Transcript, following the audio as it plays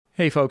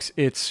Hey folks,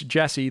 it's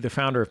Jesse, the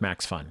founder of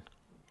Max Fun.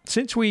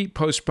 Since we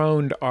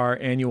postponed our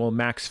annual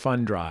Max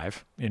Fun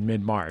Drive in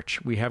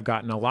mid-March, we have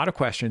gotten a lot of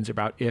questions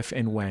about if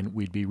and when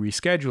we'd be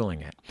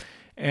rescheduling it.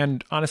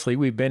 And honestly,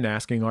 we've been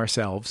asking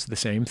ourselves the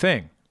same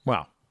thing.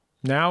 Well,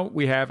 now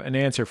we have an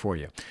answer for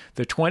you.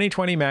 The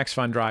 2020 Max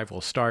Fun Drive will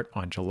start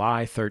on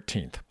July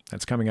 13th.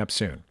 That's coming up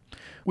soon.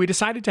 We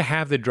decided to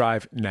have the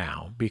drive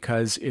now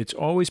because it's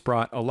always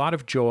brought a lot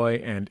of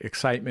joy and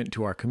excitement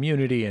to our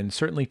community and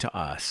certainly to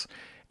us.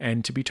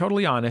 And to be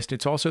totally honest,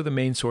 it's also the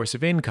main source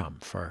of income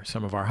for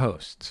some of our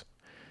hosts.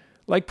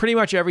 Like pretty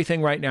much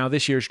everything right now,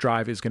 this year's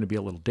drive is going to be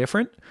a little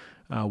different.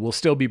 We'll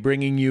still be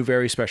bringing you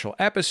very special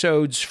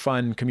episodes,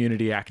 fun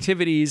community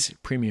activities,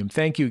 premium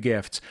thank you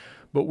gifts,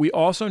 but we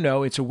also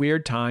know it's a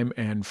weird time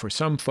and for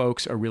some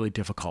folks, a really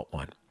difficult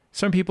one.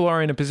 Some people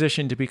are in a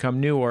position to become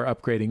new or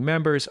upgrading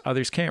members,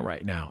 others can't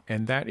right now,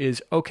 and that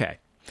is okay.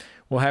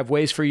 We'll have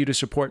ways for you to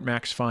support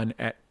Max Fun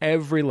at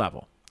every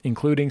level,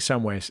 including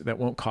some ways that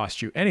won't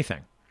cost you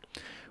anything.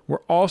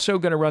 We're also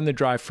going to run the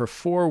drive for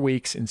 4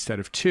 weeks instead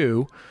of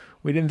 2.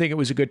 We didn't think it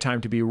was a good time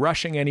to be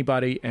rushing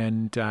anybody,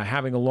 and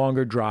having a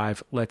longer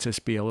drive lets us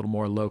be a little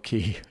more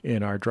low-key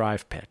in our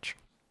drive pitch.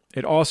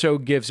 It also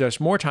gives us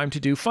more time to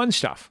do fun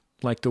stuff,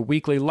 like the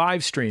weekly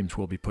live streams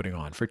we'll be putting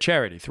on for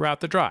charity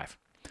throughout the drive.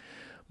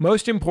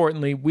 Most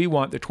importantly, we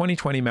want the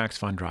 2020 Max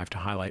Fun Drive to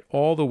highlight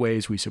all the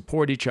ways we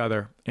support each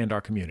other and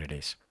our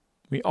communities.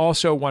 We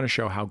also want to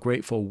show how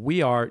grateful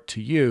we are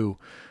to you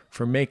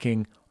for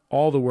making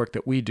all the work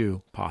that we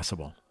do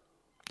possible.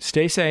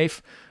 Stay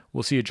safe.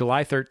 We'll see you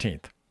July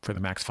 13th for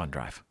the Max Fun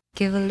Drive.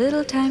 Give a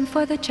little time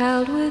for the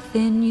child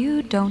within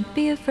you. Don't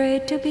be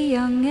afraid to be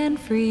young and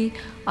free.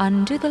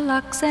 Undo the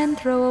locks and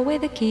throw away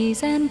the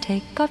keys and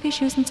take off your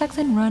shoes and socks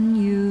and run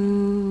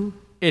you.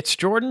 It's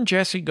Jordan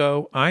Jesse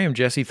Go. I am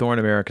Jesse Thorne,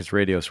 America's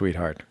radio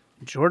sweetheart.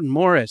 Jordan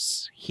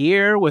Morris,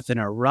 here with an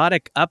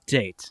erotic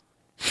update.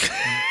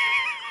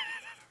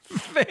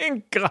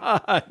 Thank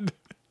God.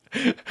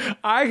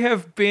 I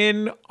have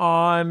been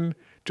on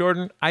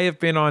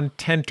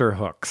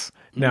tenterhooks.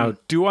 Now,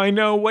 do I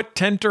know what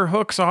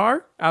tenterhooks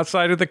are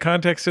outside of the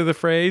context of the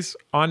phrase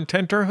on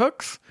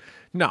tenterhooks?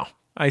 No,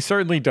 I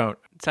certainly don't.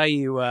 It's how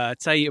you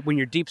when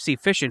you're deep sea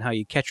fishing, how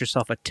you catch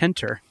yourself a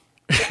tenter.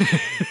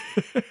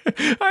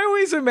 I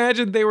always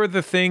imagined they were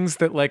the things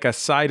that like a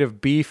side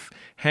of beef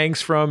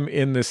hangs from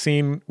in the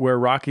scene where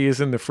Rocky is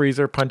in the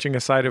freezer punching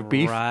a side of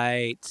beef.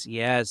 Right,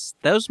 yes.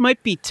 Those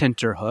might be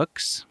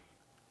tenterhooks.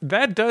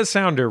 That does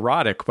sound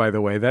erotic, by the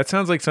way. That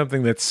sounds like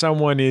something that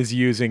someone is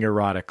using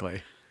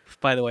erotically.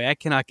 By the way, I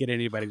cannot get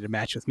anybody to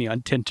match with me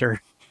on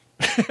Tinder.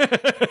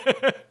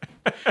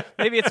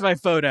 Maybe it's my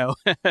photo.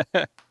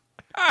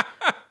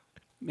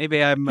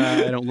 Maybe I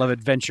don't love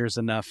adventures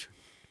enough.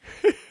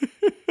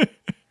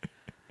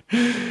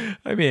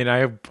 I mean,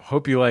 I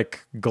hope you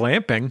like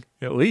glamping,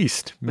 at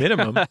least,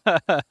 minimum.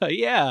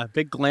 Yeah,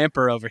 big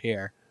glamper over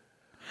here.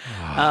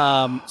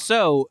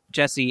 So,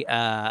 Jesse,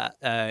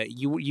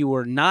 you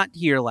were not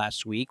here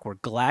last week. We're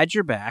glad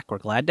you're back. We're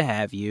glad to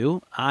have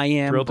you. I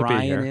am. Thrilled to be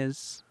Brian here.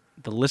 Is.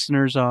 The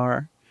listeners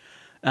are.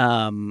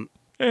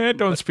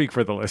 Don't speak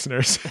for the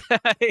listeners.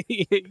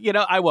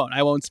 I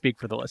won't speak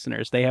for the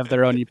listeners. They have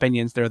their own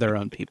opinions. They're their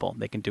own people.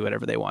 They can do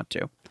whatever they want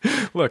to.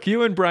 Look,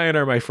 you and Brian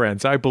are my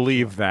friends. I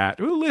believe that.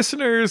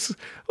 Listeners,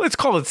 let's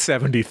call it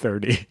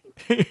 70-30.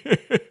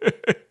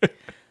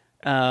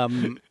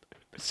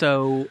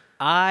 So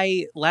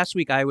last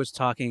week I was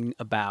talking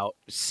about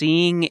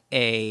seeing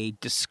a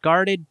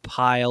discarded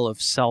pile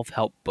of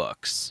self-help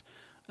books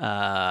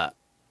on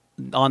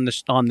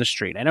the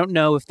street. I don't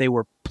know if they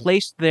were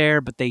placed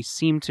there, but they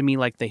seemed to me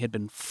like they had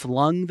been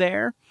flung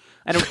there.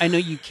 I know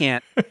you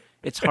can't.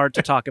 It's hard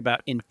to talk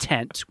about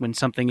intent when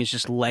something is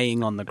just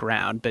laying on the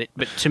ground, but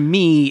to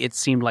me it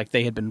seemed like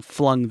they had been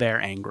flung there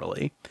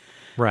angrily.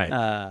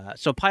 Right.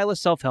 So pile of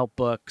self-help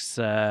books,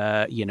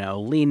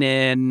 Lean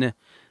In,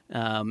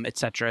 et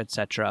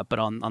cetera, but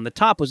on the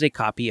top was a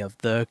copy of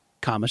the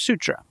Kama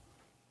Sutra.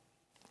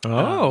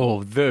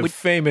 The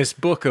famous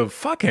book of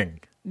fucking.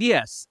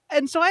 Yes.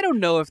 And so I don't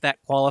know if that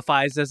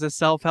qualifies as a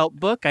self-help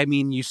book. I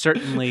mean, you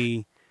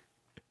certainly,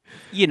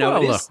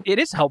 it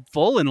is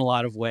helpful in a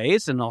lot of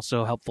ways and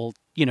also helpful,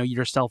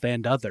 yourself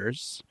and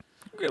others.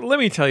 Let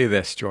me tell you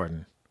this,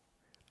 Jordan.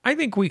 I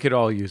think we could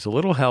all use a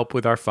little help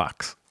with our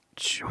fucks.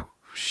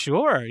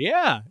 Sure,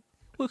 yeah.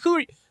 Well, who are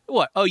you?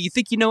 What? Oh, you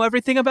think you know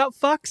everything about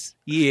fucks?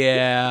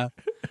 Yeah.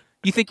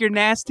 You think you're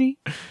nasty?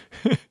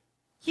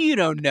 You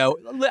don't know.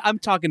 I'm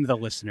talking to the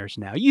listeners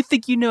now. You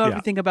think you know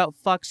everything about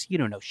fucks? You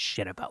don't know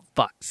shit about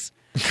fucks.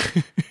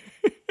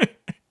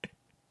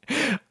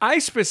 I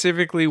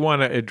specifically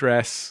want to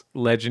address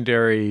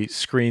legendary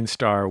screen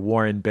star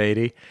Warren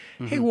Beatty.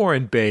 Mm-hmm. Hey,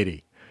 Warren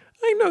Beatty,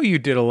 I know you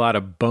did a lot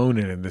of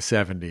boning in the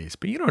 70s,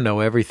 but you don't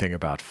know everything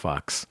about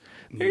fucks.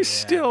 There's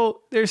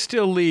still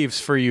leaves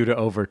for you to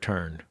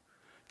overturn.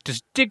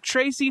 Does Dick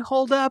Tracy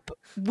hold up?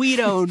 We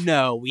don't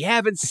know. We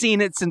haven't seen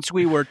it since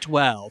we were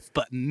 12,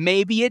 but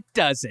maybe it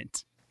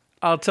doesn't.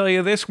 I'll tell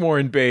you this,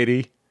 Warren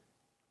Beatty.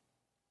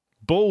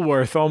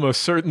 Bulworth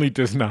almost certainly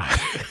does not.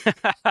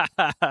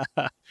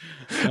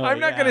 I'm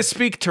not going to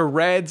speak to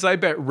Reds. I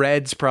bet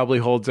Reds probably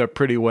holds up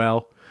pretty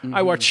well.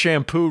 I watched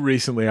Shampoo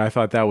recently. I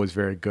thought that was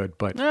very good.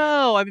 But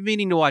No, I've been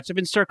meaning to watch. I've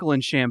been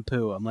circling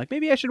Shampoo. I'm like,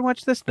 maybe I should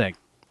watch this thing.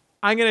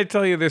 I'm going to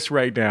tell you this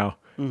right now.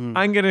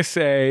 I'm going to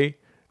say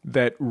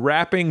that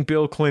rapping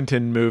Bill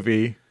Clinton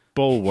movie,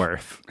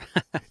 Bulworth,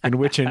 in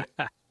which an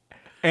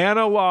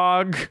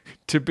analog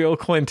to Bill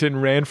Clinton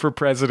ran for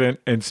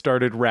president and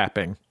started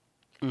rapping,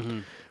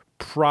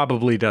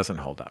 probably doesn't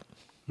hold up.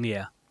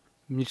 Yeah.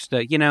 Just,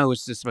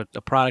 it's just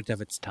a product of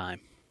its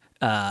time.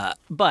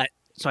 But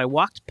so I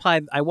walked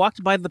by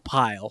the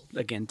pile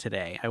again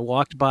today. I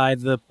walked by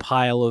the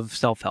pile of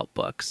self-help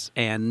books,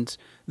 and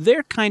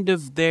they're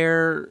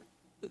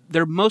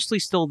mostly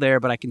still there,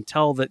 but I can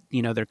tell that,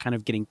 they're kind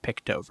of getting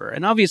picked over.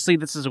 And obviously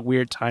this is a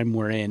weird time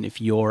we're in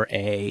if you're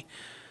a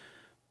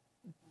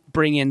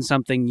bring in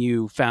something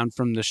you found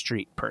from the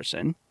street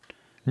person.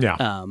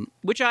 Yeah.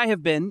 Which I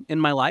have been in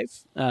my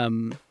life.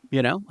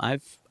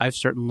 I've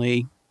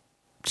certainly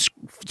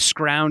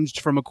scrounged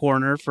from a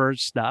corner for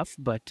stuff,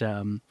 but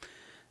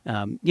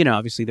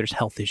obviously there's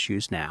health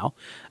issues now.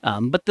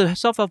 But the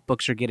self-help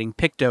books are getting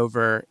picked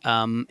over.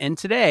 And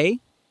today,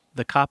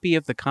 the copy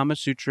of the Kama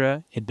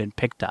Sutra had been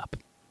picked up.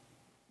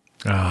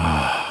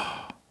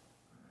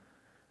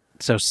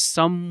 So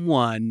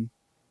someone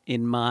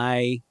in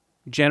my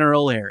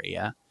general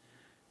area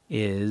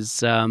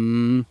is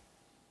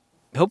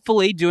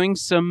hopefully doing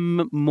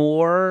some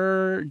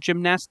more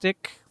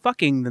gymnastic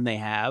fucking than they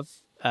have.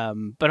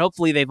 But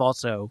hopefully they've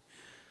also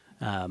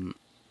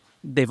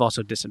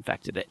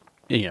disinfected it,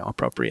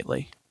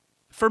 appropriately.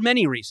 For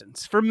many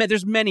reasons.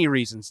 There's many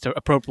reasons to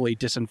appropriately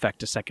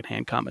disinfect a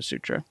secondhand Kama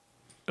Sutra.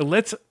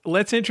 Let's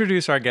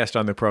introduce our guest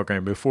on the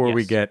program before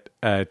we get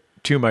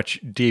too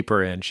much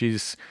deeper in.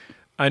 She's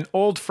an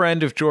old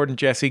friend of Jordan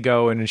Jesse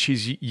Go, and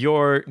she's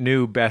your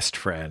new best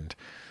friend,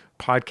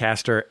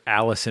 podcaster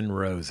Alison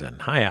Rosen.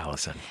 Hi,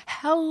 Alison.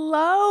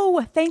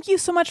 Hello. Thank you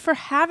so much for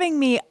having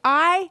me.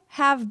 I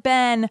have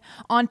been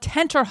on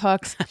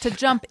tenterhooks to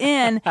jump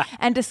in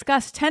and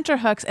discuss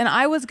tenterhooks. And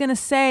I was going to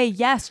say,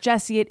 yes,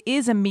 Jesse, it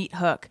is a meat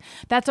hook.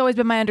 That's always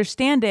been my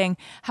understanding.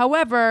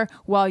 However,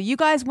 while you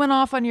guys went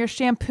off on your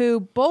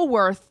Shampoo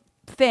Bulworth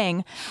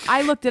thing,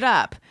 I looked it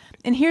up.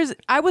 And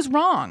I was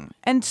wrong.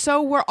 And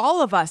so were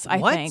all of us, I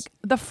think.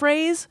 The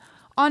phrase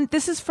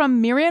this is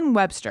from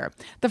Merriam-Webster.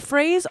 The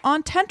phrase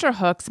on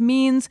tenterhooks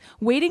means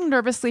waiting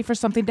nervously for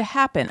something to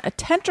happen. A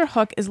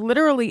tenterhook is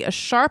literally a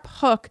sharp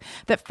hook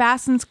that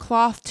fastens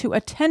cloth to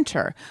a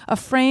tenter, a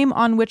frame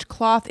on which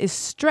cloth is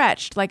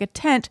stretched like a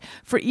tent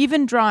for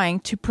even drying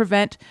to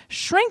prevent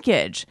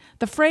shrinkage.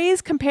 The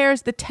phrase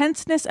compares the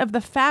tenseness of the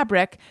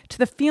fabric to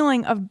the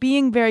feeling of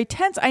being very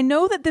tense. I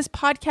know that this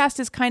podcast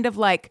is kind of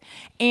like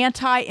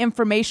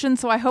anti-information,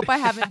 so I hope I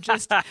haven't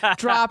just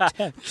dropped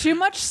too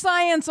much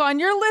science on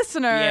your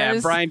listeners. Yeah,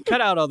 Brian, cut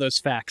out all those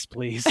facts,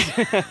 please.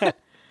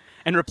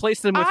 And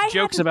replace them with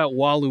jokes about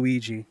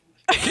Waluigi.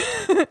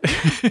 I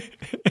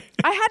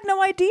had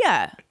no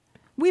idea.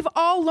 We've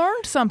all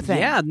learned something.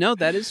 Yeah, no,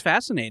 that is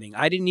fascinating.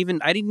 I didn't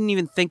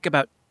even think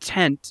about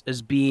tent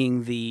as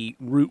being the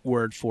root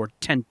word for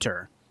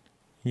tenter.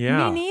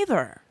 Yeah. Me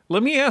neither.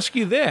 Let me ask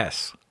you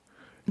this.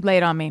 Lay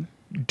it on me.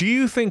 Do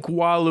you think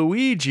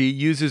Waluigi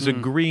uses a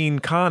green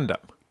condom?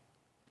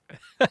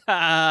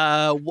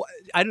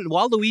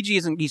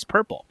 Waluigi he's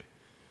purple.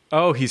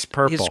 Oh, he's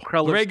purple. His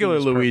regular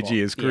is Luigi purple.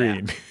 is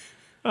green. Yeah.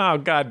 Oh,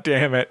 God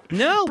damn it.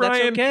 No,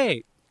 Brian, that's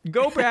okay.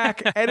 Go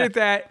back, edit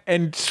that,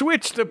 and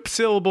switch the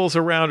syllables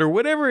around or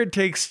whatever it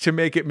takes to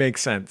make it make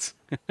sense.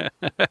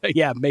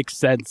 Yeah, makes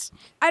sense.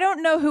 I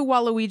don't know who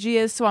Waluigi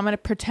is, so I'm going to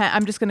pretend.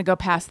 I'm just going to go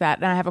past that,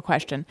 and I have a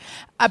question.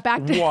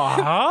 Back to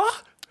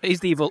What? He's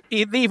the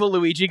evil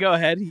Luigi. Go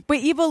ahead.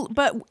 But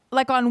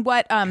like on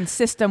what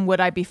system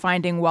would I be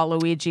finding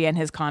Waluigi and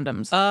his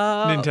condoms?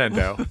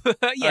 Nintendo.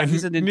 Yeah,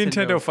 he's a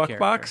Nintendo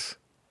fuckbox.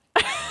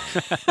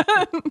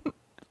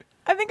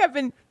 I think I've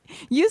been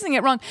using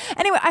it wrong.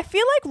 Anyway, I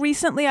feel like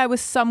recently I was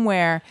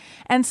somewhere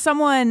and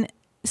someone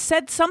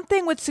said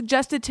something which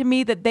suggested to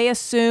me that they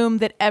assume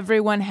that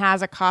everyone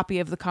has a copy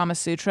of the Kama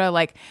Sutra.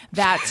 Like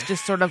that's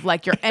just sort of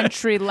like your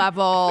entry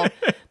level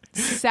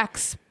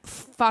sex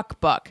fuck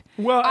book.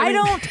 Well, I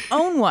don't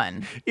own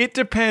one. It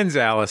depends,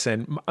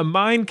 Allison.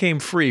 Mine came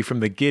free from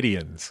the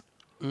Gideons.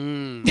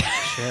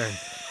 Sure.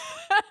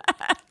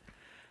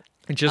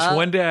 And just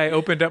one day I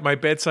opened up my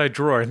bedside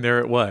drawer and there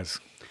it was.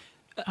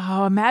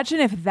 Oh, imagine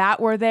if that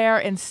were there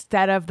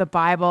instead of the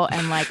Bible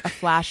and like a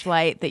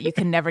flashlight that you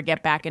can never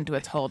get back into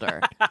its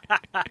holder.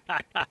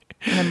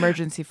 An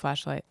emergency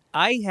flashlight.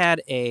 I had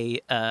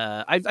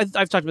I've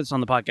talked about this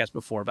on the podcast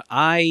before, but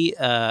I,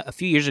 a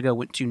few years ago,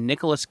 went to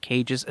Nicolas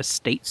Cage's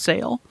estate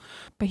sale.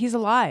 But he's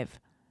alive.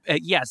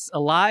 Yes,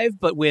 alive,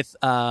 but with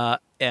horrible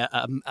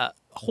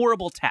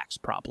tax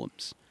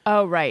problems.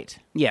 Oh, right.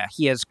 Yeah,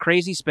 he has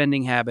crazy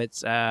spending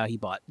habits. He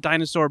bought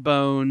dinosaur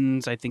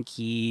bones. I think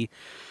he...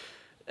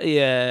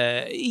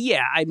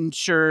 I'm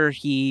sure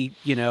he,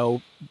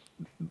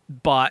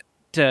 bought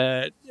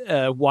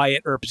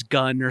Wyatt Earp's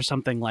gun or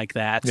something like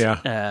that.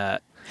 Yeah.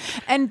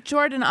 And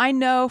Jordan, I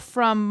know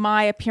from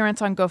my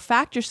appearance on Go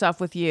Fact Yourself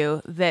with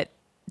you that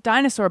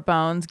dinosaur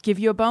bones give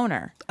you a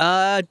boner.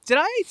 Did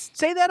I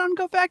say that on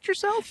Go Fact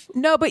Yourself?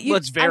 No, but Well,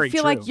 it's very I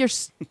feel true. like you're.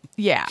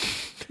 Yeah,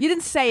 you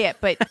didn't say it,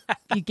 but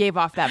you gave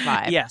off that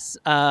vibe. Yes,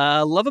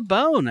 love a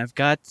bone. I've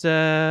got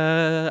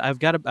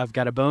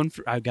a bone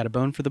for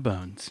the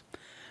bones.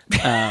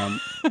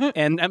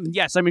 And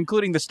yes, I'm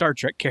including the Star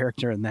Trek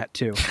character in that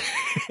too.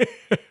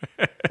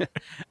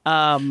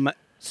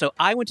 So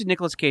I went to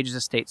Nicolas Cage's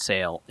estate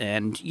sale,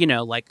 and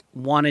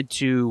wanted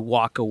to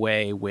walk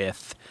away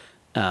with,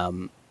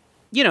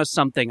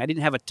 something. I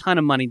didn't have a ton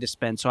of money to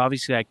spend, so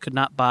obviously I could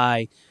not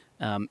buy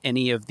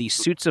any of the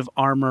suits of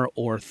armor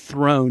or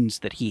thrones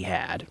that he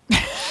had.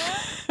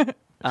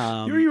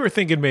 You were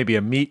thinking maybe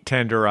a meat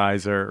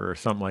tenderizer or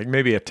something, like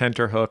maybe a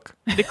tenterhook.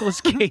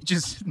 Nicolas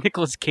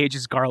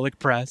Cage's garlic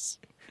press.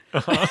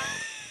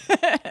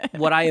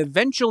 What I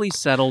eventually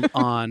settled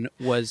on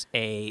was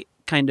a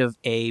kind of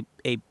a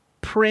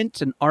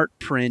print, an art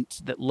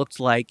print that looked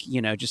like,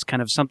 just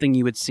kind of something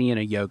you would see in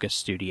a yoga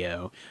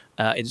studio.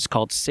 It is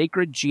called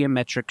Sacred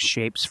Geometric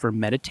Shapes for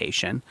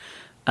Meditation.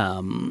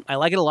 I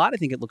like it a lot. I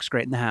think it looks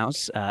great in the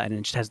house, and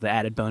it just has the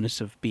added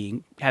bonus of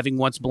having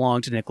once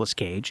belonged to Nicolas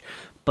Cage.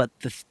 But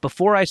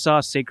before I saw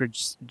Sacred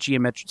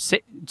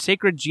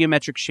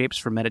Geometric Shapes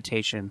for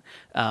Meditation,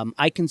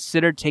 I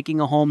considered taking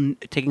home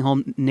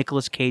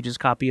Nicolas Cage's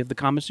copy of the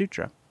Kama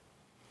Sutra.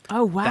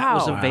 Oh wow, that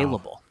was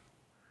available.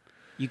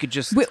 You could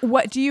just.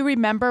 What do you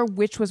remember?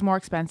 Which was more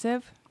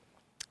expensive?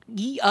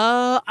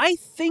 I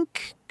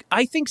think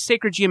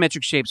Sacred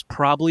Geometric Shapes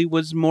probably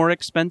was more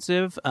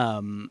expensive.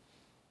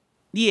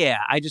 Yeah,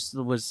 I just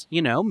was,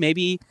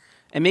 maybe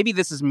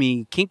this is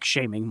me kink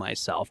shaming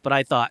myself, but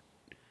I thought,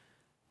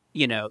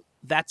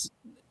 that's,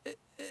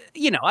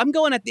 I'm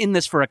going in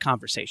this for a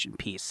conversation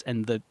piece,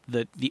 and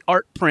the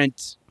art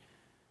print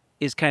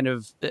is kind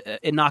of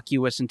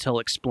innocuous until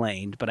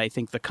explained, but I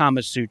think the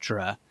Kama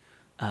Sutra,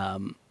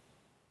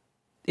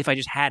 if I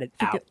just had it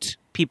out,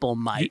 people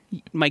might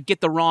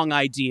get the wrong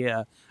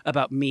idea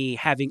about me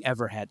having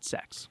ever had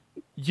sex.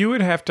 You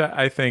would have to,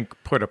 I think,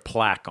 put a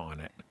plaque on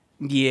it.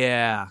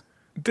 Yeah.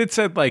 That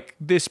said, like,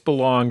 this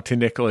belonged to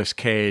Nicolas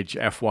Cage,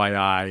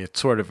 FYI.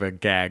 It's sort of a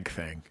gag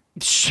thing.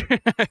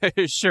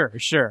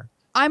 Sure.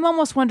 I'm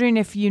almost wondering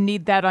if you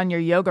need that on your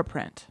yoga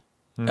print.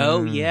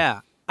 Oh,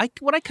 yeah.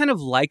 What I kind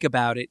of like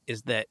about it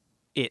is that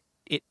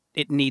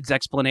it needs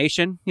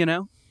explanation,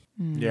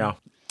 Yeah.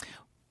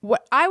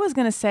 What I was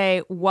going to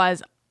say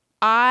was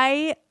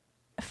I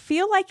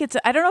feel like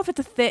I don't know if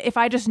it's if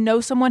I just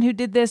know someone who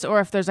did this or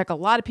if there's like a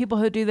lot of people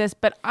who do this,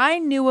 but I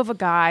knew of a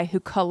guy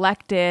who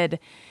collected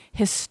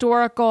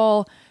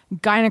historical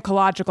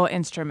gynecological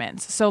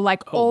instruments. So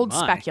like old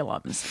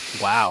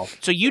speculums. Wow.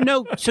 So you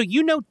know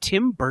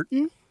Tim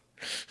Burton?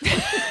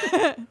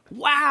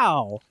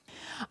 Wow.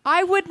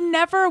 I would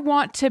never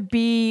want to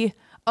be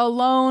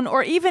alone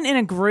or even in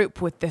a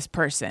group with this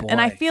person. Boy. And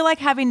I feel like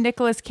having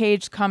Nicolas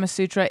Cage Kama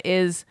Sutra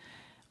is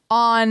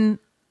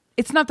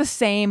it's not the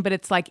same, but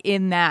it's like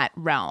in that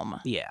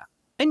realm. Yeah.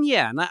 And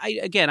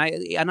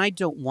I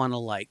don't want to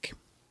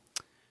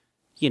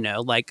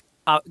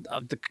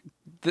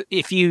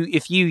if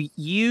you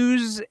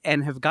use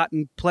and have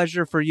gotten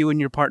pleasure for you and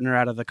your partner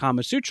out of the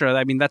Kama Sutra,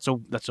 I mean, that's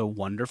a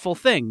wonderful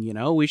thing.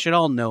 We should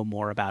all know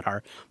more about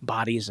our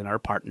bodies and our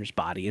partner's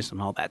bodies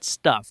and all that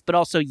stuff. But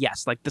also,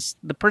 yes, like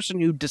the person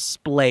who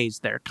displays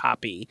their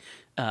copy,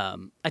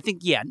 I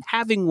think,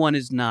 having one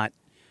is not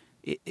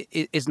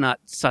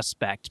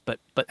suspect, but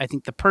I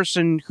think the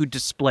person who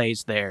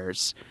displays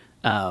theirs,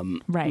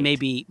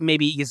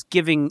 maybe is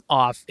giving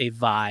off a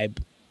vibe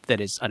that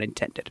is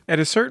unintended. At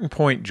a certain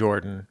point,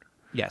 Jordan.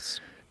 Yes.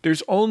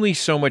 There's only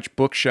so much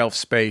bookshelf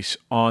space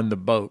on the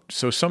boat,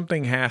 so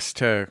something has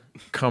to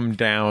come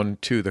down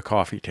to the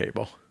coffee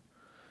table.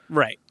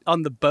 Right.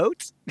 On the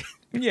boat?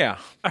 Yeah.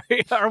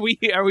 Are we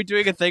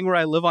doing a thing where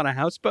I live on a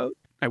houseboat?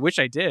 I wish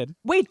I did.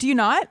 Wait, do you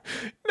not?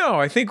 No,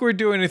 I think we're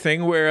doing a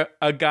thing where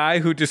a guy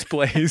who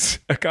displays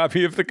a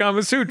copy of the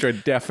Kama Sutra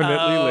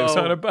definitely lives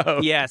on a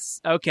boat.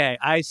 Yes. Okay.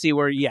 I see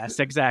where, yes,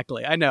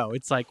 exactly. I know.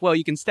 It's like, well,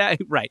 you can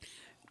right.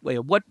 Wait,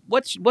 what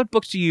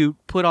books do you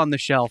put on the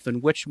shelf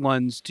and which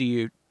ones do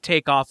you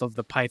take off of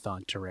the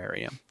Python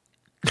terrarium?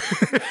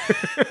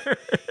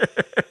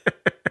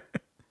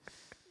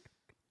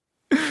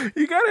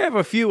 You got to have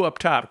a few up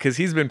top because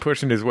he's been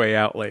pushing his way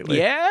out lately.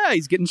 Yeah,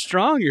 he's getting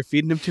strong. You're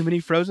feeding him too many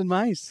frozen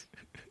mice.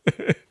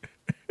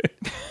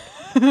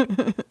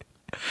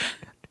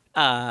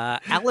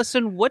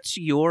 Alison, what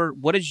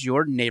is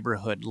your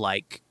neighborhood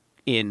like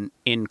in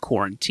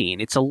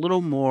quarantine? It's a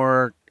little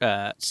more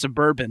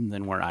suburban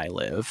than where I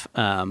live.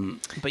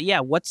 But yeah,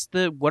 what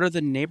are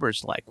the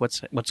neighbors like?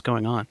 What's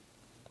going on?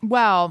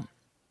 Well,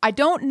 I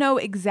don't know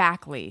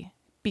exactly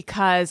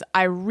because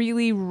I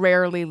really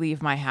rarely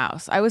leave my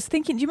house. I was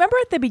thinking, do you remember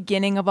at the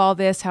beginning of all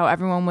this how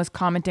everyone was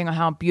commenting on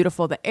how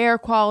beautiful the air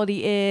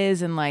quality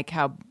is and like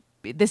how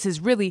this is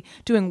really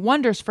doing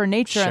wonders for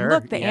nature, sure, and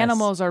look, the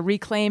animals are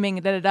reclaiming,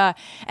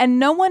 and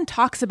no one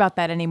talks about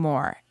that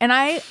anymore. And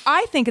I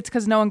think it's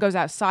because no one goes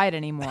outside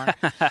anymore.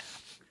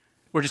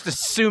 We're just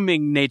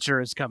assuming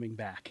nature is coming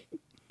back.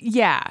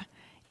 Yeah.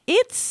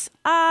 It's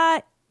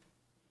a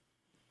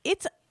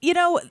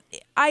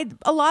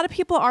lot of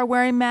people are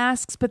wearing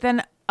masks, but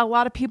then a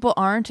lot of people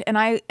aren't, and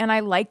I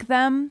like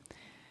them.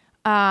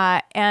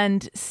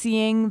 And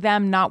seeing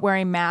them not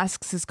wearing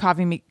masks is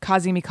causing me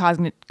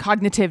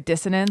cognitive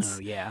dissonance.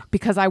 Oh yeah,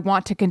 because I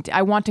want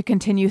to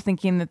continue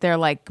thinking that they're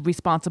like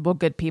responsible,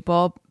 good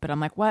people, but I'm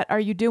like, what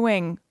are you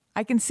doing?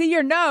 I can see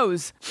your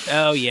nose.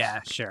 Oh yeah,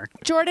 sure.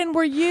 Jordan,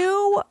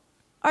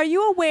 are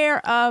you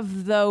aware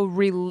of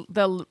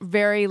the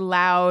very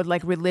loud,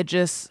 like,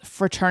 religious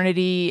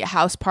fraternity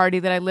house party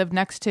that I lived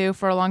next to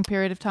for a long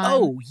period of time?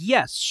 Oh,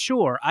 yes,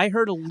 sure. I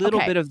heard a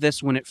little bit of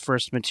this when it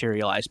first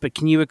materialized, but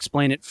can you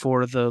explain it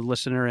for the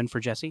listener and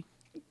for Jesse?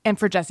 And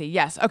for Jesse,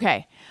 yes.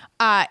 Okay.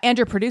 And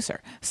your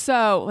producer.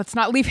 So let's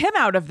not leave him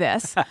out of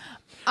this.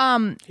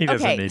 He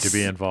doesn't need to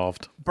be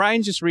involved.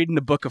 Brian's just reading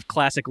a book of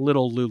classic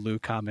Little Lulu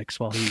comics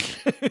while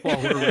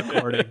we're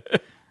recording.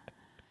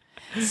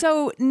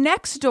 So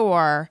next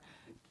door,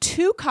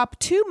 two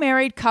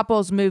married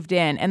couples moved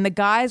in, and the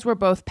guys were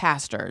both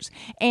pastors.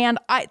 And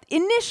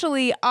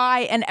initially,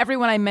 and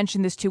everyone I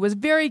mentioned this to was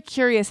very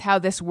curious how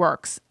this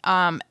works.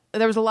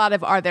 There was a lot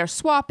of, are there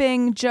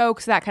swapping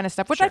jokes, that kind of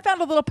stuff, which Sure. I found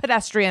a little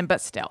pedestrian,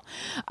 but still.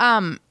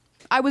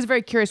 I was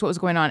very curious what was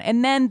going on.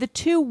 And then the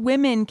two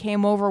women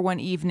came over one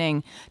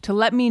evening to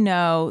let me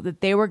know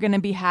that they were going to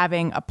be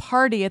having a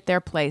party at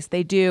their place.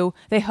 They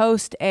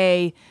host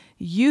a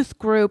youth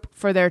group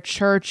for their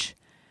church.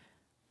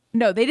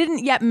 No, they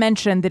didn't yet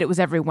mention that it was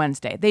every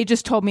Wednesday. They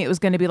just told me it was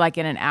going to be like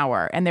in an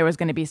hour and there was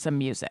going to be some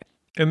music.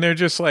 And they're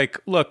just like,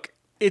 look,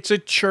 it's a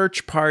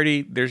church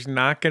party. There's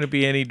not going to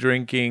be any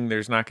drinking.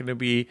 There's not going to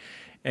be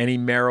any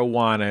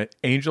marijuana.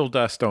 Angel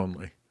dust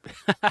only.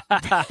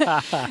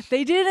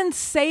 They didn't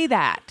say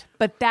that,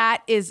 but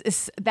that is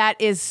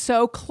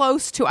so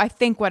close to, I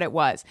think, what it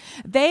was.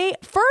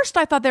 First,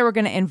 I thought they were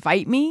going to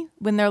invite me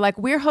when they're like,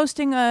 we're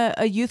hosting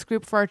a youth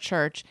group for our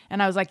church.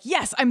 And I was like,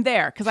 yes, I'm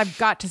there, because I've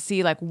got to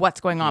see like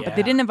what's going on. Yeah. But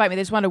they didn't invite me.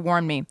 They just wanted to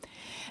warn me.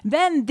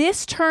 Then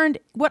this turned,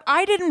 what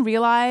I didn't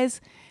realize,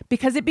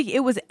 because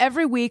it was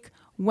every week,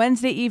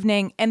 Wednesday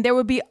evening, and there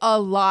would be a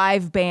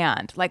live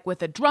band, like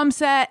with a drum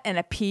set and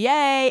a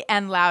PA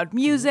and loud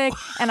music.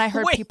 And I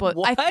heard Wait, people,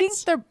 what?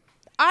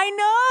 I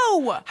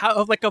know.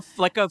 How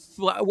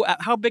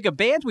big a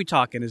band we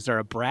talking? Is there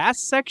a brass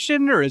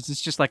section, or is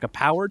this just like a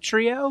power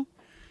trio?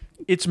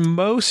 It's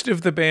most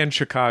of the band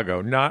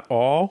Chicago, not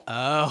all.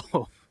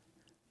 Oh,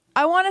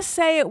 I want to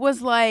say it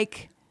was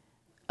like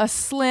a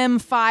slim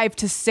 5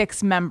 to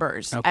 6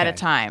 members at a Okay.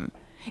 time.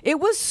 It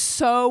was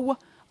so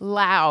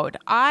loud.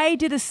 I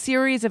did a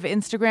series of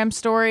Instagram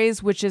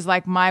stories, which is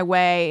like my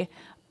way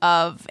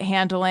of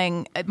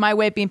being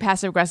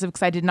passive aggressive,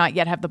 because I did not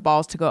yet have the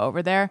balls to go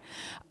over there.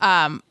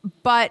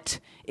 But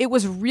it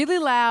was really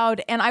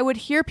loud, and I would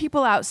hear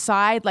people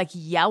outside like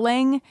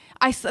yelling.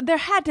 There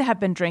had to have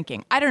been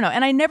drinking. I don't know.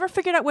 And I never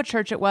figured out what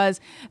church it was.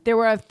 There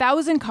were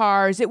 1,000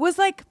 cars. It was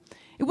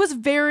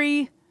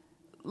very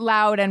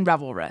loud and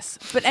revelrous.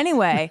 But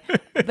anyway,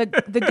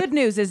 the good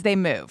news is they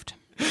moved.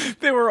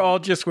 They were all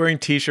just wearing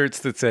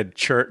T-shirts that said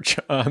church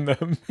on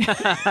them.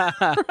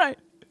 Right.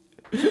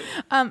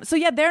 So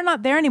yeah, they're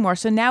not there anymore.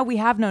 So now we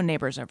have no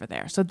neighbors over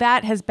there. So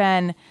that has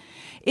been,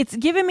 it's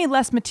given me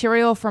less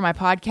material for my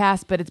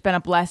podcast, but it's been a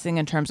blessing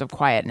in terms of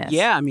quietness.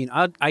 yeah. I mean,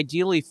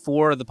 ideally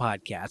for the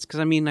podcast, because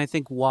I mean, I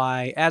think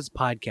why, as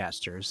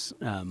podcasters,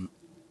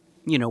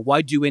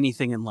 why do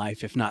anything in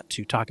life if not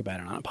to talk about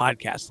it on a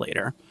podcast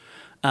later?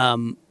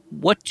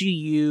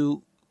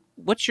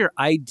 What's your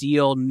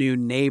ideal new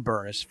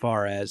neighbor as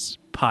far as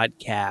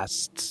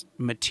podcast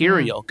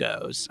material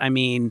goes? I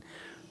mean,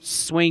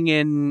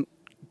 swinging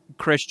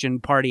Christian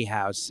party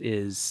house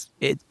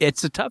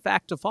it's a tough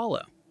act to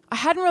follow. I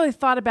hadn't really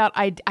thought about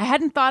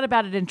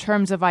it in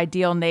terms of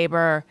ideal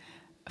neighbor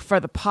for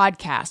the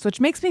podcast, which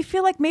makes me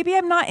feel like maybe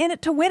I'm not in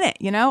it to win it.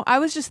 I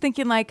was just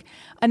thinking like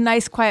a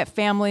nice, quiet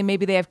family.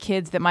 Maybe they have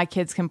kids that my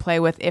kids can play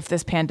with if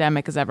this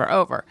pandemic is ever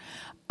over.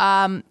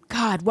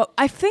 God, well,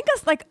 I think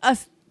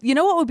you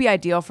know what would be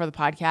ideal for the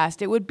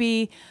podcast? It would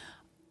be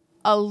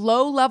a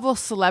low-level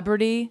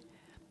celebrity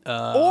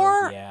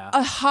or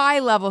a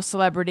high-level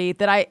celebrity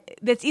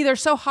that's either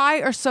so high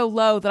or so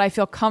low that I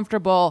feel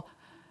comfortable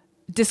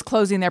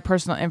disclosing their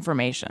personal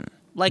information.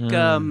 Like, I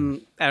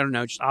don't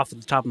know, just off the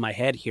top of my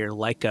head here,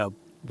 like a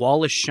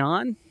Wallace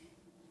Shawn?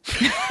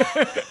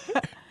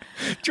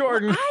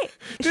 Jordan,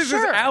 this is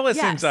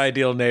Alison's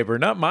ideal neighbor,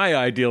 not my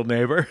ideal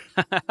neighbor.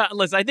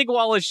 Listen, I think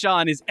Wallace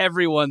Shawn is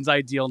everyone's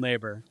ideal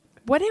neighbor.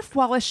 What if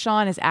Wallace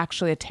Shawn is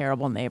actually a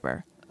terrible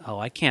neighbor? Oh,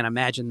 I can't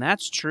imagine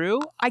that's true.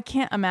 I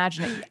can't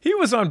imagine it. He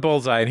was on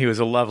Bullseye, and he was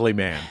a lovely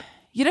man.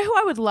 You know who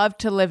I would love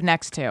to live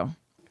next to?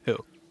 Who?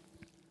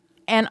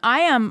 And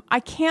I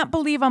can't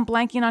believe I'm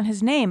blanking on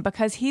his name,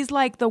 because he's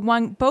like the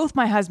one, both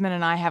my husband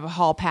and I have a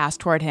hall pass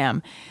toward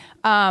him.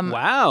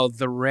 Wow,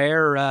 the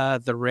rare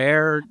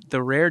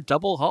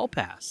double hall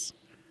pass.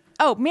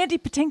 Oh, Mandy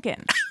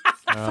Patinkin.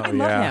 I fucking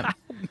love him.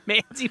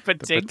 Mandy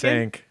Patinkin.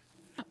 Patink.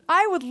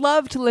 I would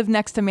love to live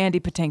next to Mandy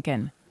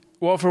Patinkin.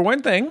 Well, for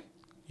one thing,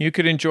 You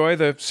could enjoy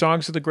the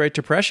songs of the Great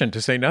Depression,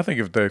 to say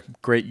nothing of the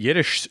great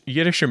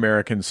Yiddish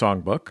American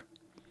songbook.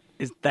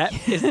 Is that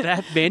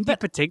Mandy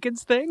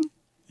Patinkin's thing?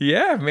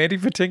 Yeah, Mandy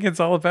Patinkin's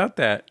all about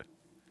that.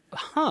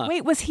 Huh.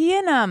 Wait, was he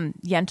in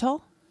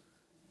Yentl?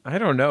 I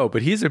don't know,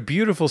 but he's a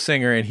beautiful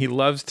singer, and he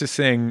loves to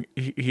sing.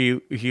 He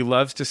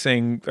loves to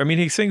sing. I mean,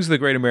 he sings the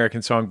Great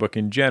American Songbook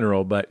in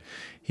general, but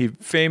he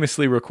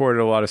famously recorded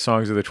a lot of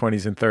songs of the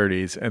 20s and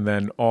 30s, and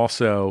then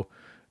also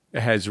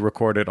has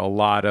recorded a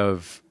lot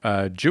of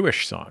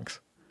Jewish songs.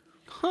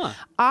 Huh.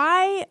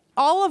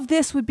 All of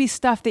this would be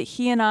stuff that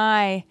he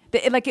and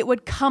it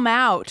would come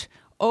out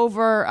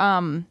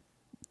over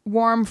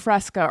warm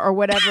Fresca or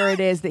whatever it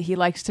is that he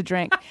likes to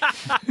drink.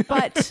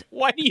 But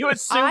why do you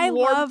assume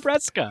warm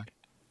Fresca?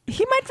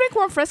 He might drink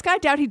warm Fresca. I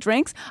doubt he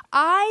drinks.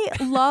 I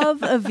love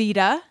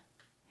Evita,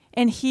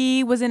 and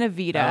he was in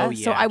Evita. Oh,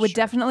 yeah, so I would sure.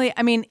 definitely,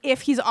 I mean,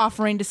 if he's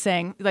offering to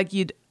sing, like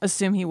you'd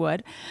assume he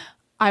would,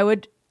 I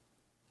would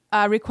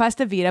request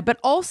Evita. But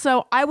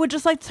also, I would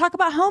just like to talk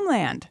about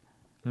Homeland.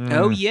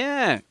 Oh,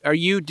 yeah.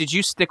 Did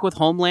you stick with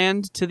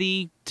Homeland to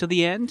the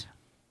end?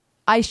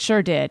 I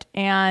sure did.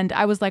 And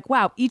I was like,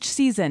 wow, each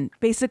season,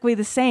 basically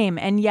the same.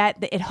 And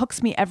yet it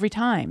hooks me every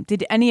time.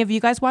 Did any of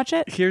you guys watch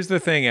it? Here's the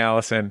thing,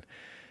 Alison.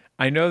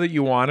 I know that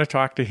you want to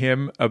talk to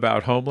him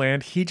about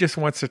Homeland. He just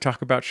wants to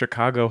talk about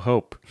Chicago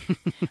Hope.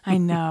 I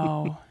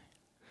know.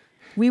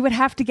 We would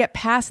have to get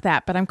past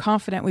that, but I'm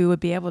confident we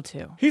would be able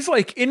to. He's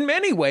like, in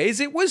many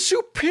ways, it was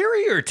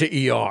superior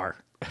to ER.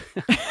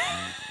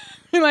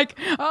 You're like,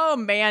 oh,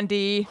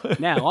 Mandy.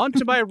 Now, on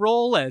to my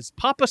role as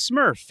Papa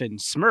Smurf in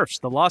Smurfs,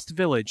 The Lost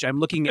Village. I'm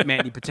looking at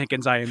Mandy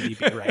Patinkin's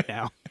IMDb right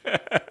now.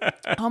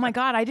 Oh, my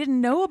God. I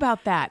didn't know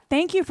about that.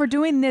 Thank you for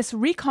doing this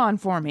recon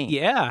for me.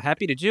 Yeah,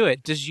 happy to do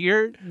it. Does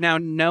your now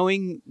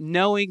knowing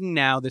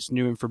now this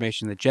new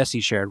information that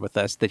Jesse shared with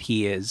us that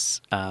he is,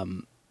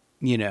 an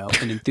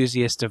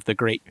enthusiast of the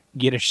great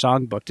Yiddish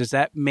songbook, does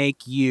that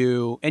make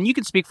you, and you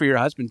can speak for your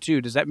husband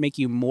too, does that make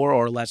you more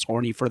or less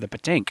horny for the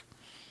Patink?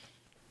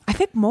 I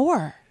think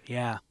more.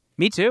 Yeah,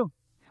 me too.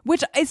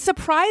 Which is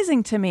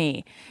surprising to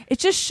me. It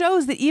just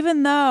shows that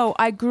even though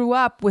I grew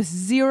up with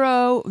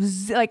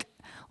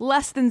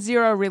less than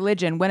zero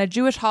religion, when a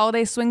Jewish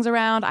holiday swings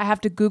around, I have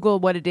to Google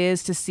what it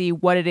is to see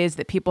what it is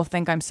that people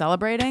think I'm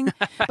celebrating.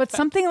 But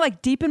something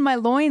like deep in my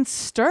loins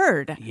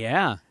stirred.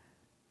 Yeah.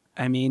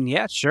 I mean,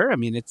 yeah, sure. I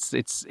mean, it's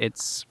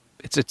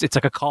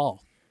like a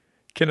call.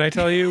 Can I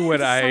tell you what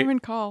Siren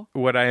call.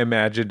 what I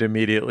imagined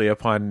immediately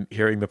upon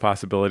hearing the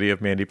possibility of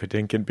Mandy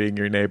Patinkin being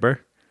your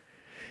neighbor?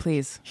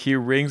 Please. He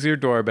rings your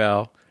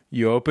doorbell.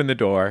 You open the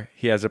door.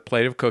 He has a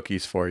plate of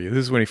cookies for you. This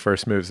is when he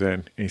first moves in.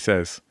 And he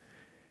says,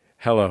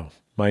 "Hello,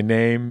 my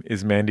name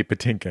is Mandy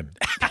Patinkin.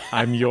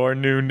 I'm your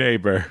new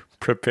neighbor.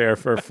 Prepare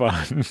for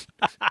fun."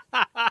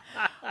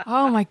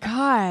 Oh, my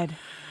God.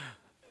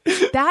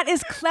 That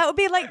would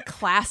be like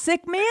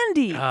classic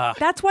Mandy.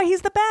 That's why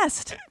he's the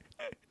best.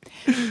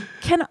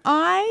 Can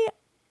I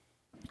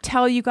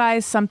tell you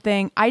guys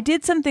something? I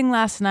did something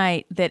last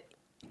night that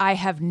I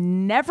have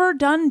never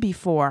done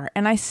before,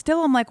 and I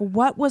still am like,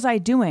 what was I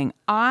doing?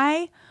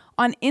 On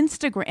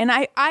Instagram, and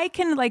I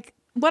can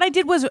what I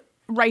did was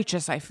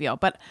righteous, I feel,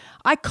 but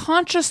I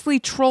consciously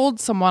trolled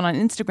someone on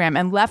Instagram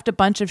and left a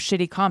bunch of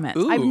shitty comments.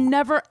 Ooh. I've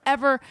never,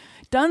 ever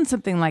done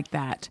something like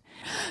that.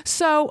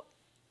 So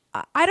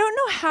I don't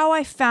know how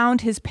I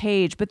found his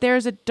page, but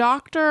there's a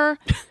doctor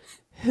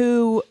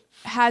who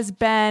has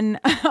been,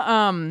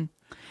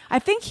 I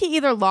think he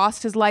either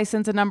lost his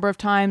license a number of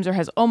times or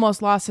has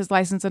almost lost his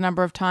license a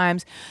number of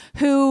times,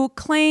 who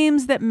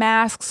claims that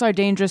masks are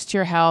dangerous to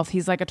your health.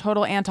 He's like a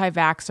total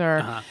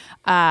anti-vaxxer.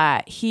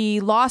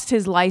 He lost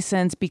his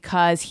license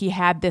because he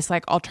had this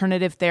like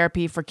alternative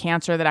therapy for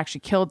cancer that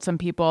actually killed some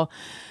people.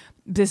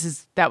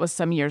 That was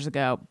some years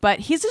ago, but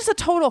he's just a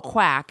total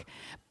quack.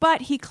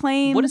 But he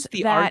claims what is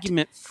the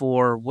argument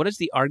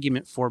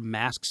for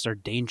masks are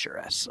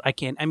dangerous?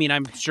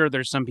 I'm sure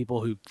there's some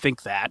people who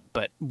think that,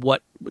 but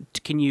what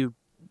can you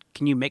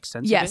make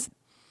sense of it? Yes.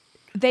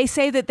 They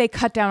say that they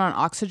cut down on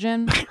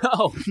oxygen.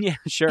 Oh, yeah,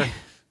 sure.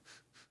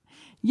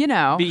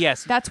 But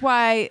yes. That's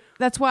why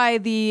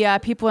the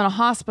people in a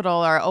hospital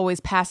are always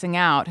passing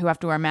out who have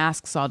to wear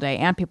masks all day,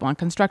 and people on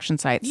construction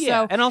sites.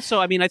 Yeah, so, and also,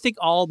 I think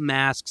all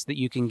masks that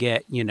you can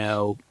get,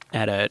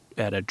 at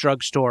a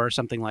drugstore or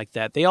something like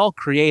that, they all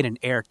create an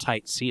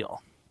airtight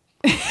seal.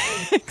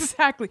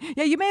 Exactly.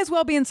 Yeah, you may as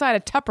well be inside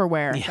a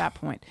Tupperware at that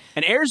point.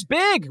 And air's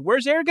big.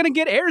 Where's air going to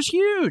get? Air's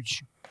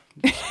huge.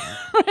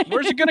 Right.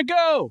 Where's it going to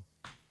go?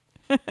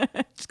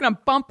 It's going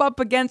to bump up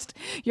against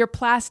your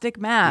plastic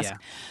mask. Yeah.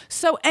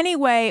 So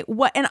anyway,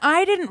 and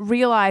I didn't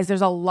realize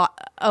there's a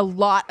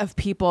lot of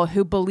people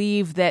who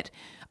believe that,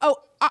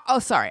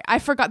 sorry. I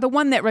forgot the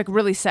one that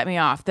really set me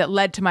off that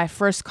led to my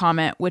first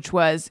comment, which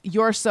was,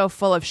 "You're so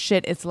full of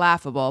shit, it's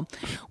laughable,"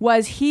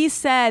 was he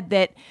said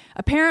that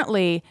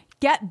apparently,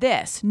 get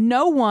this,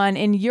 no one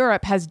in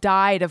Europe has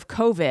died of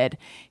COVID.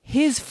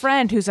 His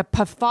friend, who's a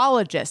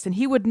pathologist, and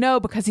he would know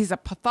because he's a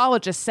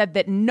pathologist, said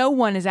that no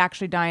one is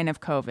actually dying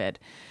of COVID.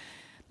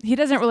 He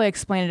doesn't really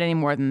explain it any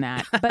more than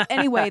that. But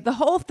anyway, the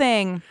whole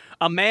thing.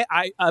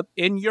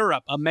 In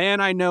Europe, a man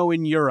I know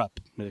in Europe.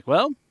 Like,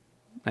 well,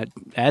 that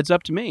adds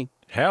up to me.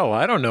 Hell,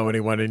 I don't know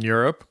anyone in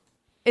Europe.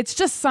 It's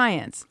just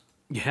science.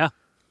 Yeah.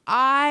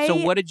 So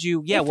what did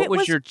you? Yeah. What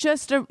was your?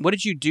 What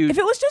did you do? If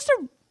it was just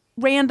a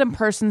random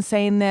person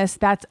saying this,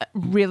 that's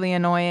really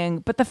annoying.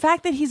 But the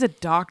fact that he's a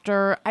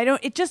doctor,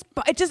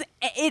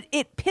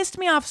 it pissed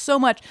me off so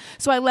much.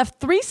 So I left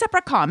 3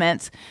 separate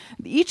comments,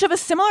 each of a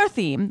similar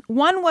theme.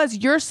 One was,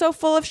 "You're so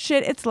full of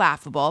shit, it's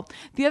laughable."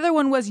 The other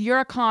one was, "You're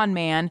a con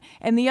man."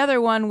 And the other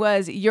one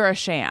was, "You're a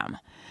sham."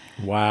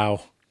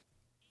 Wow.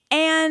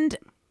 And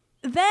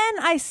then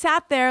I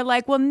sat there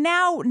like, well,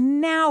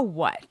 now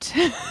what?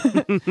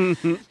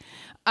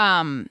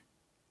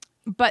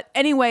 But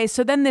anyway,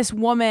 so then this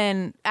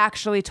woman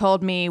actually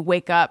told me,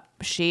 "Wake up,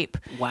 sheep."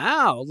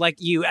 Wow. I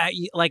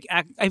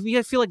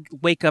feel like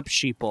 "Wake Up,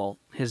 Sheeple"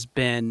 has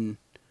been,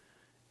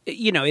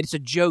 it's a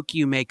joke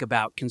you make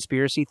about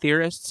conspiracy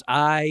theorists.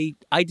 I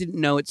didn't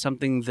know it's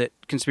something that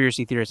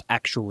conspiracy theorists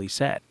actually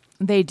said.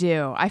 They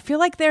do. I feel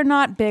like they're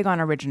not big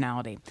on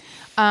originality.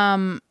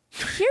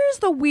 Here's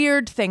the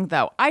weird thing,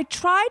 though. I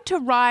tried to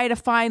ride a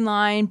fine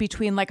line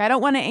between, I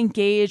don't want to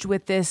engage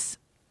with this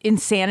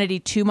insanity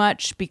too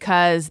much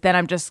because then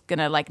I'm just going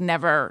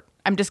to,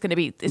 I'm just going to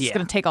be, it's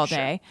going to take all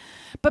day.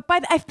 But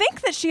I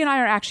think that she and I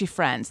are actually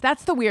friends.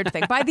 That's the weird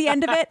thing. By the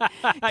end of it,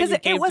 because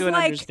it was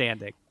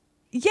understanding.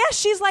 Yeah,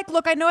 she's like,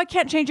 "Look, I know I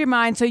can't change your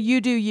mind, so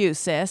you do you,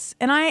 sis."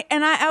 And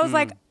I was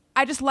like,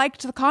 I just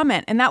liked the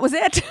comment, and that was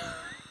it.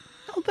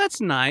 Oh, that's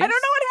nice. I don't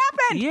know what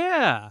happened.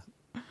 Yeah.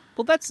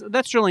 Well,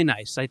 that's really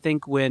nice. I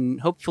think when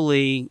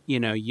hopefully,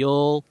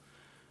 you'll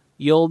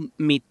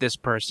meet this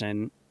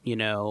person,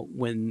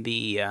 when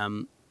the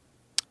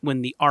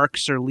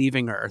arcs are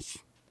leaving Earth.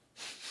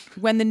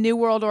 When the New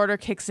World Order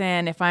kicks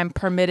in, if I'm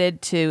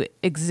permitted to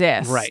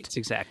exist. Right,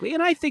 exactly.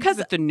 And I think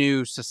that the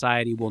new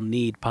society will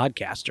need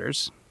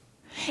podcasters.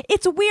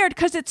 It's weird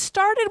because it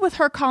started with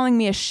her calling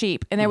me a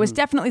sheep, and there was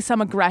definitely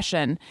some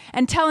aggression,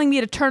 and telling me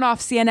to turn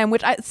off CNN,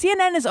 which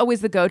CNN is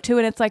always the go-to,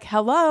 and it's like,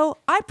 hello,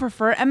 I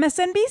prefer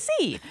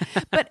MSNBC.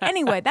 But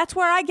anyway, that's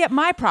where I get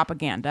my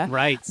propaganda.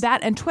 Right.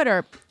 That and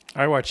Twitter.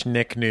 I watch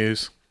Nick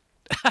News.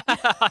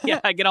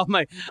 I get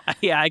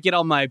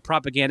all my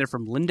propaganda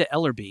from Linda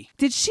Ellerby.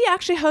 Did she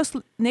actually host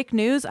Nick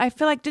News? I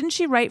feel like, didn't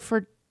she write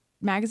for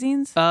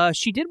magazines?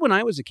 She did when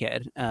I was a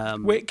kid.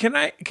 Wait, can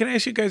I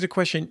ask you guys a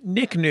question?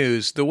 Nick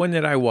News, the one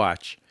that I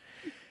watch,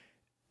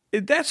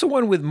 that's the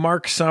one with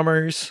Mark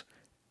Summers,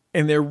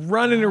 and they're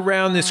running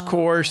around this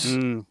course.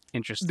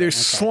 Interesting. There's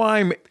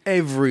slime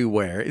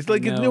everywhere. It's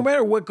like no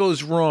matter what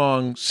goes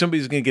wrong,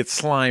 somebody's going to get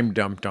slime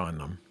dumped on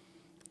them.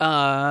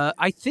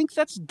 I think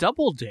that's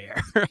Double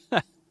Dare.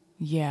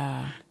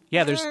 Yeah.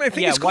 Yeah, there's. I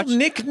think it's called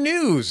Nick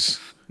News.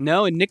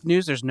 No, in Nick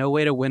News, there's no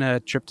way to win a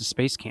trip to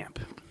space camp.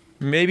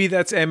 Maybe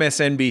that's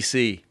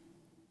MSNBC.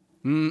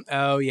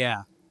 Oh,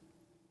 yeah.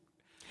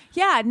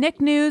 Yeah,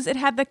 Nick News, it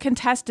had the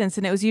contestants,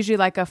 and it was usually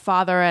like a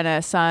father and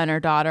a son or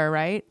daughter,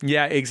 right?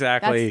 Yeah,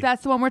 exactly.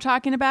 That's the one we're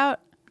talking about?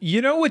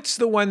 You know what's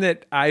the one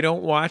that I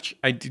don't watch?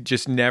 I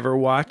just never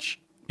watch?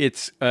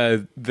 It's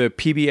the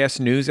PBS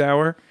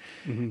NewsHour.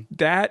 Mm-hmm.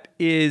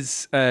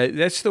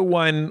 That's the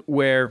one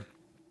where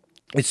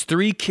it's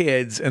 3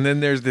 kids, and then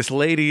there's this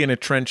lady in a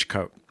trench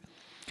coat.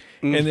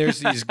 And there's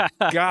these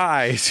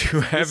guys who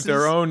have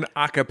their own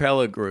a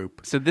cappella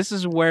group. So this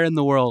is Where in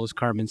the World is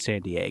Carmen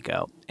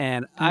Sandiego?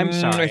 And I'm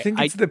sorry. I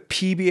think it's the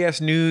PBS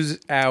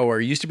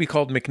NewsHour. It used to be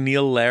called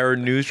McNeil Lehrer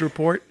News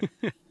Report.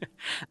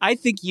 I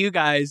think you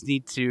guys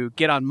need to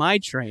get on my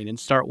train and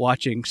start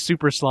watching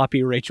Super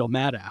Sloppy Rachel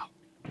Maddow.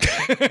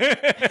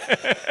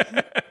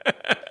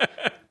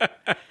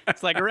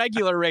 It's like a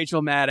regular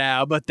Rachel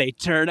Maddow, but they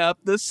turn up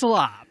the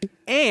slop.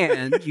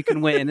 And you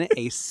can win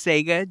a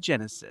Sega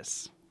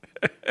Genesis.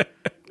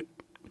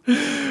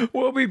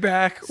 We'll be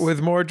back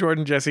with more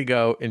Jordan Jesse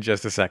Go in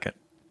just a second.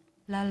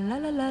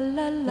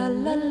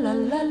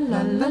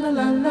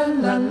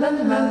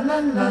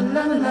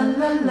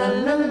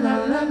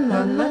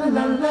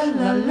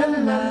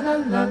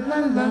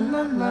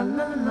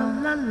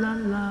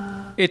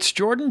 It's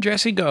Jordan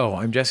Jesse Go.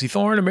 I'm Jesse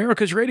Thorne,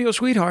 America's radio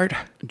sweetheart.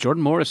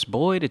 Jordan Morris,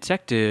 boy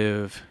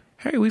detective.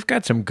 Hey, we've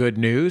got some good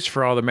news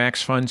for all the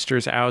Max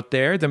Funsters out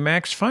there. The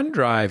Max Fun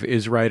Drive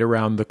is right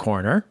around the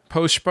corner.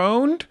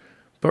 Postponed,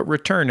 but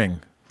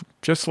returning.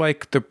 Just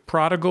like the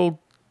prodigal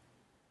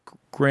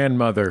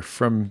grandmother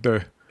from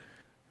the...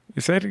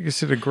 Is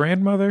it a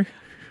grandmother?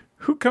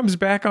 Who comes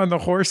back on the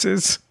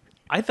horses?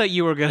 I thought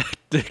you were gonna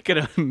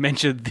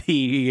mention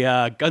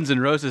the Guns N'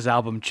 Roses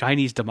album,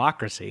 Chinese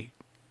Democracy.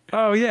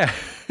 Oh, yeah.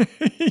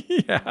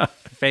 Yeah.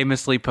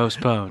 Famously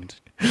postponed.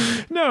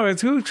 No,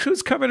 it's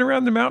who's coming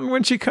around the mountain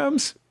when she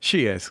comes?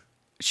 She is.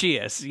 She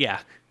is, yeah.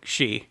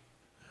 She.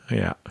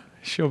 Yeah.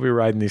 She'll be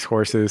riding these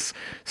horses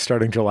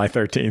starting July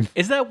 13th.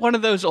 Is that one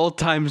of those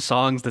old-time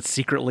songs that's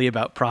secretly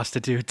about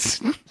prostitutes?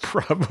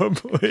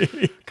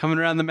 Probably. Coming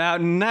around the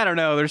mountain? I don't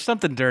know. There's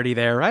something dirty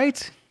there,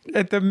 right?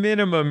 At the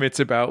minimum, it's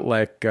about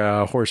like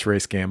horse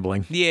race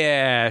gambling.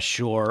 Yeah,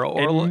 sure.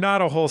 And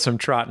not a wholesome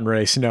trot and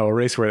race. No, a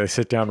race where they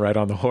sit down right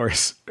on the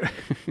horse.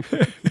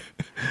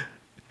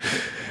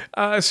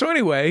 So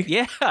anyway.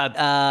 Yeah,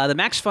 the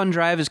Max Fun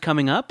Drive is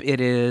coming up.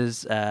 It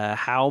is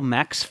how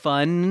Max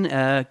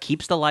Fun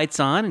keeps the lights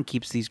on and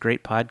keeps these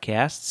great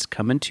podcasts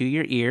coming to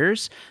your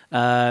ears.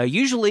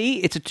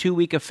 Usually it's a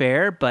 2-week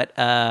affair, but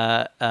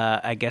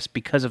I guess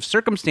because of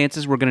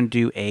circumstances, we're going to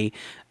do a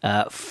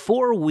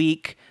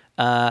 4-week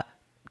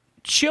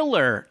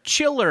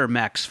chiller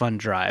Max Fun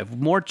Drive.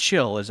 More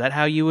chill. Is that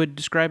how you would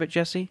describe it,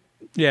 Jesse?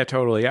 Yeah,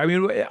 totally. I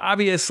mean,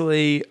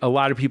 obviously, a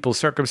lot of people's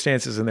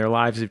circumstances in their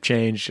lives have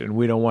changed, and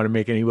we don't want to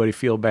make anybody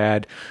feel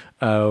bad.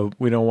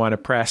 We don't want to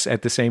press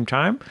at the same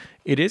time.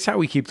 It is how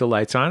we keep the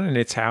lights on, and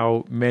it's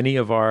how many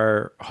of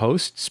our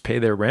hosts pay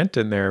their rent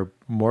and their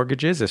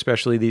mortgages,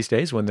 especially these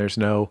days when there's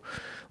no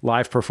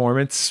live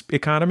performance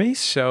economy.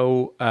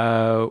 So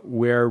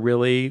we're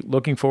really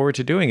looking forward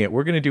to doing it.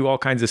 We're going to do all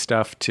kinds of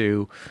stuff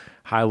to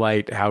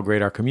highlight how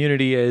great our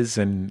community is,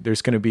 and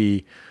there's going to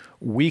be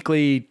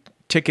weekly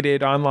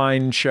ticketed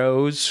online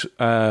shows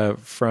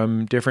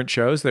from different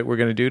shows that we're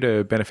going to do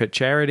to benefit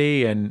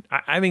charity, and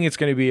I think it's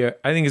going to be a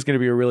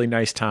really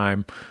nice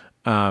time.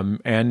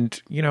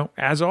 And you know,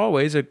 as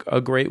always, a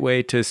great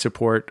way to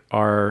support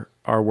our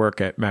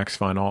work at Max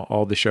Fun,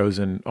 all the shows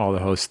and all the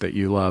hosts that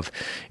you love,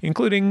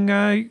 including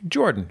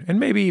Jordan and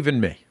maybe even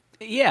me.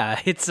 Yeah,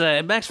 it's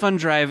Max Fun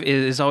Drive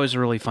is always a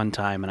really fun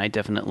time, and I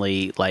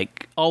definitely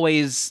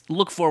always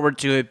look forward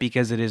to it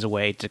because it is a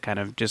way to kind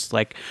of just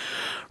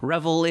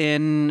revel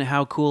in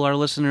how cool our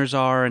listeners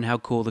are and how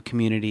cool the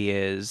community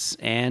is.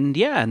 And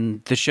yeah,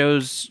 and the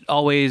shows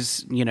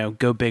always,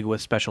 go big with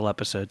special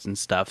episodes and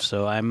stuff.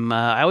 So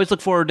I always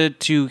look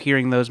forward to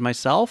hearing those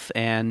myself.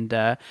 And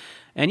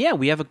yeah,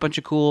 we have a bunch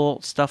of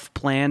cool stuff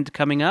planned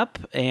coming up.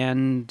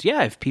 And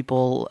yeah, if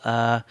people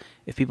have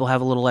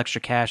a little extra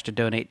cash to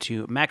donate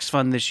to Max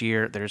Fun this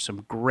year, there's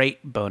some great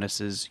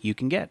bonuses you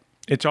can get.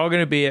 It's all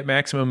going to be at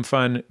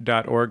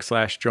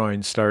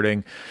MaximumFun.org/join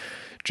starting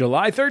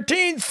July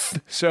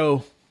 13th.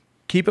 So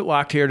keep it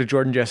locked here to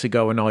Jordan Jesse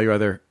Go and all your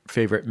other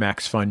favorite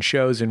Max Fun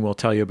shows, and we'll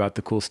tell you about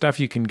the cool stuff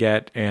you can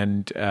get,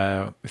 and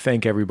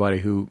thank everybody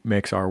who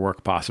makes our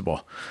work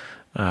possible.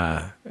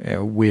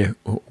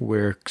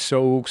 We're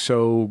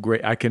so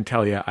great. I can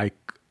tell you, I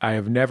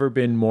have never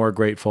been more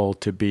grateful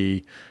to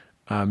be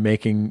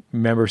making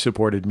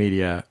member-supported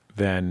media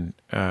than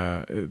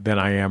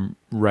I am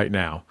right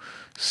now.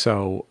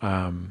 So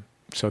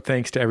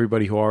thanks to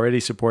everybody who already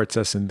supports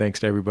us, and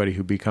thanks to everybody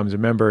who becomes a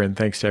member, and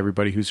thanks to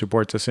everybody who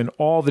supports us in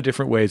all the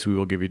different ways we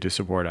will give you to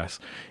support us,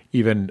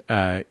 even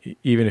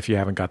if you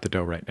haven't got the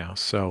dough right now.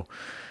 So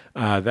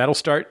that'll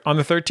start on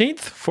the 13th,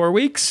 4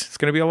 weeks. It's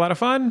going to be a lot of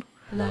fun.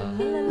 Love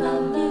you,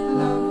 love you,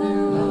 love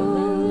you, love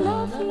you,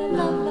 love you, love you,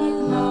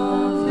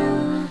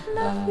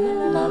 love you, love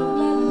you, love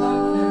you,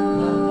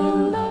 love you,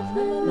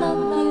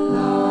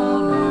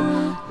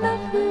 love you,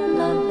 love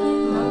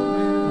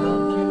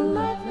you,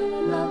 love you, love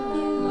you,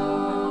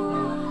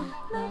 love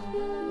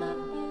you.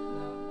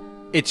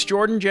 It's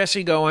Jordan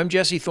Jesse Go. I'm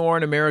Jesse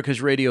Thorne,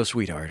 America's radio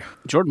sweetheart.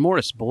 Jordan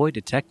Morris, boy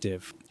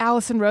detective.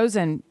 Allison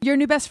Rosen, your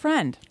new best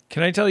friend.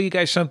 Can I tell you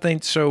guys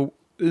something? So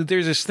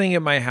there's this thing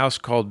at my house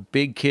called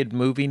Big Kid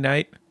Movie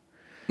Night.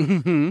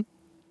 Mm-hmm.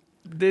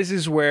 This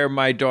is where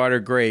my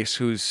daughter Grace,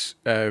 who's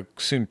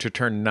soon to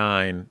turn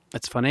 9,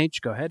 that's a fun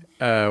age. Go ahead.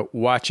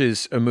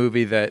 Watches a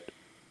movie that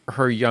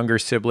her younger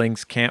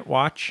siblings can't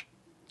watch.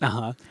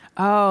 Uh-huh.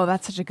 Oh,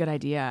 that's such a good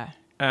idea.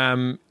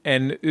 And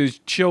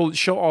she'll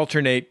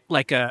alternate,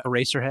 like a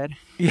Eraserhead.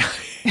 Yeah,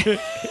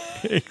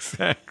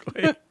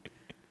 exactly.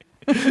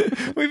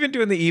 We've been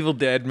doing the Evil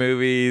Dead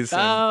movies.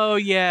 Oh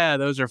yeah,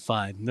 those are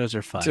fun. Those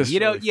are fun. Just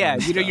really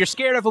fun stuff. You're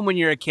scared of them when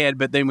you're a kid,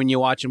 but then when you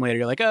watch them later,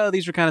 you're like, oh,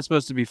 these were kind of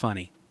supposed to be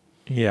funny.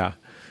 Yeah.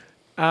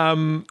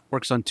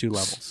 Works on 2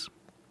 levels.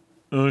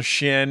 Un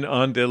chien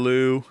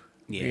andalou,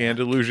 yeah. The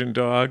Andalusian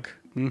dog.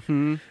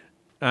 Mm-hmm.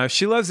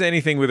 She loves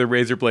anything with a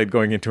razor blade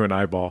going into an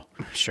eyeball.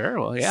 Sure.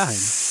 Well, yeah.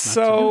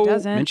 So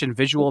mention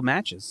visual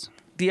matches.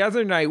 The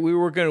other night we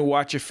were going to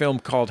watch a film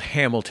called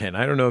Hamilton.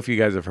 I don't know if you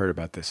guys have heard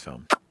about this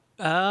film.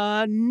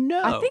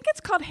 No. I think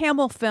it's called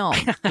Hamill Film.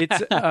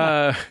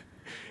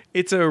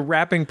 It's a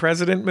rapping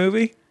president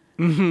movie.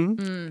 Mm-hmm.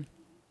 Mm.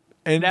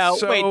 And now,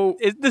 so,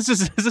 wait, is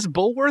this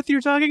Bulworth you're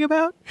talking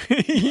about?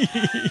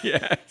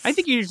 Yes. I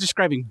think you're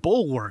describing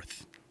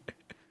Bulworth.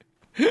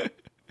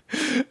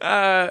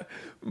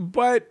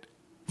 But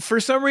for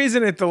some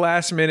reason, at the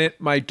last minute,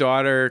 my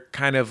daughter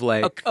kind of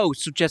Oh,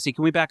 so Jesse,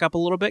 can we back up a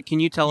little bit? Can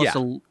you tell us,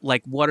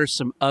 what are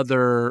some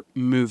other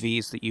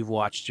movies that you've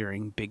watched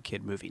during Big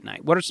Kid Movie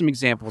Night? What are some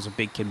examples of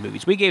Big Kid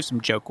movies? We gave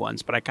some joke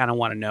ones, but I kind of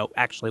want to know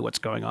actually what's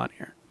going on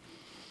here.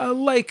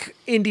 Like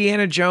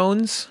Indiana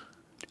Jones.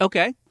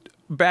 Okay.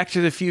 Back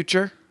to the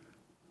Future.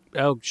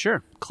 Oh,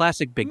 sure.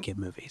 Classic Big Kid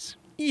movies.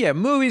 Yeah,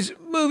 movies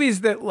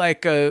that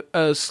like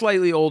a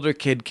slightly older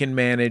kid can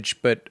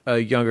manage, but a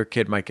younger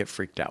kid might get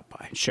freaked out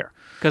by. Sure.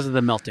 Because of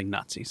the melting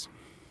Nazis.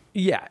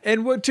 Yeah,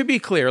 and to be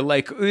clear,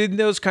 like in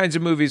those kinds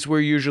of movies,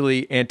 we're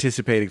usually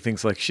anticipating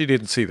things like she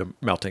didn't see the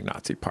melting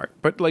Nazi part,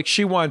 but like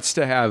she wants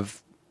to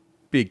have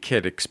big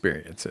kid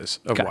experiences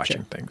of Gotcha.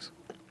 watching things.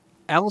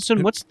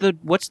 Allison, what's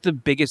the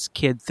biggest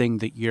kid thing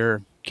that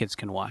your kids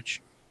can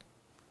watch?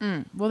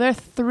 Well, they're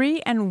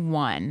 3 and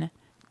 1.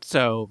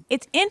 So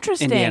It's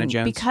interesting Indiana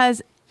Jones.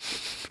 because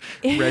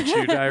Red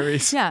Shoe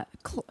Diaries. yeah,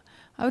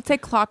 I would say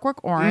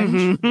Clockwork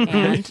Orange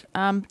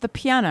and the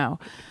piano.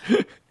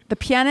 The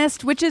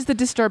pianist, which is the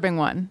disturbing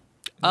one?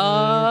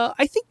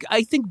 I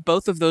think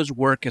both of those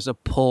work as a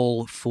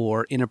pull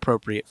for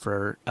inappropriate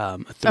for a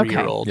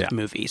 3-year-old Yeah.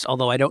 movies.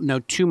 Although I don't know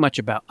too much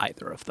about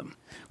either of them.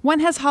 One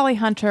has Holly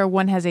Hunter,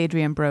 one has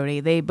Adrian Brody.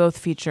 They both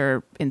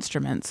feature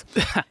instruments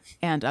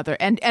and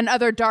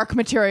other dark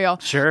material.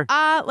 Sure.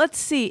 Let's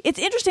see. It's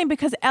interesting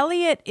because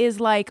Elliot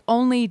is like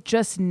only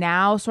just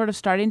now sort of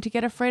starting to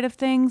get afraid of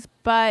things,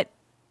 but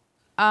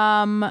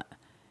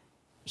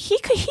he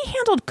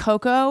handled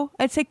Coco.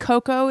 I'd say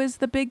Coco is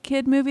the big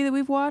kid movie that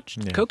we've watched.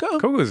 Yeah. Coco?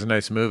 Coco's a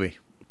nice movie.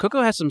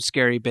 Coco has some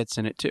scary bits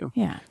in it too.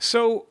 Yeah.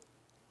 So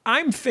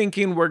I'm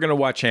thinking we're going to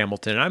watch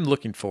Hamilton. I'm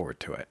looking forward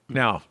to it.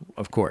 Now,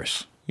 of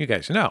course, you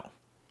guys know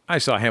I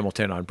saw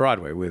Hamilton on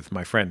Broadway with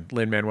my friend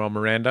Lin-Manuel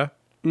Miranda.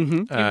 Mm-hmm.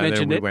 You've Then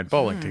mentioned we it. went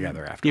bowling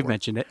together afterwards. You've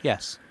mentioned it.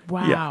 Yes.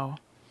 Wow.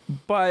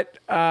 But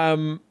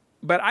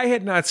I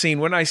had not seen.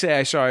 When I say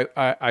I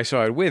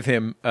saw it with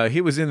him. He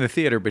was in the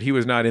theater, but he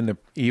was not in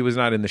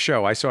the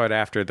show. I saw it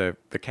after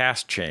the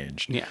cast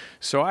changed. Yeah.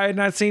 So I had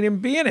not seen him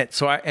be in it.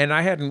 So I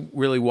hadn't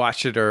really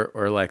watched it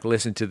or like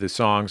listened to the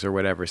songs or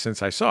whatever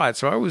since I saw it.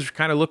 So I was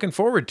kind of looking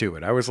forward to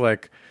it. I was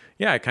like,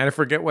 yeah, I kind of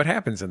forget what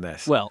happens in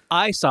this. Well,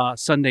 I saw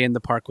Sunday in the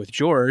Park with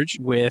George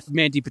with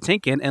Mandy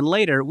Patinkin, and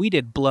later we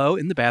did Blow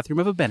in the bathroom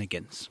of a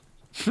Bennigan's.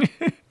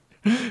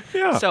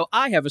 Yeah. So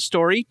I have a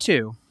story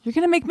too. You're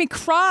going to make me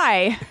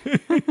cry.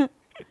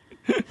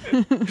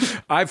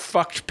 I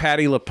fucked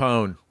Patti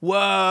LuPone.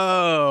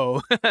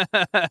 Whoa!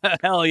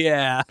 Hell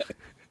yeah!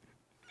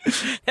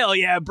 Hell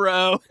yeah,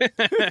 bro!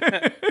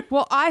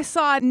 Well, I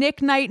saw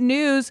Nick Night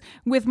News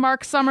with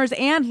Mark Summers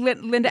and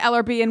Linda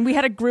Ellerby, and we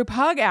had a group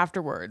hug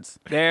afterwards.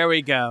 There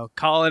we go,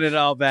 calling it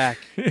all back.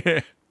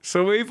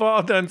 So we've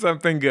all done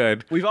something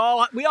good. We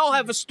all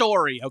have a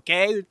story,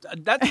 okay?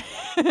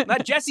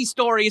 That Jesse's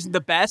story isn't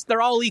the best.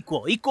 They're all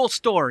equal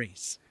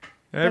stories.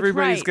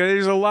 Everybody's right. good.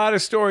 There's a lot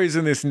of stories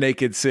in this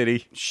naked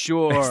city.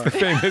 Sure. As the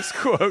famous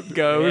quote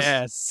goes.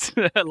 Yes,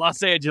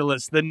 Los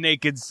Angeles, the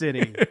naked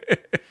city.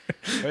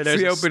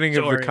 It's the opening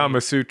of the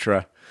Kama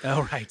Sutra.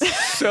 Oh, right.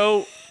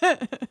 So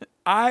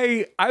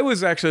I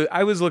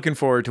was looking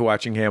forward to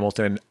watching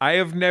Hamilton. I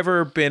have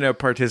never been a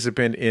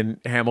participant in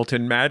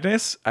Hamilton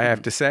madness, I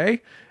have to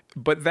say,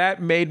 but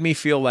that made me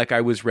feel like I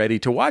was ready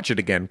to watch it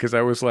again because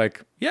I was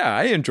like, yeah,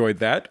 I enjoyed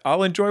that.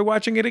 I'll enjoy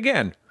watching it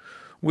again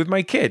with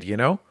my kid, you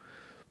know?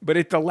 But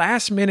at the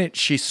last minute,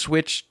 she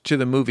switched to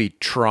the movie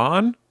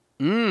Tron.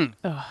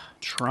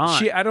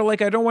 Tron. I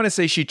don't want to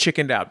say she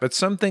chickened out, but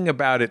something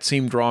about it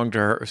seemed wrong to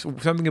her.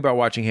 Something about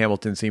watching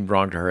Hamilton seemed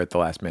wrong to her at the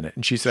last minute.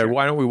 And she said,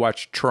 why don't we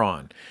watch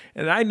Tron?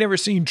 And I'd never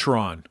seen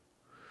Tron.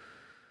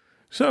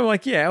 So I'm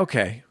like, yeah,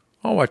 okay.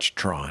 I'll watch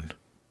Tron.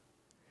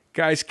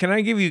 Guys, can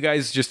I give you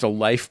guys just a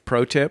life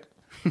pro tip?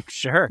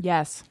 Sure.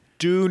 Yes.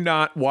 Do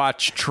not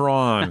watch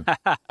Tron.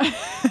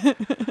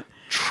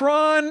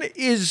 Tron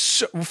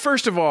is,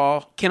 first of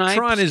all,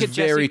 Tron is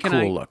very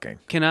cool looking.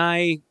 Can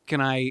I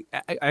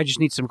just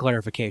need some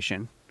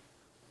clarification.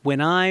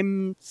 When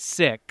I'm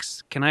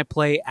 6, can I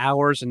play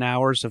hours and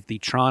hours of the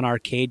Tron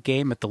arcade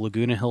game at the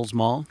Laguna Hills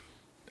Mall?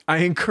 I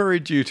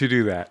encourage you to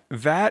do that.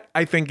 That,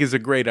 I think, is a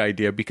great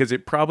idea because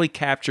it probably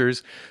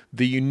captures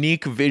the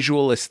unique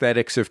visual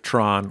aesthetics of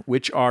Tron,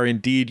 which are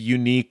indeed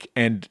unique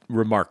and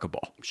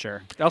remarkable.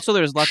 Sure. Also,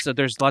 there's lots of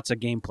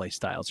gameplay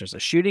styles. There's a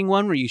shooting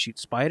one where you shoot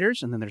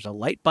spiders, and then there's a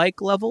light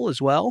bike level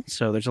as well.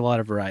 So there's a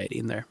lot of variety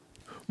in there.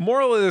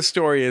 Moral of the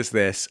story is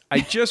this. I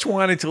just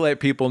wanted to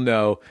let people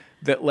know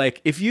that, like,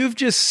 if you've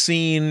just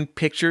seen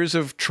pictures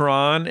of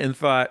Tron and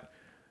thought,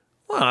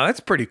 wow,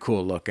 that's pretty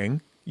cool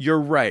looking, you're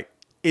right.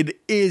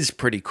 It is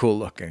pretty cool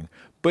looking,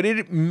 but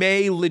it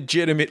may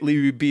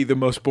legitimately be the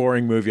most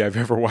boring movie I've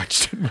ever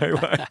watched in my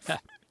life.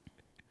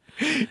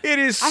 It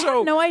is so... I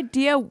have no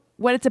idea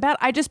what it's about.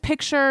 I just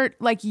picture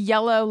like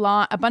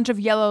a bunch of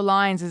yellow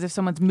lines as if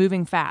someone's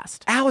moving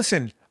fast.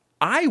 Allison,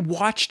 I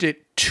watched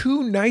it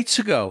 2 nights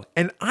ago,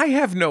 and I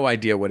have no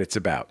idea what it's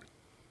about.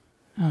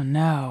 Oh,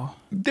 no.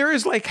 There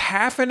is like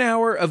half an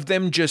hour of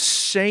them just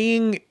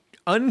saying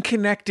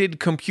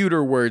unconnected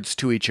computer words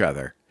to each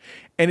other.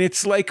 And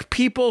it's like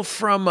people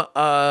from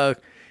an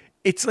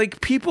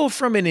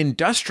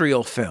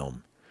industrial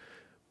film,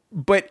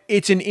 but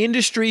it's an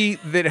industry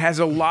that has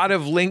a lot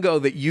of lingo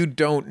that you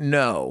don't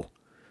know.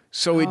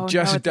 So it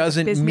just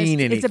doesn't mean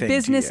anything. It's a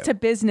business to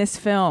business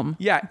film.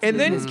 Yeah. And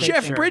then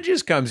Jeff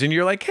Bridges comes and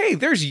you're like, hey,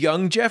 there's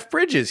young Jeff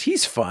Bridges.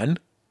 He's fun.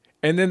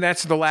 And then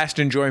that's the last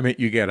enjoyment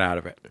you get out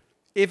of it.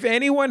 If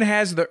anyone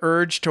has the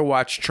urge to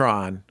watch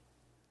Tron,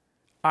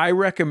 I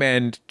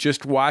recommend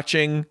just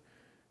watching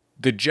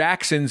the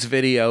Jacksons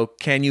video,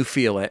 Can You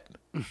Feel It?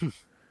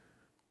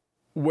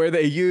 where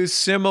they use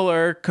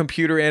similar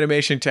computer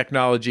animation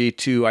technology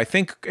to, I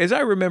think, as I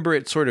remember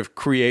it, sort of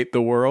create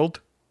the world.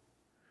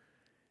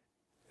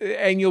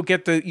 And you'll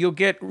get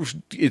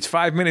it's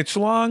 5 minutes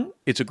long.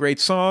 It's a great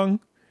song.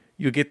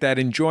 You'll get that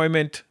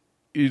enjoyment.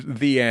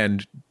 The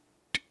end.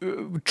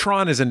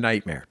 Tron is a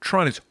nightmare.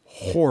 Tron is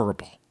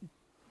horrible.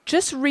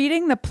 Just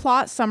reading the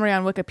plot summary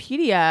on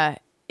Wikipedia,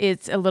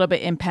 it's a little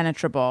bit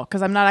impenetrable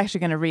because I'm not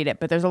actually going to read it,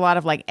 but there's a lot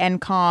of like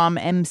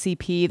NCOM,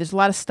 MCP. There's a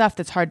lot of stuff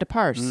that's hard to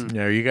parse.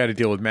 Yeah, you got to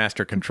deal with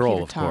master control,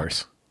 Computer of talk.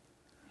 course.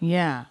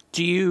 Yeah.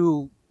 Do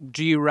you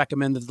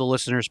recommend that the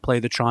listeners play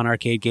the Tron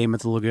arcade game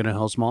at the Laguna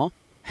Hills Mall?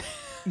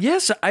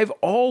 Yes, I've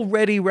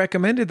already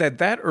recommended that.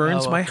 That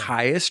earns my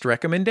highest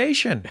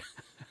recommendation.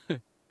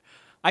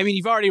 I mean,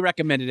 you've already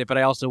recommended it, but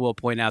I also will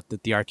point out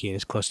that the arcade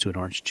is close to an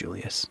Orange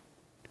Julius.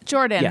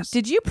 Jordan, Yes.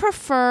 did you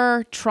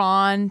prefer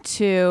Tron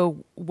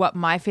to what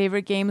my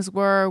favorite games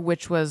were,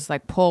 which was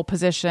like Pole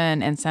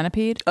Position and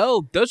Centipede?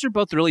 Oh, those are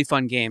both really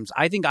fun games.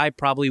 I think I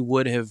probably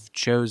would have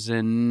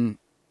chosen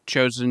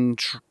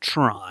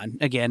Tron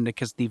again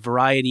because the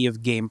variety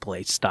of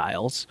gameplay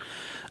styles.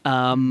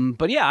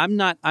 But yeah, I'm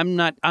not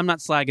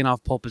slagging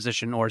off Pole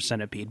Position or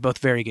Centipede. Both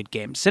very good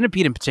games.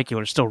 Centipede in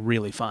particular is still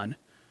really fun.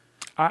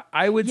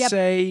 I would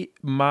say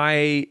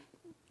my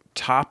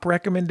top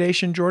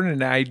recommendation, Jordan,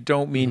 and I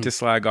don't mean to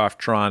slag off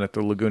Tron at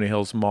the Laguna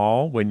Hills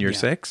Mall when you're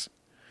 6.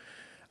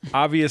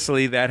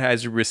 Obviously, that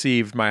has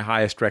received my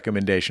highest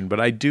recommendation,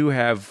 but I do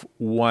have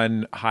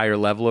one higher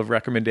level of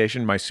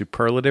recommendation, my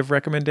superlative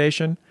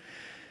recommendation.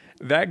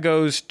 That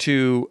goes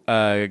to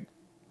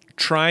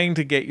trying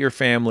to get your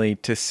family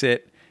to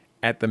sit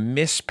at the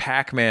Miss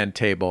Pac-Man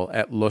table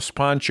at Los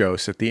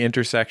Panchos at the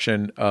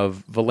intersection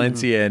of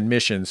Valencia and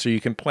Mission, so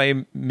you can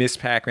play Miss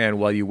Pac-Man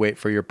while you wait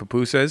for your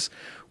pupusas,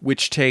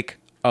 which take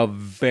a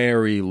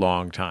very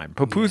long time.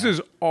 Pupusas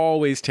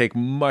always take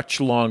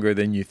much longer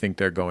than you think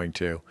they're going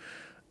to,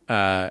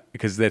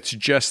 because that's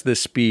just the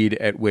speed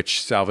at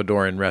which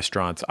Salvadoran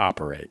restaurants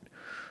operate.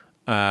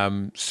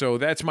 So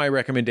that's my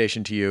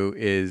recommendation to you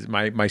is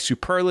my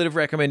superlative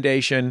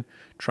recommendation.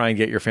 Try and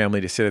get your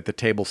family to sit at the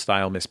table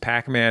style Miss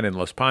Pac-Man in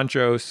Los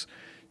Panchos.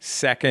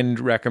 Second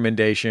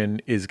recommendation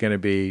is going to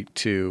be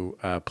to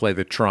play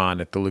the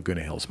Tron at the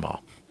Laguna Hills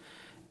Mall.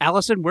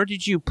 Alison, where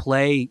did you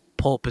play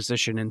Pole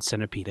Position and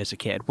Centipede as a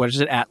kid? What is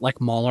it at,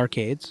 like mall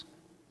arcades?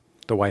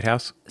 The White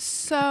House?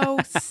 So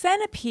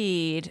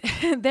Centipede,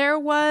 there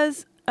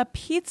was a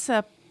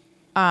pizza.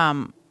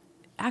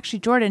 Actually,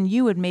 Jordan,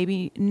 you would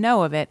maybe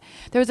know of it.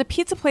 There was a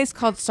pizza place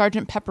called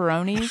Sergeant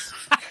Pepperoni's.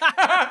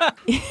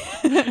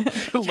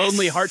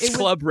 Lonely Hearts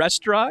Club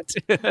restaurant?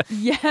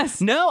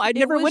 Yes. No, I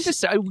never was- went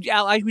to...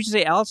 I would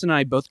say Alison and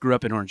I both grew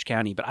up in Orange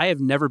County, but I have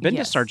never been to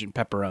Yes. Sergeant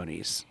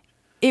Pepperoni's.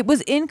 It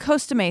was in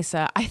Costa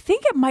Mesa. I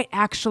think it might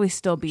actually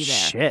still be there.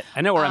 Shit.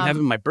 I know where I'm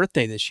having my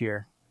birthday this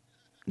year.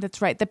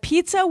 That's right. The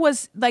pizza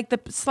was like the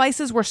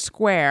slices were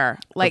square,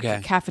 like Okay.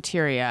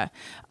 cafeteria,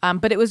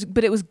 but it was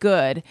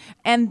good.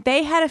 And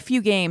they had a few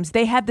games.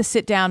 They had the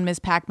sit down Ms.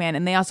 Pac-Man,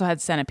 and they also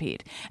had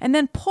Centipede. And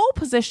then Pole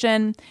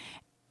Position.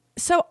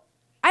 So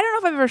I don't know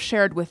if I've ever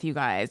shared with you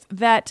guys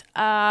that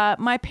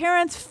my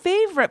parents'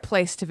 favorite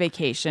place to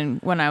vacation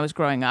when I was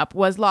growing up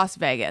was Las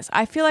Vegas.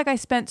 I feel like I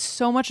spent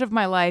so much of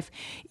my life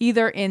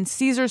either in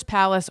Caesar's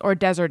Palace or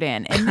Desert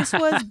Inn. And this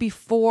was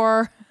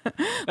before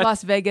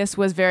Las Vegas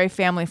was very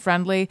family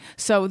friendly.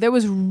 So there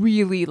was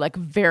really like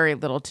very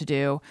little to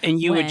do.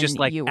 And you would when just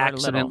like you were little.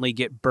 accidentally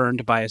get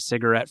burned by a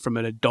cigarette from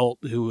an adult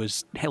who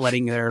was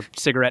letting their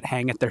cigarette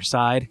hang at their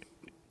side.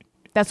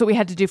 That's what we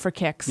had to do for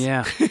kicks.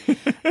 Yeah.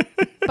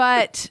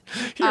 But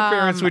Your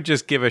parents would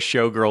just give a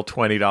showgirl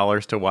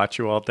 $20 to watch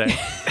you all day.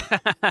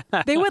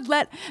 they would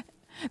let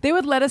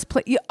us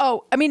play.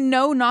 Oh, I mean,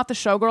 no, not the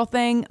showgirl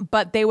thing,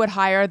 but they would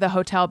hire the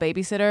hotel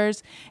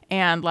babysitters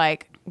and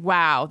like,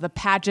 wow, the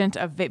pageant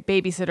of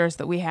babysitters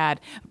that we had.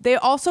 They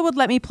also would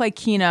let me play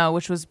Keno,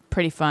 which was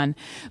pretty fun.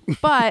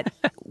 But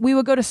we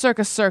would go to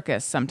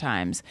Circus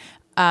sometimes.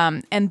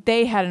 And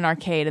they had an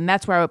arcade, and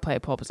that's where I would play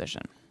Pole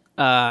Position.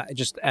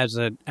 Just I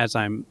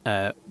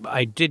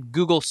did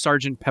Google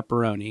Sergeant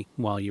Pepperoni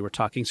while you were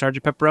talking.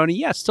 Sergeant Pepperoni,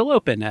 yeah, still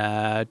open.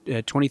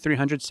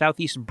 2300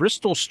 Southeast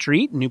Bristol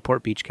Street,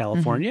 Newport Beach,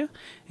 California.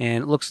 Mm-hmm.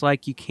 And it looks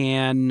like you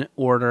can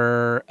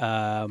order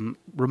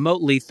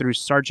remotely through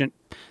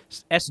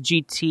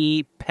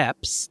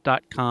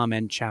sgtpeps.com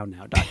and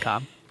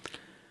chownow.com.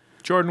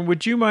 Jordan,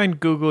 would you mind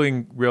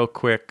Googling real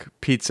quick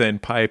Pizza and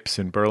Pipes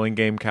in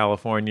Burlingame,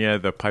 California,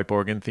 the pipe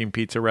organ themed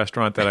pizza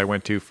restaurant that I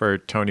went to for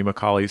Tony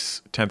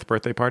McCauley's 10th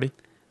birthday party?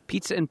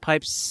 Pizza and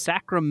Pipes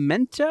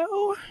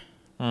Sacramento?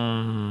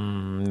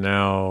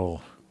 No.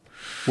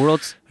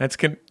 World's That's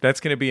going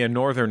to be a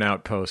northern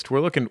outpost.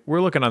 We're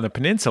looking on the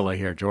peninsula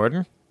here,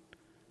 Jordan.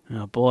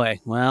 Oh boy.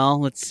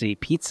 Well, let's see.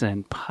 Pizza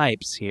and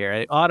Pipes here.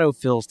 It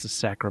autofills to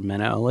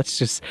Sacramento.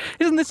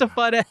 Isn't this a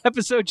fun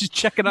episode just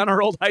checking on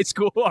our old high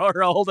school,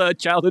 our old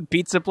childhood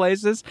pizza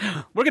places?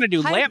 We're going to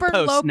do lampposts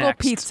Hyper-local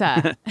next.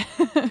 pizza.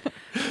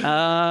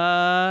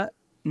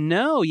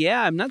 No,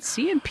 yeah, I'm not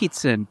seeing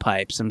Pizza and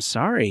Pipes. I'm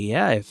sorry.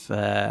 Yeah, if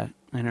I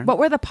don't know. What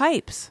were the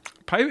pipes?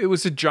 It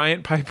was a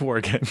giant pipe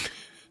organ.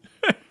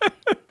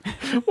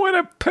 What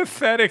a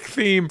pathetic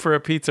theme for a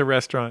pizza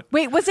restaurant.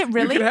 Wait, was it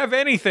really? You could have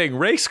anything.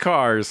 Race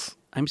cars.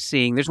 I'm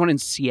seeing there's one in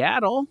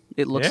Seattle.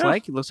 It looks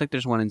like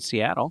there's one in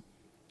Seattle.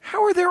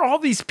 How are there all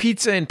these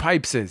pizza and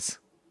pipeses?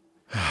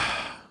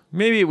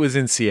 Maybe it was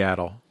in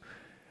Seattle.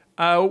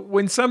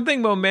 When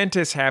something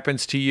momentous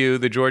happens to you,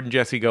 the Jordan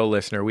Jesse Go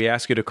listener, we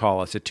ask you to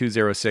call us at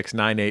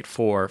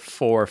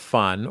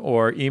 206-984-4FUN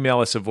or email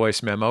us a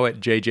voice memo at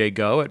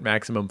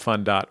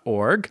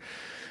jjgo@maximumfun.org.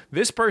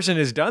 This person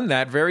has done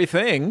that very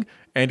thing,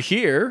 and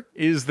here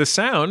is the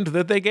sound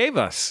that they gave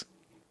us.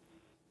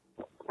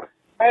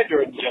 Hi,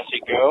 Jordan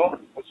Jesse Go.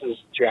 This is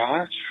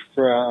Josh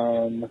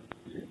from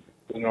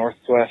the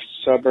northwest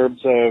suburbs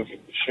of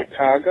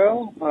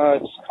Chicago.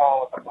 Just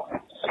calling about a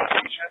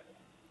situation.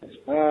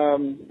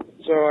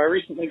 So I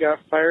recently got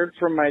fired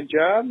from my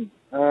job.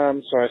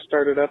 So I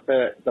started up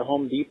at the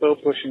Home Depot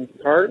pushing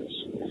carts,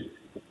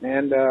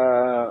 and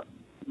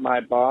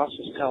my boss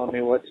was telling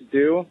me what to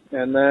do.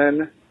 And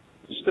then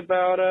just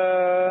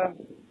about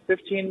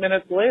 15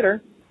 minutes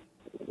later,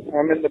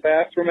 I'm in the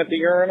bathroom at the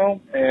urinal,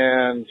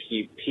 and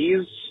he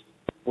pees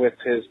with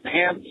his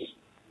pants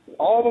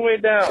all the way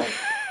down,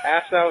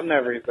 ass out and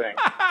everything.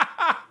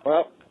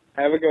 Well,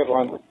 have a good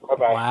one.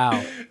 Bye-bye.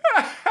 Wow.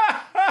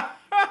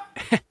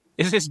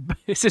 Is this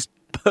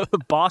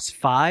Boss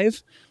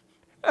 5?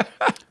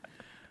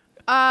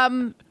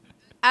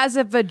 As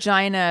a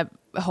vagina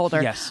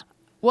holder. Yes.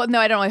 Well, no,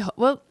 I don't really.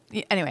 Well,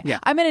 anyway, Yeah.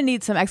 I'm going to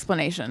need some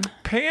explanation.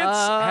 Pants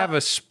have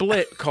a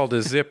split called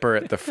a zipper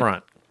at the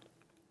front.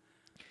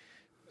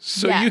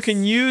 So you Yes.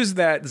 can use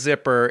that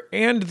zipper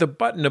and the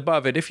button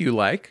above it, if you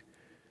like,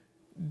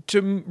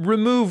 to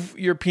remove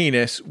your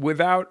penis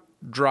without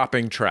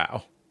dropping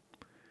trow.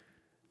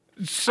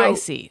 So I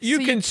see. You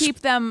so can you keep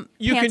them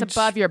you pants can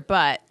above your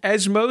butt.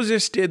 as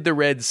Moses did the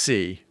Red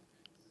Sea.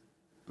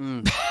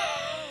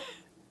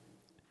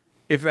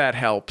 If that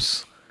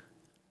helps.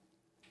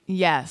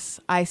 Yes,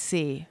 I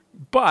see.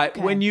 But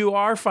Okay. when you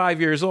are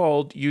 5 years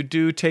old, you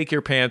do take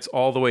your pants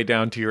all the way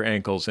down to your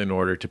ankles in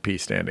order to pee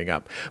standing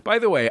up. By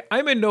the way,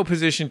 I'm in no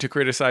position to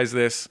criticize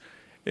this.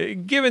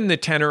 Given the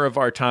tenor of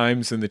our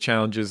times and the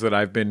challenges that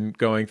I've been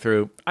going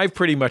through, I've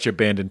pretty much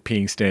abandoned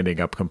peeing standing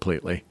up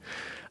completely.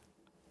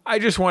 I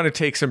just want to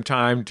take some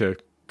time to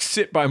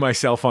sit by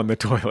myself on the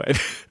toilet.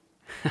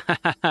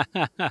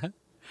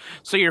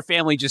 So your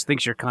family just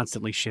thinks you're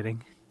constantly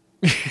shitting.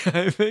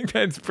 I think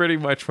that's pretty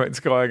much what's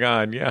going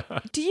on, yeah.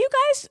 Do you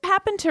guys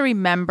happen to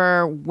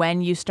remember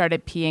when you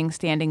started peeing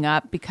standing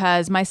up?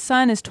 Because my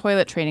son is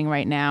toilet training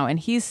right now, and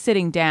he's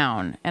sitting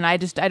down, and I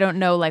don't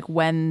know like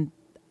when,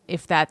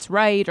 if that's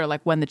right, or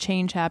like when the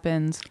change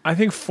happens. I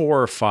think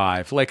 4 or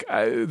 5. Like,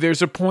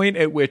 there's a point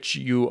at which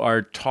you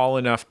are tall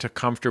enough to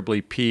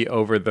comfortably pee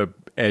over the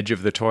edge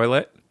of the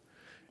toilet,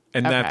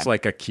 and that's Okay.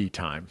 like a key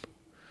time.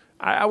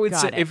 I would Got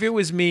say, it. if it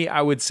was me,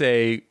 I would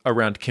say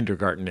around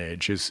kindergarten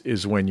age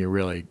is when you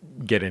really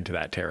get into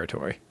that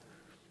territory.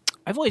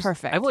 I've always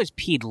Perfect.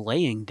 peed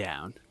laying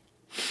down.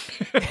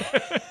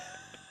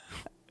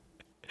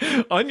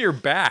 On your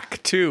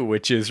back, too,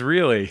 which is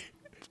really...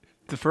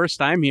 The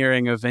first I'm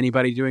hearing of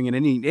anybody doing it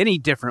any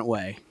different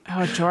way.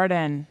 Oh,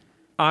 Jordan.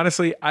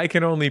 Honestly, I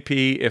can only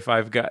pee if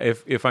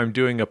if I'm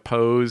doing a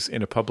pose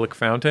in a public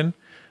fountain.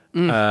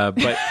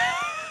 But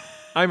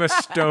I'm a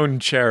stone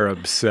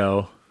cherub,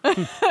 so...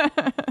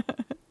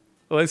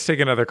 Let's take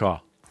another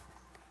call.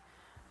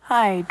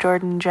 Hi,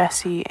 Jordan,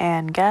 Jesse,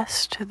 and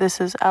guest.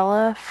 This is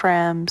Ella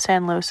from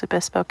San Luis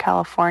Obispo,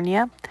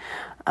 California.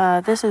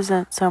 This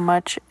isn't so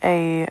much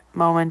a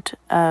moment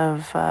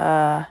of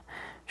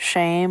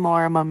shame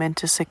or a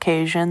momentous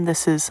occasion.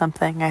 This is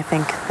something I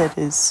think that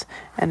is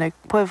an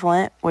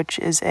equivalent, which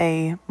is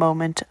a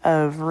moment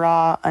of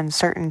raw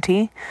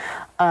uncertainty.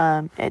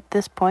 At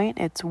this point,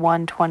 it's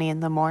 1:20 in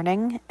the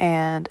morning,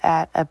 and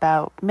at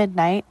about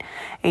midnight,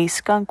 a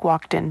skunk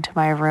walked into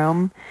my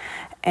room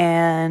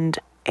and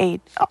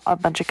ate a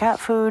bunch of cat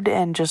food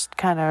and just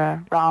kind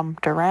of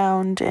romped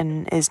around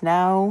and is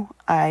now,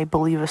 I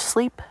believe,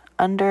 asleep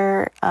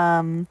under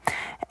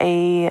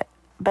a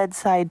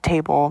bedside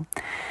table.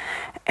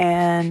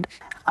 And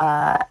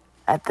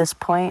at this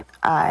point,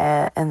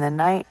 in the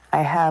night,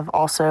 I have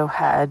also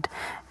had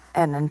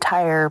an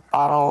entire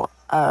bottle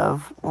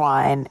of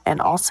wine, and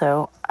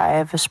also I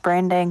have a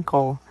sprained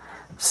ankle.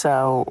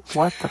 So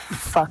what the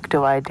fuck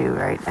do I do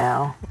right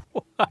now?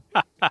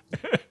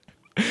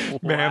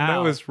 Ma'am,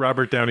 that was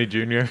Robert Downey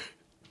Jr.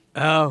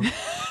 Oh.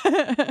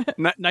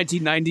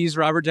 1990s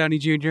Robert Downey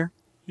Jr.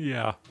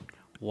 Yeah.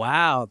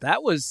 Wow,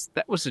 that was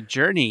a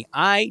journey.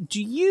 Do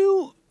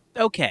you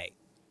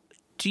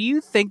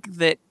think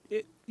that,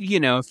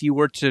 if you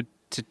were to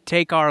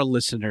take our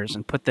listeners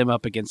and put them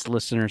up against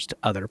listeners to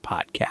other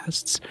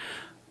podcasts,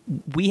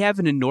 we have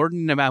an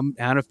inordinate amount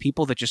of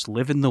people that just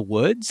live in the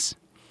woods?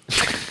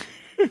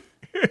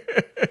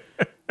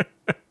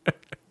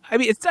 I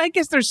mean, I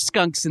guess there's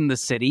skunks in the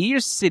city. You're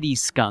city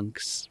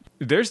skunks.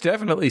 There's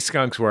definitely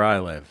skunks where I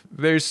live.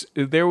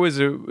 There was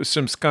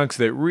some skunks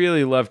that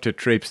really loved to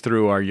traipse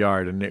through our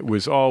yard, and it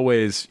was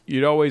always,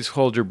 you'd always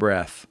hold your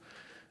breath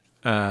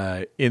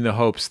in the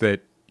hopes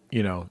that,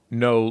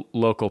 no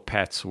local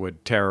pets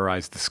would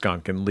terrorize the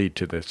skunk and lead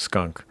to the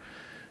skunk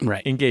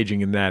Right.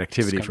 engaging in that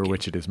activity for Skunking.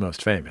 which it is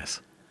most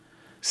famous.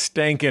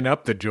 Stanking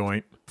up the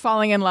joint.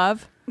 Falling in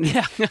love.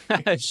 Yeah,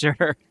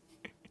 sure.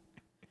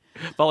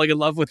 Falling in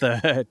love with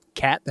a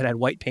cat that had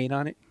white paint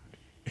on it.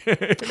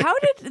 How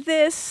did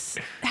this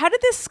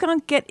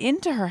skunk get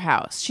into her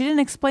house? She didn't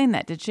explain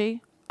that, did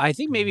she? I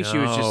think maybe she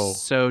was No.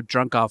 just so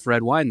drunk off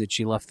red wine that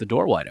she left the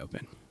door wide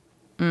open.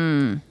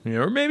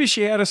 Or maybe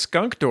she had a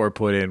skunk door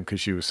put in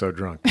because she was so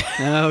drunk.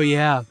 Oh,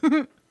 yeah.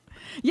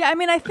 Yeah, I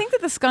mean, I think that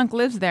the skunk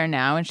lives there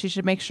now, and she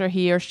should make sure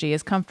he or she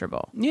is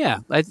comfortable. Yeah,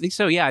 I think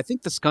so. Yeah, I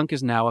think the skunk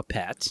is now a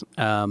pet. So,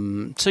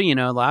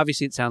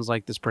 obviously it sounds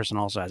like this person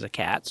also has a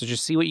cat. So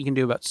just see what you can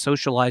do about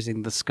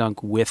socializing the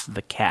skunk with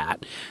the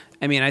cat.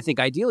 I mean, I think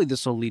ideally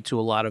this will lead to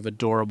a lot of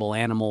adorable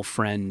animal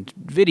friend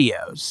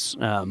videos.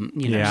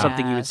 Yeah.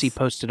 Something you would Yes. see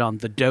posted on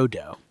the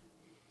dodo.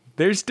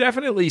 There's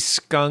definitely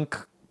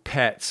skunk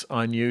pets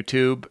on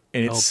YouTube,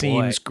 and it Oh, boy.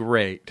 seems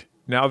great.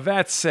 Now,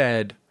 that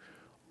said,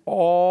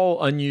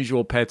 all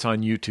unusual pets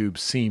on YouTube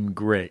seem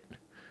great.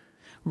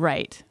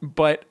 Right.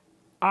 But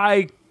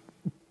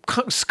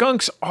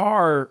skunks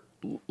are,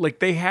 like,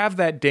 they have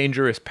that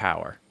dangerous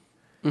power.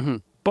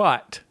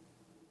 But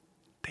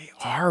they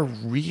are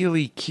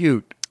really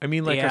cute. I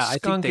mean, like, Yeah, I a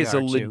think skunk they is are,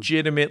 a too.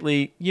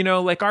 legitimately,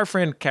 like our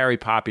friend Carrie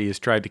Poppy has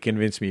tried to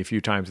convince me a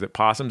few times that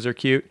possums are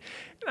cute.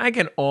 And I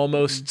can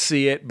almost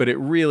see it, but it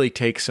really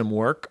takes some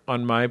work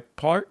on my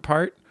part.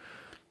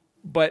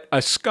 But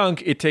a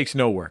skunk, it takes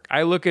no work.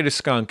 I look at a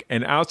skunk,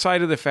 and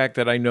outside of the fact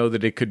that I know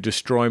that it could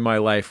destroy my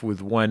life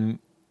with one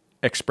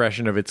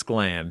expression of its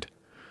gland,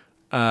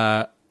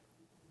 I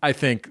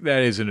think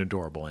that is an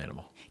adorable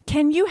animal.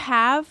 Can you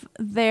have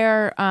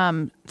their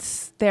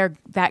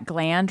that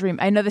gland?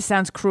 I know this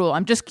sounds cruel.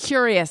 I'm just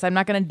curious. I'm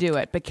not going to do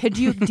it. But could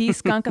you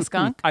de-skunk a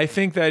skunk? I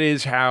think that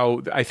is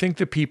how, I think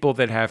the people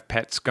that have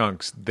pet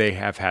skunks, they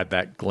have had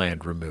that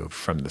gland removed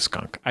from the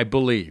skunk, I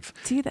believe.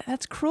 See,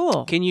 that's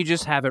cruel. Can you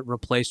just have it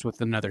replaced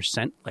with another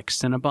scent, like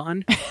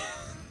Cinnabon?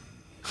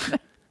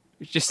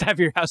 Just have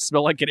your house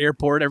smell like an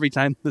airport every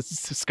time the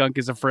skunk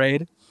is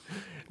afraid?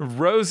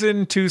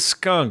 Rosen to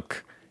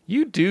skunk.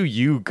 You do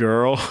you,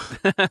 girl.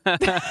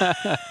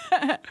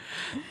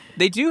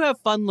 They do have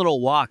fun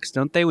little walks,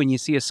 don't they? When you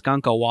see a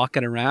skunk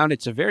walking around,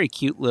 it's a very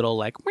cute little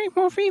like one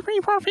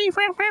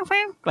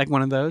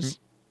of those.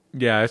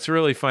 Yeah, it's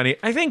really funny.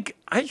 I think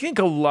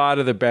a lot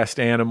of the best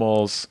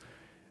animals,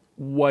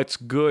 what's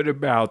good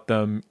about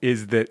them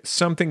is that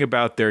something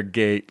about their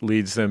gait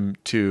leads them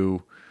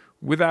to,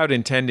 without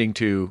intending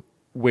to,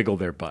 wiggle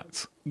their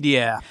butts.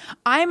 Yeah.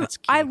 I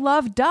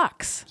love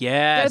ducks.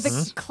 Yes. They're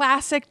the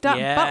classic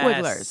butt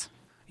wigglers.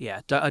 Yeah,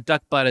 a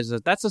duck butt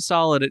that's a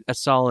solid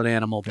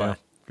animal butt.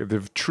 Yeah,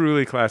 the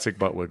truly classic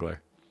butt wiggler.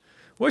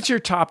 What's your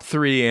top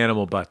 3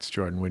 animal butts,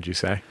 Jordan, would you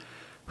say?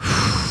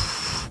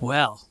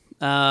 Well,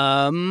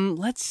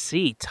 let's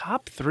see.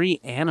 Top 3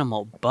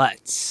 animal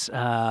butts.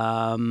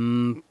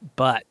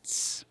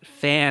 Butts,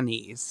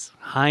 fannies,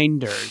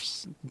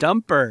 hinders,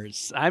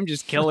 dumpers. I'm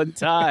just killing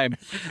time.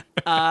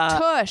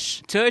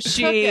 Tush.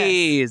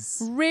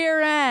 Tushies.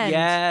 Rear end.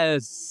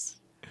 Yes.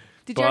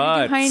 Did you ever do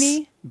Butts.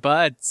 hiney?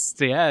 Butts,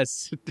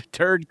 yes.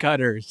 Turd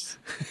cutters.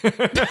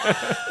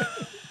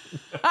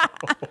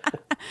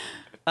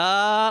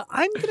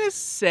 I'm gonna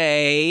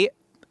say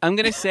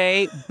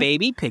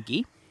baby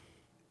piggy.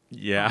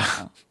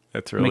 Yeah,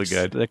 that's really Makes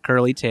good. The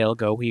curly tail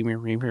go wee wee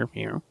wee wee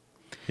wee.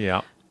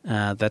 Yeah.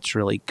 That's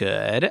really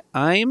good.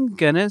 I'm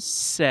gonna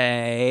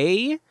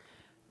say,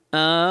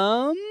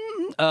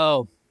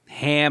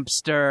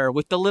 hamster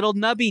with the little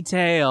nubby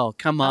tail.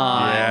 Come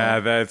on. Yeah,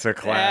 that's a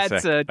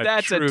classic.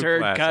 That's a true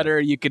turd classic. cutter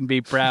you can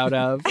be proud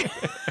of.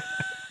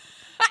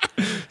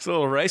 It's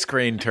little rice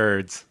grain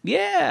turds.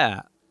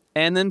 Yeah.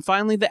 And then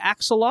finally the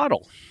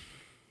axolotl.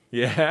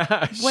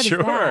 Yeah, What is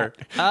sure.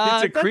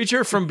 that? It's a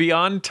creature from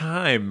beyond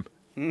time.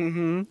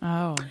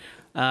 Oh.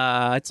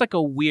 It's like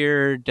a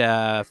weird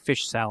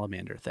fish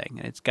salamander thing,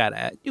 and it's got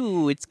a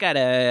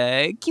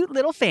cute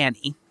little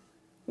fanny.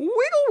 Wiggle,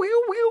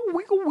 wiggle, wiggle,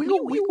 wiggle,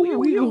 wiggle, wiggle,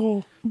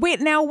 wiggle. Wait,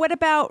 now what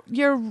about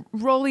your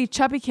Rolly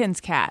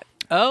Chubbykins cat?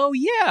 Oh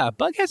yeah,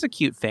 Bug has a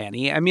cute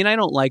fanny. I mean, I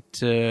don't like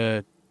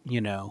to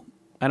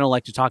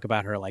talk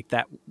about her like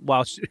that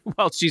while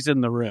she's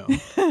in the room.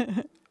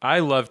 I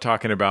love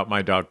talking about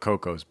my dog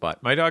Coco's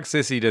butt. My dog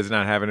Sissy does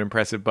not have an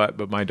impressive butt,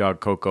 but my dog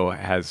Coco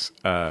has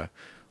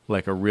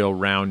like a real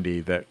roundy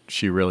that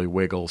she really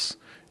wiggles,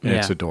 and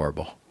it's Yeah.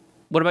 adorable.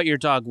 What about your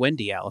dog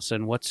Wendy,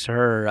 Allison? What's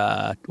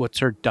her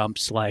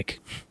dumps like?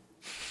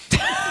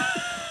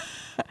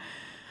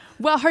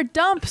 Well, her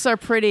dumps are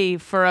pretty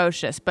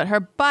ferocious, but her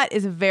butt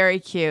is very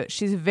cute.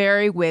 She's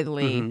very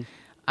wiggly.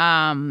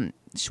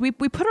 We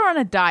put her on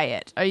a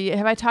diet.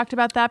 Have I talked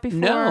about that before?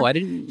 No, I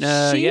didn't.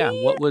 She Yeah,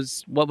 what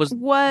was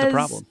the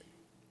problem?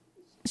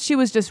 She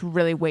was just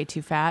really way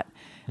too fat.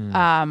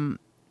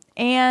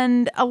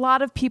 And a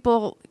lot of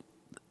people,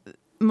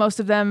 most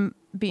of them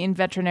being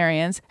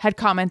veterinarians, had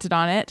commented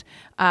on it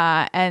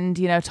and,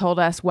 told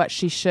us what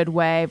she should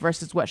weigh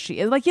versus what she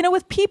is. Like,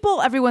 with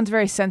people, everyone's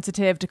very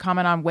sensitive to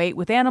comment on weight.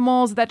 With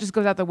animals, that just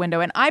goes out the window.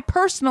 And I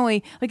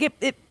personally,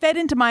 it fed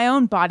into my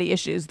own body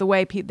issues, the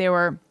way they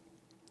were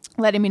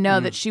letting me know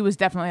that she was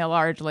definitely a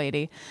large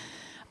lady.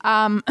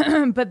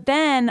 But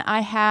then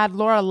I had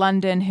Laura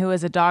London, who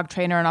is a dog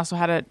trainer and also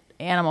had an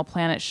Animal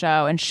Planet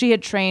show, and she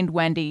had trained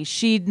Wendy.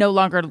 She no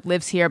longer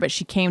lives here, but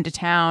she came to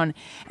town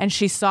and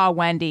she saw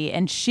Wendy,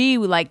 and she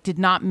did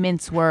not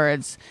mince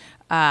words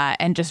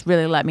and just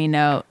really let me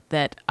know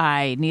that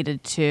I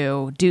needed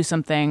to do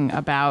something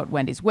about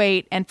Wendy's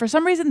weight. And for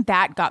some reason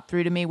that got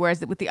through to me, whereas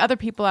with the other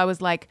people I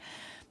was like,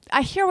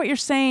 I hear what you're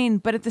saying,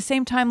 but at the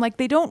same time,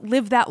 they don't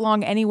live that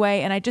long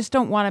anyway, and I just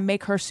don't want to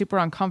make her super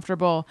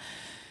uncomfortable.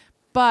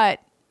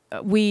 But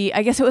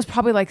I guess it was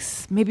probably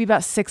maybe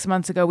about 6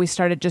 months ago, we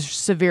started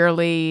just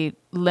severely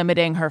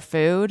limiting her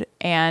food.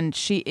 And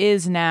she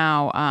is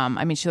now,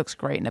 she looks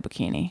great in a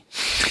bikini.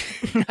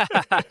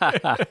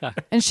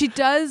 And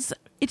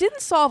it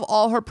didn't solve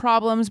all her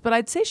problems, but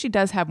I'd say she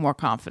does have more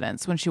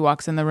confidence when she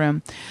walks in the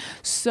room.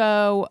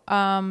 So,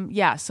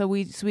 so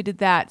we did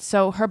that.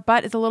 So her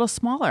butt is a little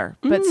smaller,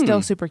 but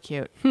still super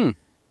cute.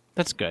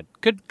 That's good.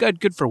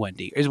 Good for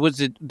Wendy.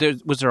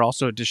 Was there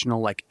also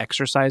additional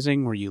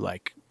exercising? Were you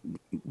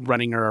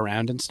running her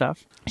around and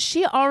stuff?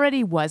 She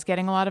already was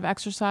getting a lot of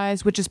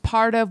exercise, which is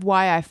part of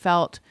why I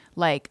felt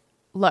look,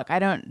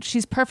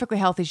 she's perfectly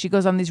healthy. She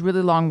goes on these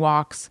really long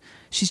walks.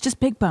 She's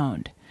just big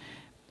boned.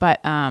 But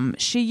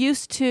she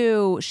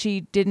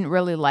didn't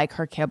really like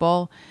her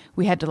kibble.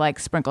 We had to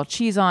sprinkle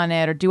cheese on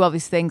it or do all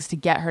these things to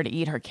get her to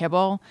eat her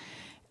kibble.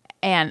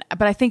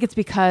 But I think it's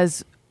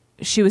because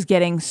she was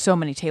getting so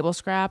many table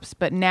scraps.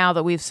 But now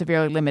that we've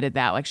severely limited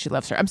that, she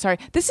loves her. I'm sorry.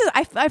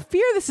 I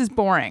fear this is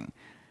boring.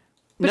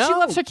 But she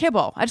loves her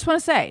kibble. I just want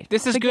to say.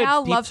 This is the good. The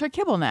gal loves her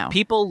kibble now.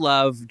 People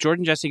love,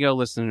 Jordan Jesse Go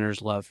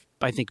listeners love,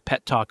 I think,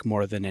 pet talk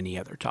more than any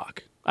other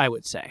talk, I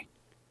would say.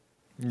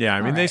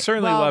 Yeah, they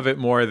certainly love it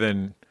more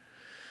than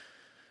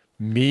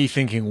me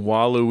thinking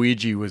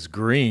Waluigi was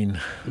green.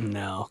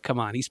 No,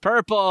 come on. He's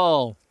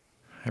purple.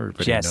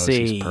 Everybody knows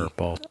he's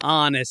purple.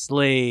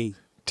 Honestly.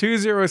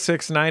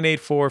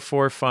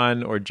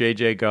 206-984-4FUN or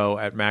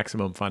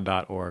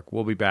jjgo@MaximumFun.org.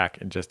 We'll be back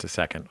in just a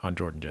second on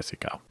Jordan Jesse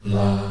Go.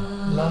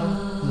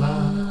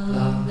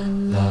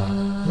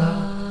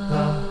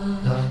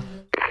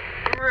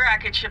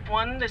 Rocket Ship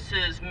 1, this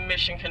is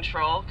Mission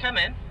Control. Come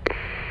in.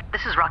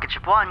 This is Rocket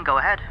Ship 1. Go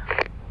ahead.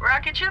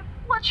 Rocket Ship,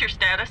 what's your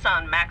status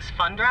on Max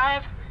Fun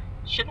Drive?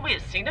 Shouldn't we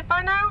have seen it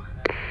by now?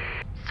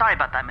 Sorry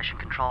about that, Mission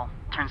Control.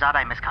 Turns out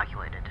I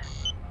miscalculated.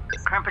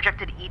 Current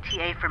projected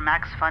ETA for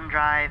Max Fun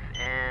Drive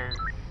is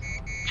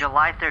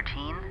July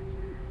 13,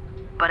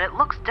 but it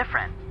looks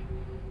different.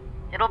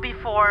 It'll be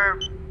for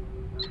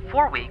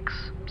 4 weeks,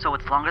 so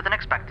it's longer than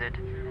expected,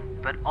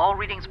 but all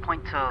readings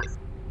point to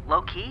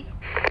low-key.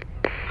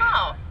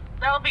 Oh,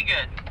 that'll be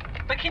good.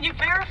 But can you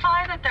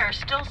verify that there are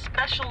still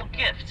special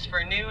gifts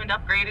for new and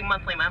upgrading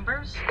monthly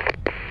members?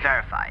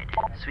 Verified.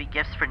 Sweet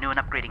gifts for new and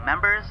upgrading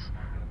members,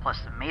 plus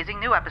amazing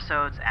new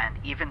episodes and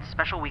even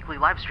special weekly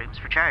live streams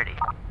for charity.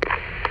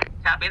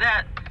 Copy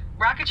that.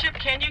 Rocket Ship,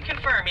 can you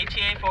confirm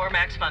ETA for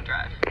Max Fun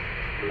Drive?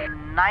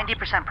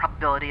 90%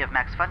 probability of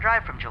Max Fun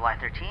Drive from July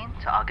 13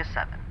 to August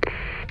 7.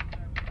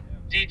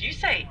 Did you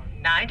say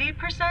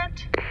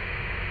 90%?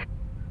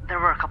 There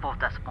were a couple of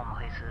decimal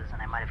places,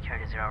 and I might have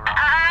carried a zero wrong.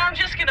 I'm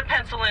just going to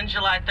pencil in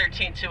July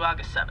 13 to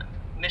August 7.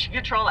 Mission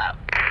Control out.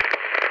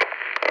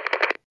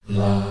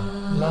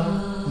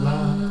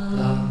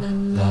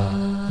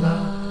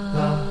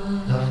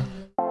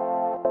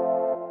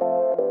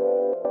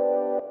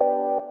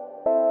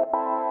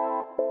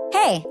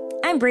 Hey,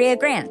 I'm Bria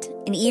Grant,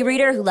 an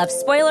e-reader who loves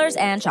spoilers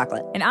and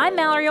chocolate. And I'm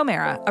Mallory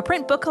O'Mara, a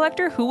print book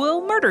collector who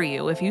will murder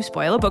you if you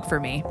spoil a book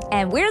for me.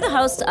 And we're the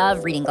hosts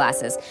of Reading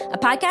Glasses, a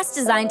podcast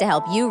designed to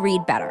help you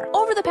read better.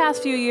 Over the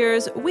past few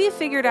years, we've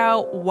figured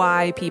out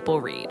why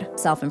people read.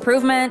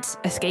 Self-improvement,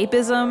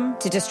 escapism,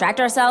 to distract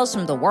ourselves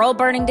from the world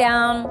burning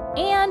down,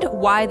 and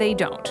why they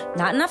don't.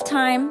 Not enough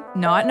time,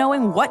 not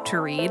knowing what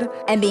to read,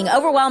 and being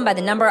overwhelmed by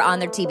the number on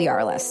their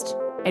TBR list.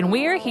 And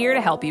we're here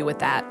to help you with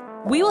that.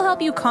 We will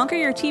help you conquer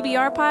your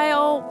TBR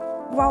pile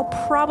while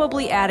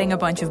probably adding a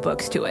bunch of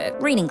books to it.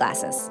 Reading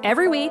Glasses.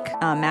 Every week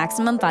on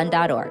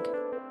MaximumFun.org.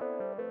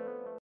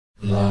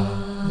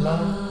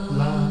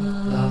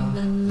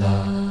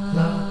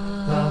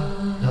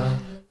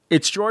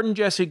 It's Jordan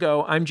Jesse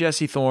Go. I'm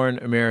Jesse Thorne,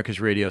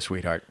 America's radio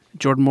sweetheart.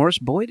 Jordan Morris,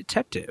 boy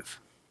detective.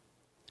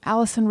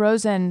 Alison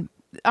Rosen.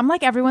 I'm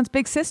like everyone's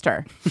big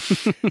sister.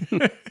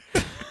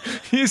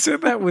 You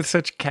said that with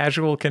such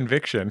casual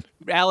conviction.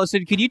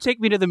 Alison, could you take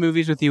me to the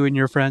movies with you and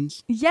your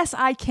friends? Yes,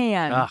 I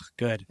can. Ah,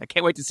 good. I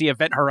can't wait to see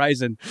Event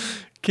Horizon.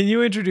 Can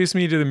you introduce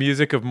me to the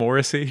music of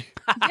Morrissey?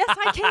 Yes,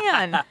 I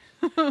can.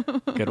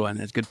 Good one.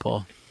 That's a good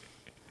pull.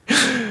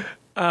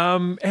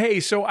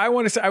 Hey, so I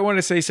want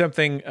to say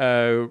something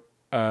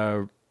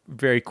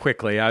very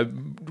quickly.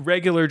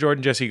 Regular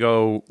Jordan Jesse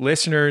Go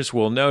listeners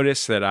will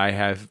notice that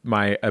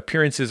my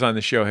appearances on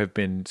the show have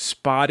been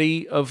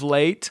spotty of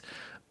late.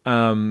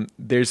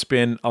 There's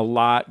been a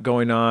lot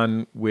going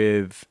on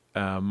with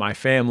my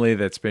family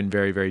that's been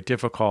very, very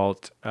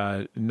difficult,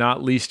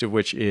 not least of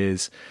which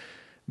is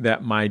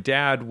that my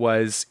dad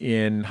was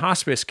in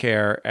hospice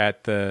care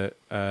at the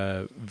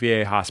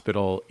VA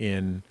hospital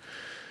in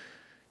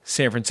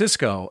San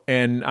Francisco.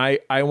 And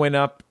I went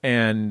up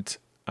and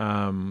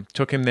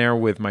took him there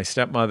with my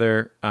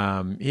stepmother.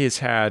 He has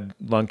had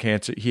lung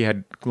cancer. He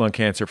had lung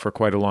cancer for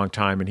quite a long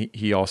time, and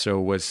he also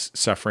was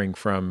suffering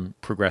from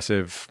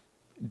progressive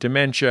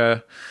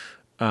dementia.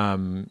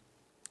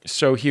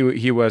 So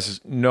he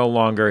was no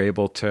longer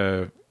able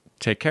to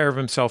take care of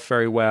himself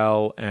very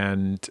well,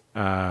 and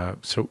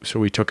so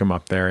we took him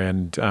up there.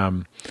 And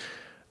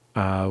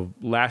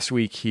last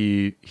week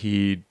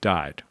he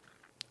died,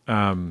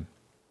 and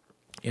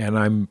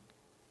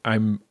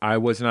I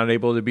was not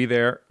able to be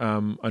there,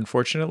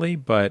 unfortunately,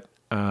 but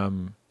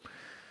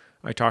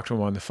I talked to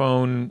him on the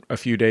phone a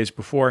few days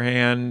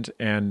beforehand,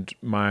 and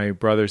my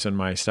brothers and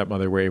my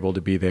stepmother were able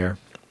to be there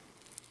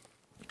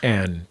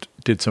and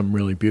did some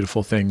really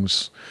beautiful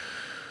things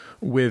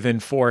with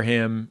and for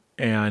him.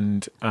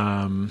 And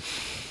I'm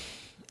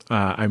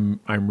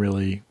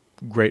really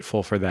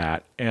grateful for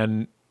that.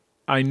 And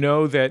I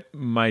know that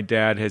my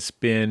dad has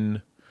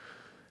been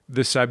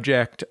the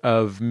subject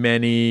of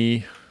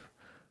many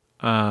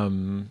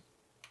funny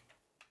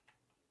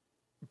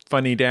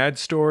dad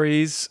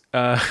stories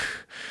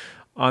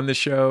on the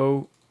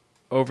show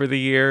over the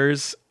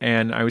years,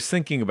 and I was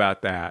thinking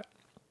about that.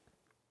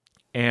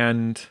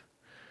 And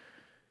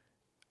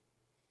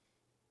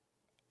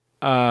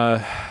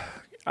I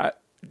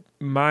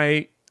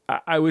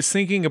was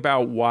thinking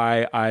about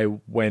why I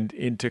went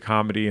into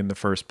comedy in the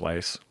first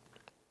place.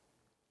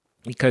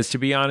 Because to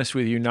be honest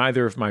with you,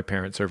 neither of my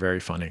parents are very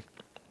funny.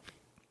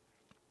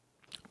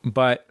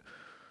 But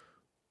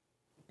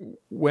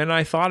when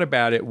I thought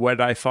about it, what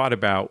I thought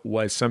about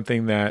was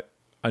something that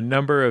a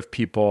number of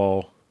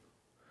people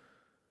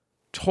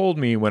told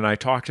me when I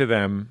talked to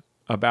them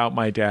about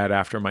my dad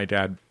after my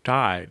dad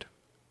died.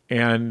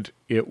 And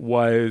it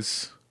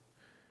was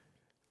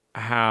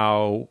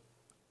how,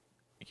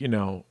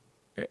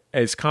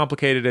 as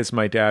complicated as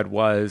my dad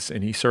was,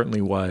 and he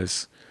certainly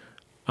was,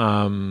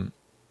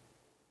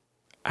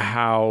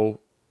 how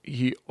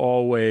he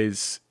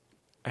always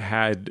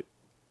had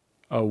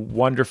a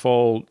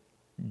wonderful,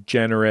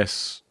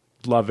 generous,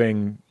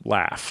 loving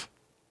laugh.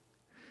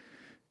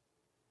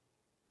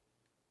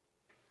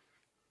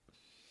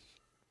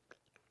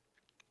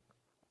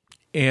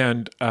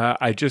 And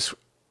the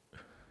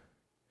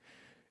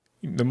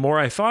more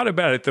I thought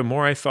about it, the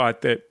more I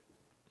thought that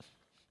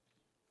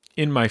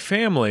in my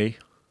family,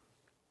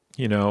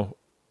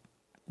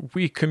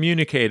 we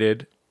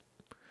communicated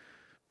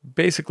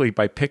basically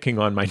by picking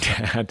on my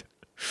dad.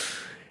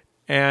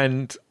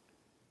 And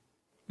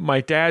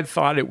my dad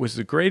thought it was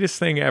the greatest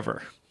thing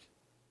ever.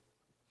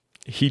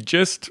 He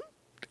didn't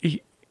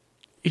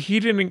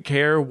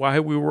care why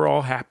we were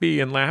all happy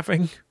and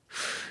laughing.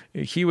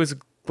 He was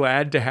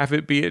glad to have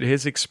it be at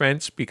his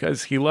expense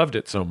because he loved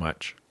it so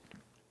much.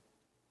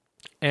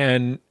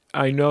 And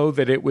I know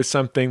that it was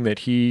something that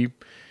he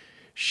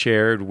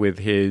shared with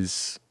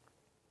his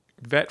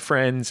vet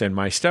friends, and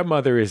my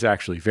stepmother is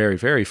actually very,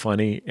 very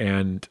funny,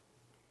 and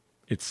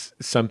it's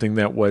something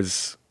that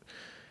was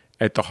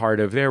at the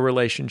heart of their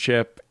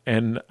relationship.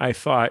 And I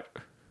thought,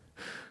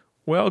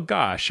 well,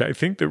 gosh, I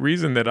think the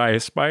reason that I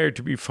aspired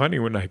to be funny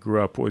when I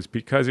grew up was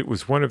because it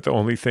was one of the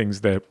only things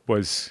that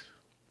was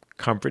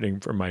comforting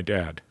for my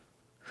dad,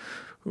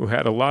 who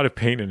had a lot of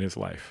pain in his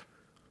life.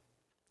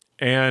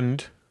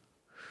 And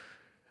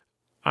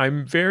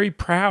I'm very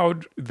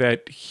proud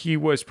that he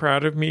was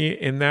proud of me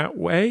in that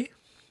way.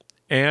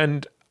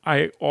 And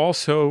I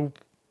also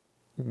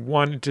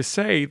wanted to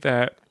say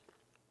that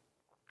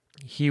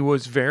he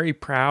was very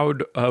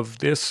proud of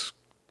this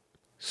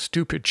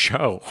stupid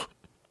show.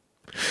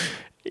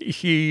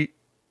 He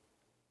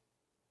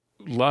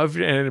loved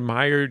and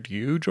admired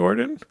you,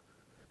 Jordan.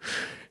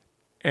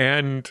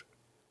 And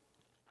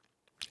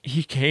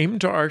he came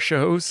to our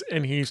shows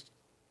and he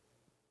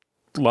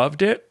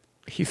loved it.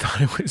 He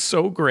thought it was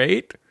so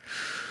great.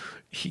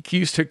 He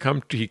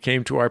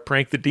came to our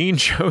Prank the Dean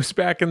shows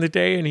back in the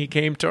day, and he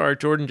came to our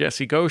Jordan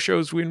Jesse Go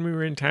shows when we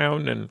were in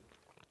town. And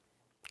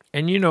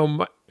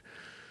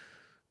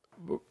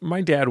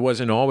my dad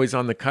wasn't always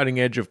on the cutting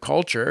edge of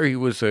culture. He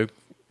was a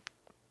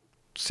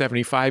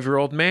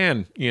 75-year-old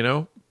man,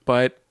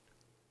 but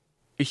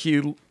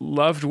he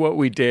loved what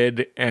we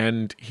did,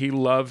 and he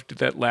loved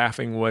that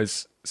laughing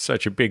was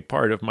such a big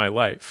part of my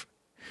life.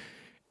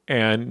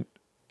 And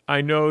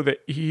I know that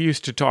he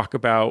used to talk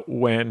about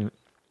when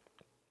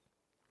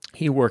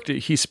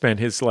he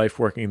spent his life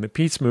working in the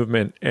peace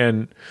movement,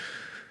 and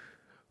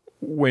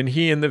when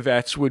he and the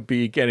vets would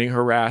be getting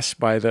harassed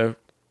by the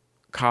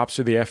cops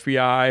or the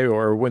FBI,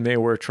 or when they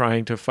were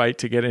trying to fight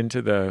to get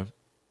into the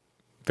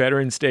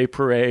Veterans Day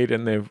parade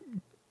and the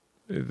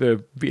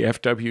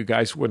VFW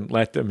guys wouldn't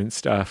let them and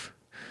stuff,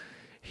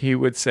 he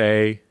would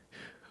say,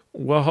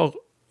 well,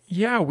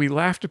 yeah, we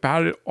laughed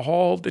about it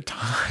all the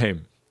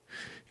time.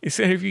 He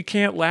said, if you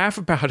can't laugh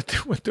about it,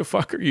 then what the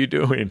fuck are you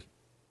doing?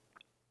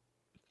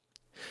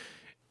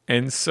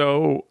 And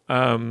so,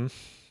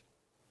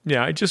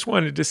 yeah, I just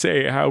wanted to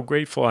say how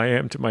grateful I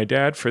am to my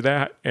dad for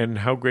that, and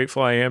how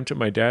grateful I am to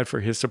my dad for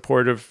his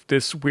support of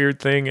this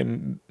weird thing.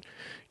 And,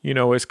 you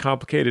know, as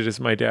complicated as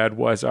my dad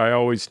was, I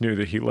always knew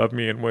that he loved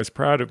me and was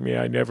proud of me.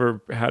 I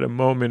never had a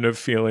moment of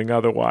feeling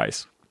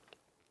otherwise.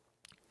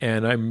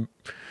 And I'm,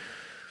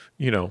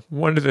 you know,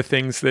 one of the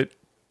things that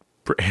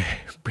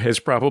has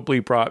probably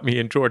brought me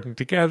and Jordan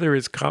together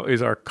is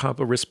our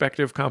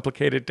respective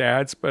complicated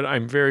dads. But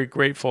I'm very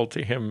grateful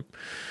to him,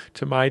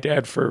 to my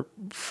dad, for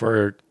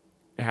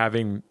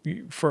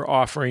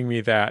offering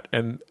me that,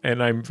 and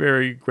I'm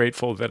very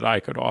grateful that I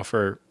could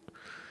offer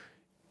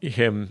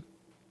him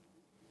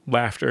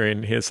laughter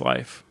in his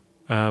life.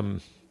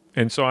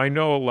 And so I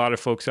know a lot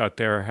of folks out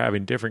there are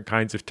having different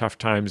kinds of tough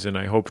times, and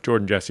I hope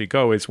Jordan Jesse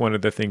Go is one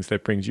of the things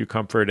that brings you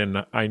comfort.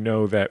 And I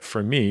know that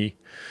for me,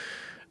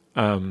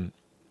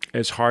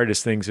 as hard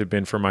as things have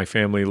been for my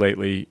family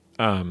lately,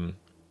 I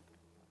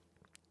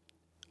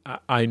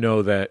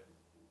know that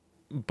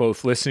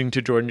both listening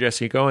to Jordan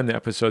Jesse Go and the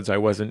episodes I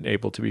wasn't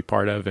able to be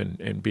part of,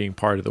 and being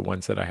part of the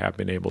ones that I have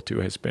been able to,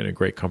 has been a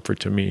great comfort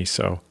to me.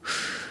 So,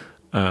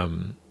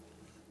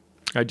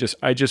 I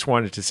just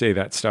wanted to say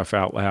that stuff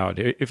out loud.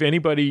 If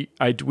anybody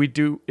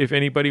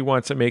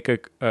wants to make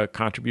a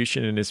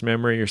contribution in his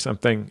memory or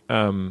something,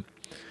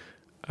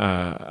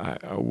 I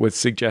was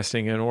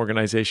suggesting an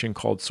organization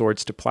called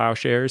Swords to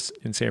Plowshares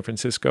in San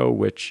Francisco,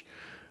 which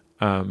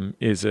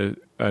is an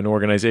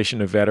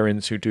organization of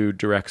veterans who do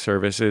direct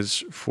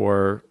services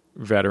for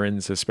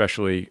veterans,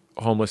 especially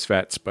homeless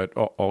vets, but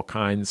all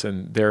kinds.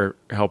 And they're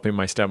helping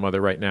my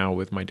stepmother right now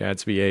with my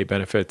dad's VA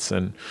benefits.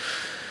 And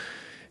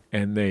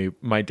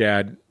my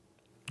dad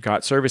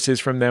got services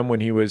from them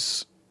when he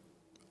was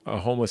a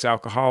homeless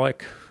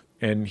alcoholic,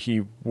 and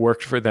he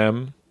worked for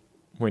them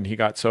when he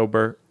got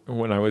sober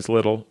when I was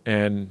little.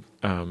 And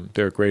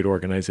they're a great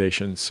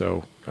organization.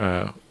 So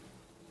yeah,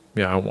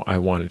 I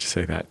wanted to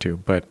say that too.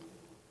 But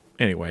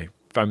anyway,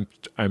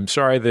 I'm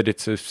sorry that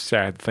it's a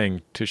sad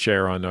thing to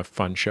share on a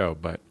fun show,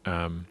 but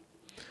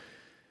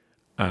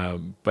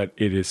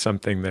it is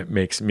something that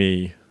makes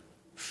me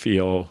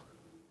feel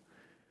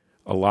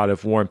a lot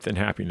of warmth and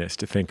happiness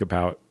to think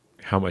about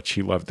how much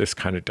he loved this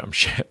kind of dumb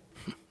shit.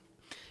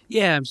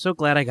 Yeah, I'm so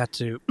glad I got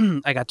to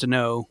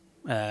know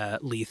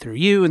Lee through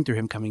you and through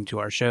him coming to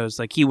our shows.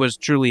 Like, he was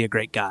truly a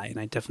great guy, and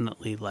I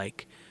definitely,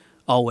 like,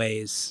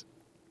 always,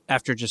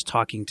 after just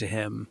talking to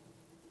him,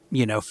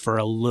 you know, for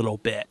a little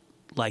bit,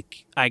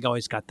 like, I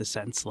always got the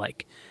sense,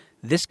 like,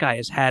 this guy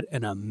has had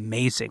an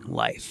amazing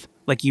life.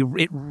 Like,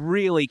 it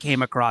really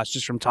came across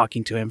just from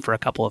talking to him for a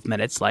couple of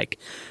minutes. Like,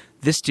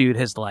 this dude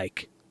has,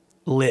 like,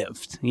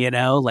 lived, you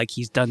know, like,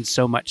 he's done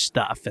so much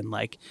stuff. And,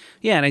 like,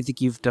 yeah, and I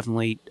think you've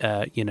definitely,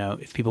 you know,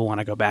 if people want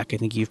to go back, I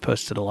think you've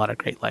posted a lot of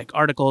great, like,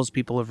 articles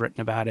people have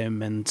written about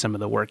him and some of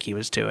the work he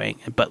was doing.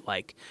 But,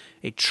 like,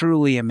 a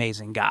truly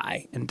amazing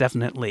guy, and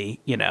definitely,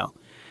 you know,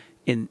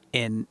 in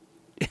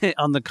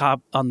on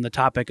the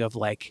topic of,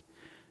 like,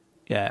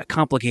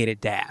 complicated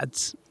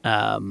dads.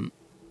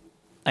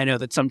 I know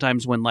that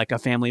sometimes when, like, a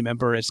family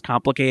member is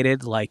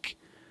complicated, like,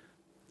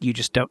 you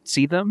just don't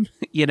see them,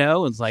 you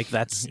know. It's like,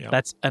 that's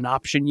an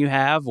option you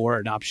have, or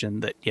an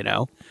option that, you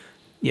know,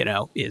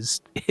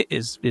 is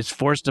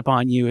forced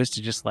upon you, is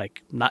to just,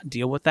 like, not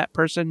deal with that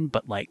person.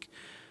 But, like,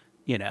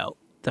 you know,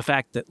 the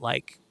fact that,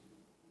 like,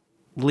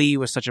 Lee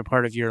was such a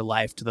part of your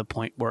life to the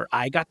point where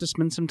I got to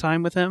spend some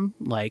time with him,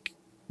 like,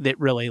 that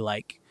really,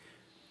 like,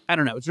 I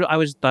don't know. I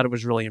always thought it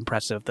was really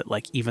impressive that,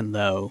 like, even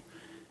though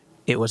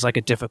it was, like,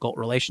 a difficult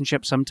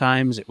relationship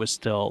sometimes, it was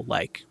still,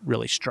 like,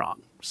 really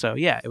strong. So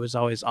yeah, it was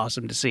always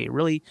awesome to see.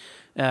 Really,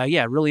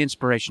 really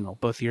inspirational,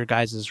 both your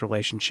guys'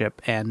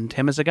 relationship and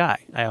him as a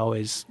guy. I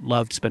always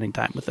loved spending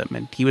time with him,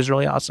 and he was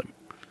really awesome.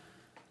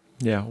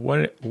 Yeah,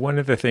 one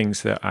of the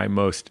things that I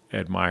most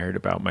admired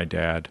about my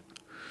dad,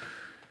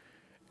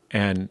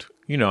 and,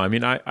 you know, I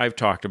mean, I've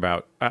talked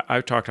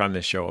on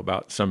this show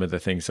about some of the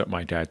things that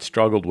my dad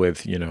struggled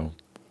with, you know,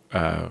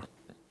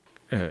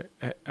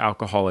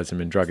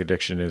 alcoholism and drug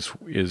addiction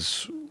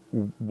is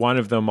one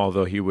of them,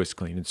 although he was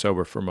clean and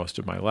sober for most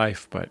of my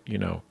life. But, you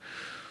know,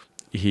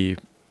 he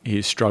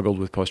struggled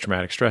with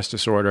post-traumatic stress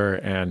disorder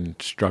and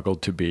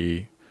struggled to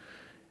be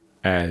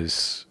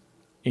as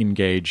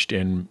engaged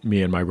in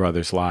me and my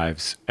brother's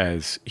lives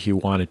as he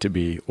wanted to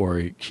be,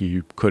 or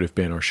he could have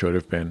been, or should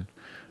have been.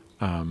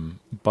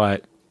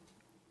 But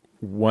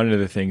one of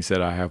the things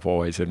that I have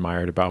always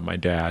admired about my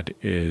dad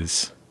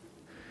is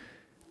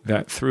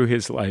that through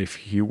his life,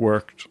 he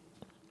worked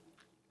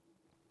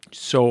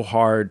so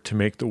hard to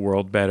make the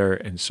world better,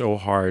 and so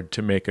hard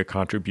to make a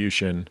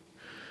contribution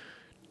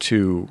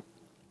to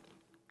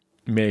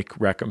make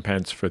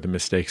recompense for the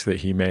mistakes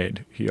that he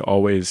made. He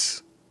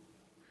always,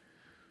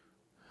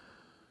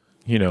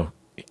 you know,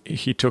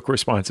 he took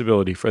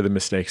responsibility for the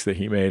mistakes that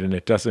he made, and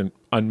it doesn't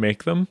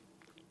unmake them,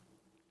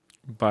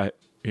 but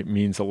it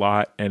means a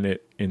lot, and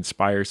it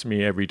inspires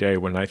me every day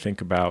when I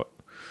think about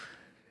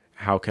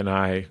how can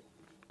I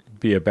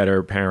be a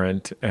better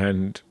parent.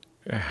 And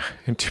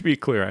to be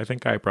clear, I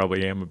think I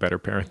probably am a better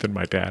parent than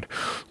my dad,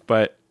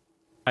 but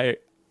I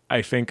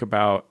think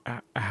about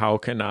how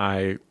can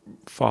I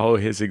follow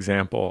his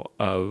example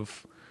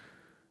of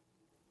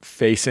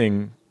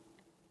facing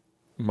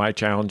my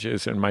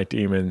challenges and my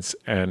demons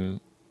and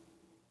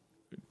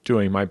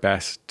doing my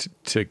best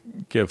to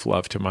give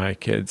love to my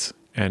kids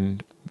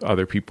and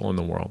other people in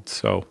the world.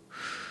 So,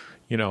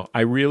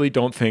 I really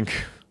don't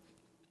think,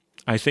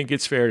 I think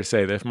it's fair to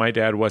say that if my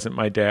dad wasn't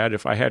my dad,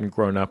 if I hadn't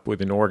grown up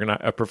with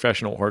a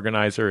professional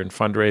organizer and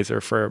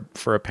fundraiser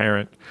for a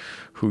parent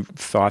who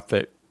thought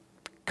that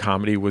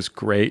comedy was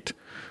great,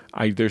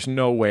 there's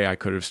no way I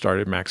could have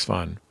started Max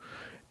Fun,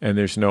 and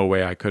there's no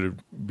way I could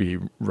be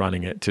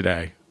running it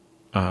today.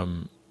 I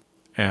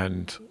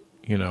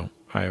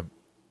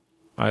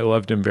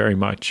loved him very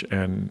much,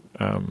 and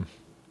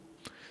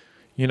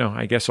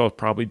I guess I'll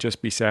probably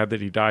just be sad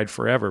that he died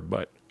forever,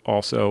 but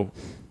also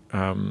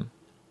I'm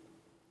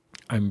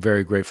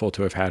very grateful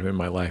to have had him in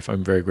my life.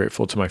 I'm very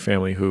grateful to my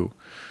family who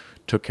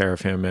took care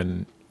of him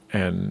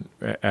and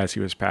as he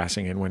was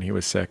passing and when he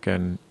was sick,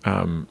 and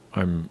I'm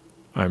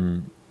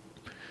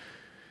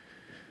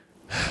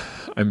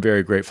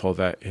very grateful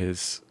that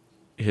his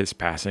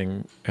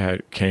passing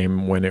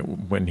came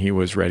when he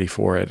was ready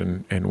for it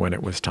and when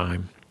it was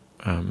time,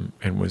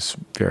 and was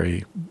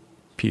very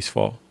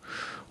peaceful.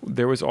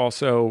 There was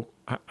also,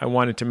 I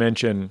wanted to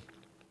mention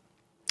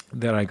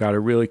that I got a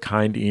really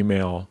kind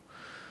email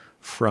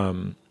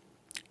from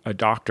a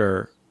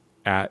doctor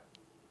at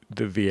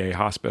the VA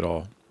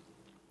hospital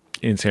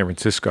in San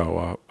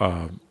Francisco,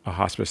 a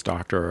hospice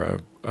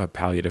doctor, a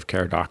palliative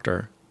care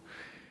doctor.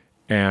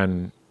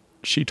 And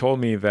she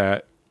told me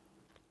that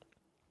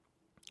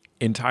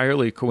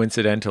entirely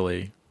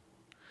coincidentally,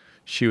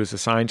 she was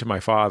assigned to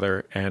my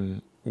father,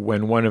 and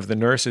when one of the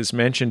nurses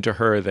mentioned to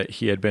her that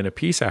he had been a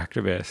peace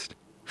activist,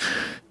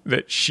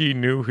 that she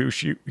knew who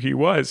he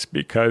was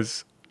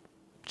because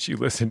she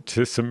listened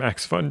to some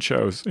Max Fun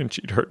shows and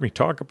she'd heard me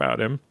talk about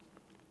him.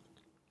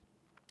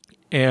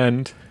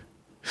 And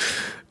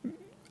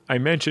I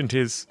mentioned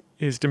his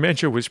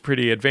dementia was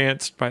pretty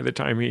advanced by the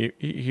time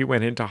he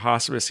went into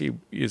hospice.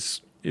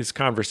 His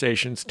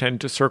conversations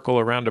tend to circle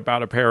around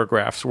about a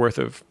paragraph's worth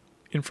of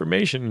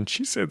information. And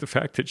she said the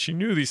fact that she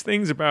knew these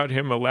things about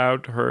him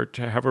allowed her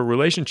to have a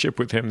relationship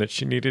with him that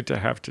she needed to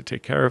have to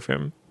take care of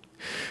him,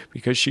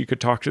 because she could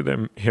talk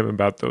to him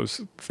about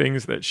those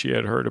things that she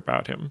had heard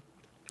about him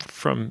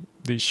from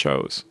these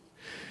shows.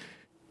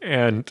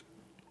 And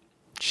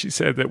she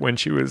said that when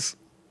she was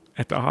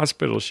at the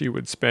hospital, she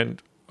would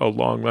spend a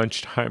long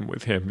lunchtime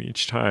with him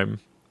each time,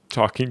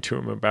 talking to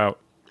him about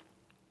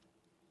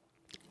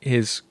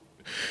his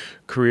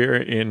career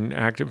in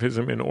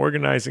activism and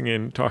organizing,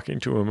 and talking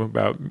to him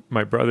about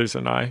my brothers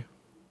and I,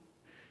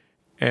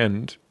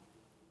 and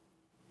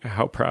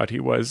how proud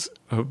he was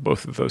of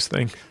both of those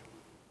things.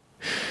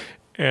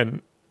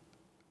 And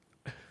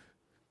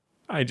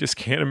I just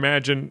can't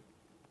imagine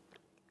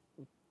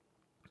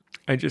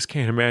a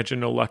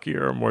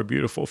luckier or more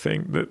beautiful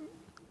thing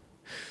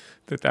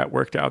that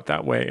worked out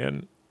that way.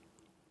 And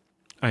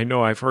I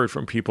know I've heard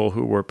from people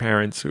who were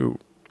parents who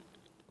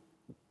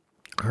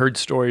heard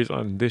stories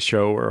on this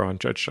show or on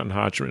Judge John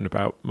Hodgman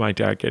about my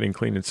dad getting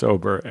clean and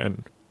sober,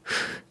 and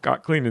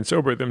got clean and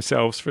sober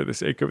themselves for the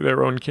sake of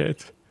their own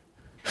kids.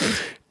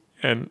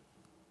 And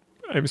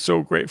I'm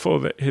so grateful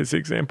that his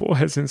example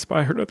has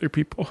inspired other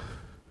people.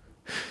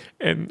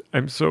 And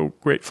I'm so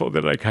grateful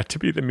that I got to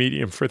be the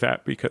medium for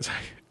that, because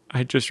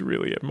I just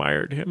really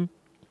admired him.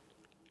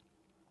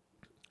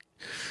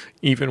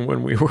 Even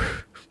when we were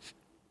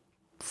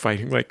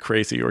fighting like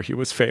crazy or he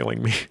was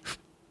failing me.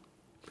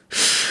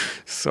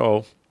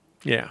 So,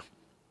 yeah.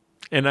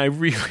 And I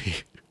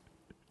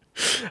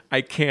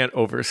can't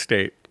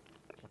overstate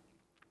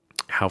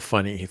how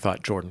funny he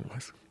thought Jordan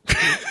was.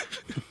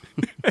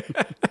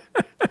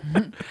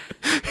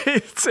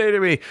 He'd say to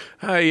me,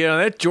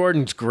 that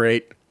Jordan's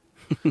great.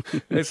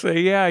 I say,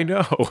 yeah, I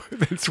know.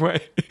 That's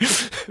why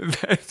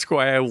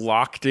I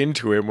locked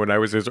into him when I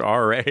was his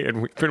RA,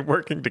 and we've been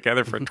working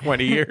together for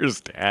 20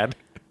 years, Dad.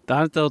 The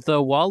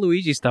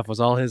Waluigi stuff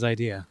was all his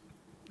idea.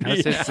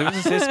 It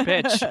was his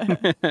pitch.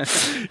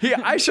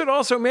 Yeah, I should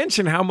also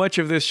mention how much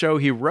of this show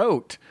he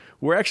wrote.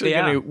 We're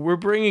actually we're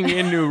bringing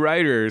in new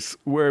writers.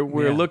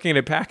 We're looking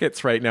at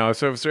packets right now.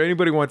 So if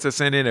anybody wants to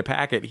send in a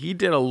packet, he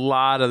did a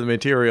lot of the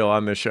material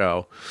on the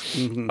show.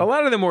 Mm-hmm. A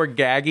lot of the more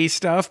gaggy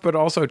stuff, but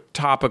also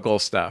topical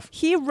stuff.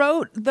 He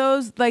wrote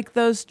those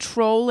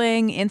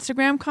trolling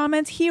Instagram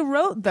comments. He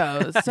wrote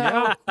those.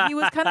 So he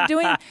was kind of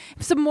doing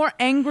some more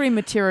angry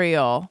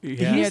material.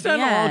 Yeah. He's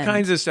done all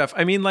kinds of stuff.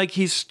 I mean,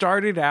 he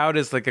started out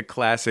as a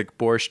classic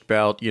Borscht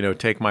Belt,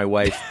 take my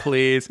wife,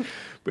 please.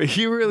 But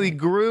he really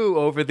grew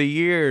over the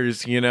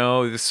years,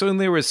 Soon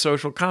there was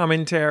social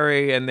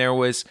commentary, and there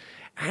was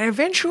And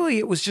eventually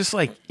it was just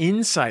like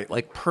insight,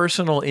 like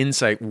personal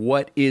insight.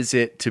 What is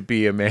it to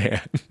be a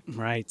man?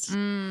 Right.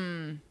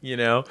 You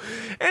know?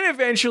 And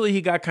eventually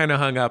he got kind of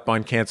hung up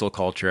on cancel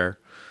culture.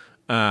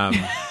 Not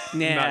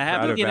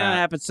proud of it that.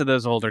 happens to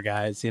those older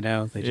guys, you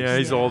know. They just, Yeah,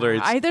 he's older.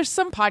 It's, There's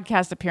some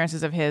podcast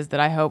appearances of his that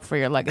I hope for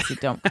your legacy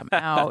don't come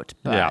out.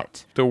 But yeah,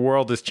 the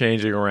world is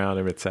changing around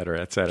him, et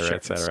cetera, et cetera, Sure,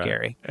 et cetera.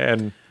 scary.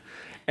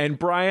 And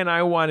Brian,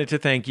 I wanted to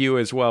thank you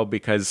as well,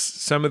 because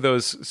some of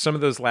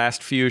those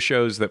last few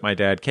shows that my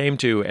dad came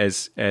to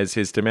as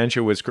his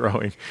dementia was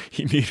growing,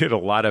 he needed a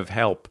lot of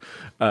help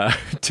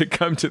to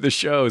come to the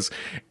shows,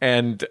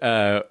 and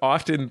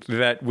often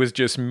that was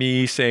just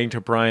me saying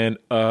to Brian,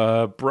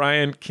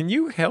 "Brian, can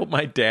you help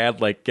my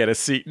dad like get a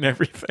seat and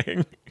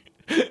everything?"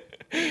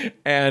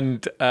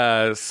 And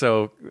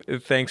so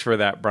thanks for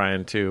that,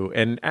 Brian, too.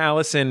 And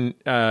Allison,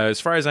 as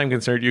far as I'm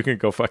concerned, you can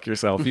go fuck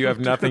yourself. You have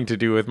nothing to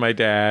do with my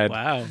dad.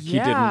 Wow. He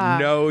Yeah. didn't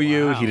know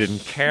you. Wow. He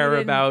didn't care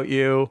about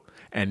you.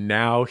 And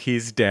now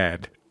he's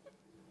dead.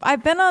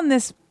 I've been on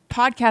this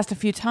podcast a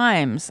few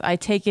times. I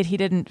take it he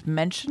didn't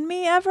mention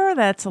me ever?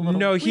 That's a little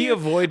No, he weird.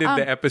 avoided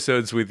the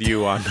episodes with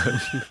you on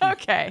them.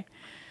 Okay.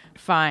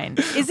 Fine.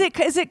 Is it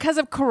because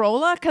of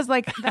Corolla? Because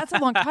like that's a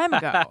long time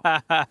ago.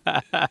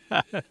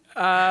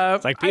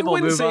 It's like people I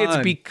wouldn't move say it's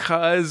on.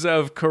 because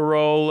of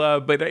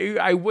Corolla, but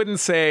I wouldn't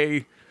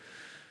say.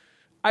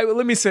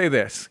 Let me say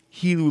this: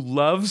 he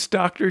loves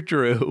Dr.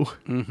 Drew.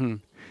 Mm-hmm.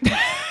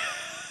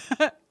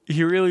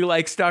 He really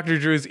likes Dr.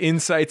 Drew's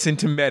insights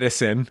into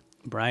medicine,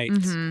 Right.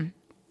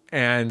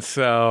 and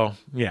so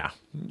yeah,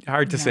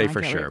 hard to say I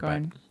for get where sure, you're but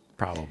going.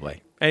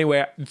 probably.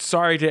 Anyway,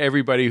 sorry to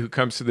everybody who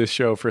comes to this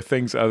show for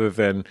things other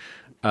than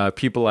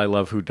people I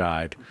love who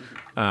died.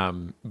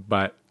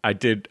 But I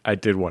did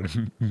want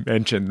to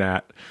mention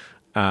that.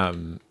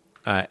 And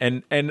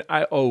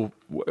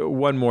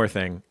one more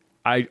thing.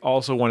 I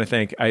also want to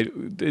thank.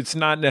 It's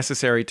not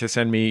necessary to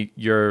send me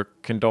your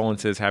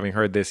condolences, having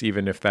heard this,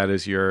 even if that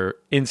is your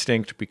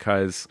instinct,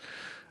 because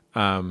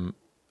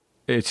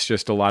it's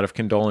just a lot of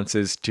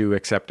condolences to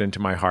accept into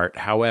my heart.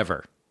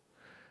 However,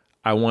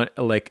 I want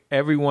like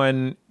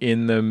everyone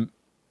in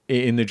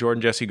the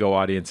Jordan Jesse Go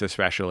audience,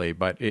 especially,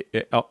 but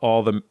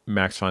all the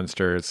Max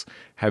Funsters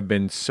have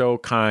been so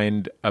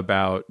kind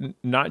about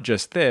not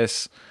just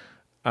this,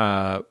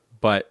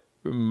 but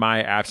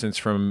my absence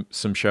from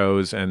some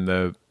shows and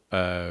the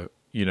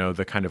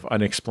kind of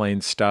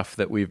unexplained stuff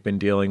that we've been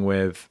dealing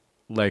with.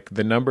 Like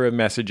the number of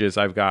messages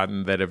I've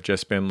gotten that have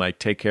just been like,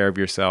 "Take care of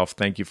yourself.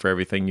 Thank you for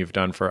everything you've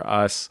done for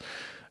us.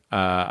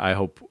 I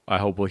hope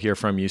we'll hear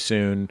from you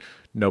soon.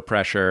 No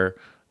pressure.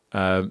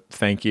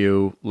 Thank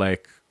you."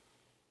 Like,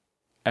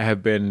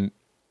 have been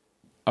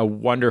a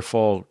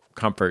wonderful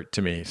comfort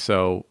to me.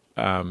 So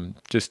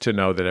just to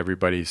know that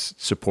everybody's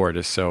support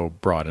is so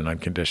broad and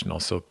unconditional.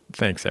 So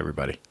thanks,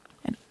 everybody.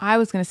 And I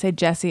was going to say,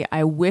 Jesse,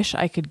 I wish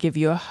I could give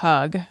you a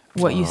hug.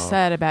 What you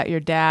said about your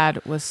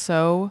dad was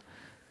so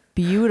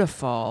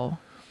beautiful.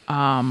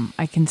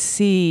 I can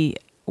see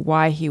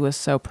why he was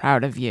so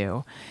proud of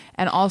you.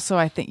 And also,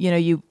 I think,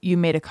 you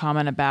made a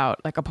comment about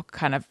like a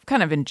kind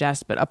of in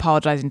jest, but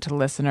apologizing to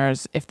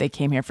listeners if they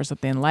came here for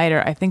something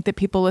lighter. I think that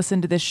people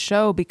listen to this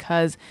show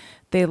because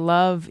they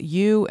love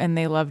you and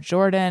they love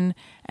Jordan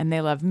and they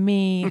love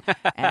me.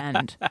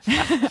 And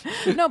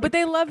no, but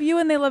they love you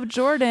and they love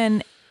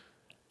Jordan.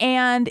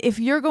 And if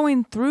you're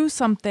going through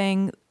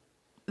something,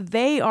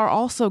 they are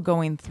also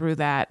going through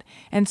that.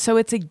 And so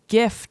it's a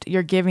gift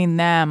you're giving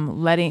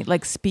them,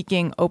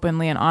 speaking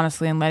openly and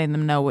honestly and letting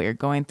them know what you're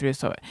going through.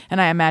 So, and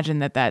I imagine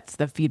that that's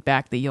the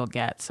feedback that you'll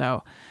get.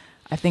 So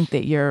I think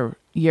that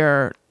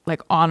you're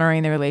like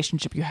honoring the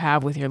relationship you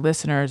have with your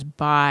listeners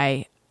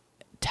by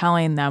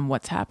telling them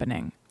what's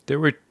happening. There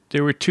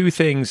were two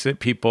things that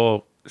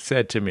people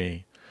said to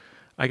me.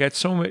 I got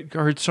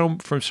heard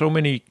from so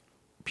many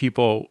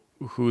people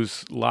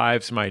whose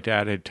lives my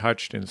dad had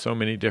touched in so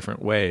many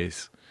different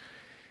ways.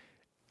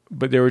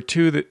 But there were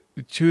two that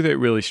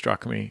really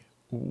struck me.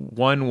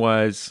 One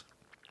was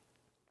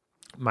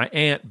my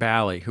Aunt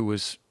Bally, who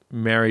was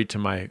married to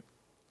my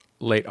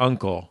late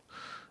uncle,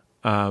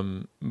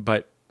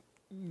 but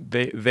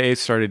they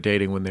started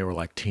dating when they were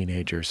like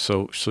teenagers.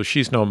 So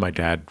she's known my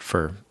dad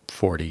for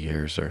 40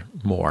 years or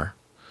more,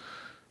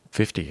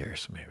 50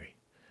 years maybe.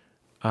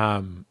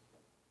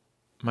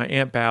 My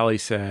Aunt Bally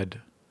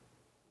said,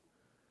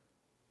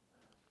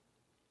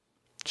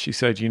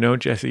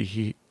 "Jesse,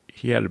 he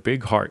had a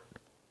big heart."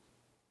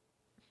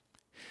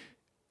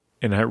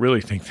 And I really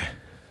think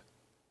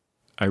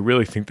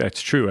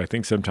that's true. I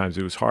think sometimes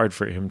it was hard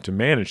for him to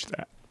manage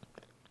that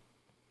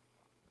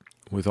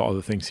with all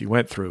the things he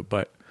went through,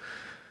 but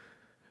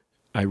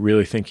I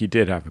really think he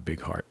did have a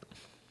big heart.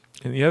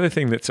 And the other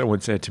thing that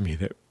someone said to me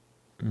that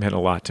meant a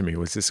lot to me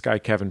was this guy,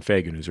 Kevin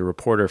Fagan, who's a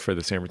reporter for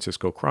the San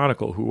Francisco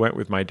Chronicle, who went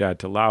with my dad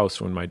to Laos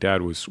when my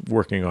dad was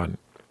working on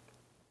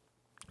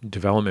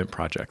development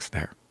projects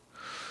there.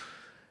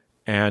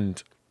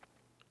 And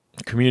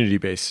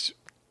community-based,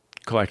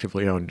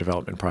 collectively owned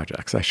development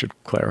projects, I should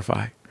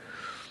clarify.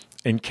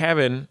 And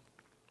Kevin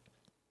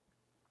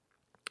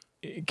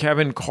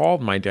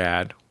called my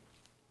dad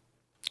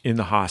in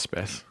the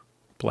hospice,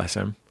 bless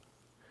him,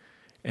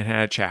 and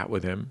had a chat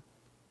with him.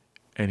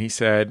 And he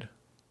said,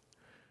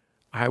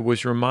 I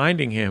was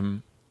reminding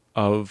him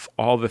of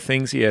all the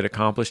things he had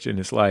accomplished in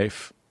his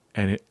life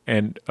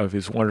and of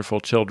his wonderful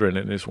children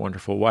and his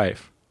wonderful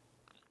wife.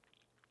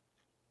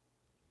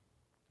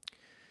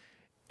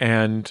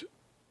 And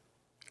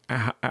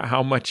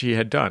how much he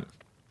had done.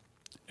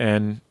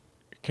 And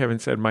Kevin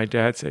said, my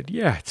dad said,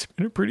 yeah, it's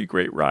been a pretty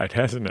great ride,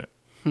 hasn't it?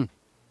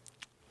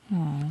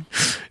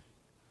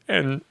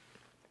 And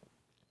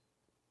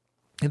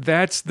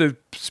that's the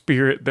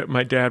spirit that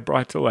my dad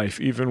brought to life,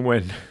 even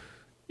when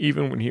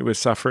he was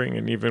suffering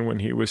and even when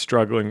he was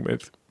struggling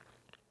with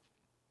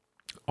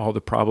all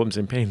the problems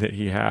and pain that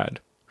he had,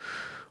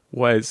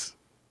 was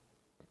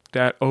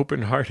that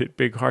open-hearted,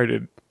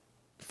 big-hearted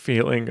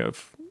feeling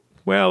of,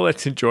 well,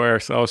 let's enjoy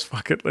ourselves.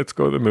 Fuck it. Let's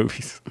go to the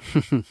movies.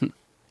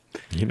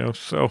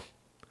 So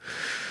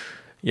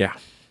yeah.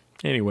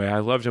 Anyway, I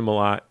loved him a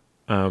lot.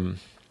 And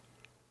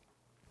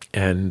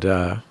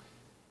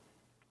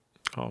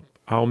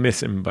I'll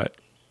miss him, but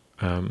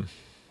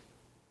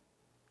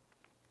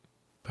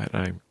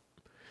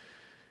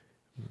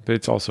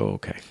it's also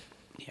okay.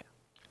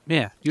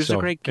 Yeah. He was So,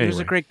 he was a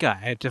anyway. great guy.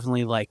 I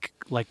definitely like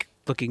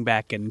looking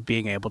back and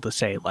being able to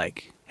say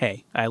like,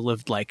 hey, I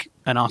lived like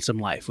an awesome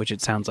life, which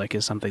it sounds like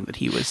is something that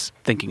he was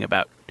thinking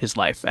about his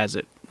life as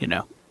it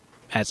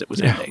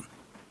was ending.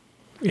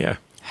 Yeah.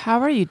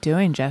 How are you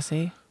doing,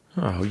 Jesse?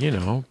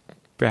 Oh,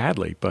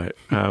 badly, but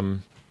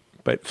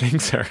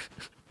things are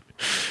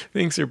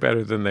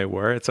better than they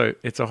were. It's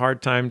a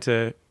hard time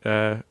to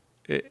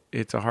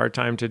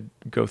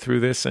go through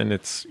this, and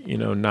it's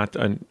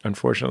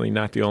unfortunately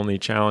not the only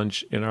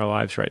challenge in our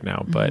lives right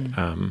now.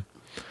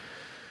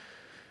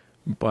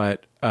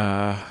 But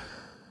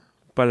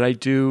I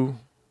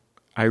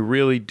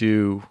really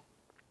do.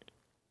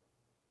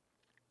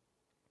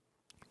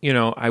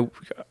 I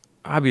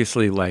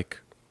obviously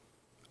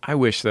I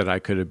wish that I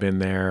could have been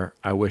there.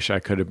 I wish I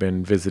could have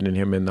been visiting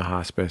him in the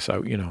hospice.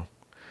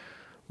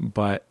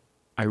 But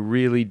I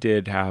really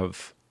did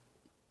have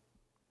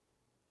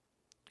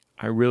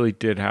a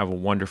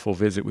wonderful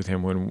visit with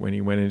him when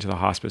he went into the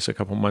hospice a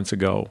couple months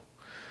ago,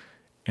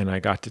 and I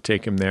got to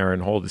take him there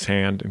and hold his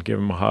hand and give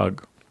him a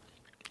hug.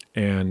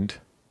 And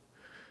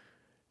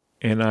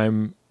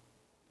I'm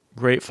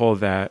grateful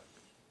that,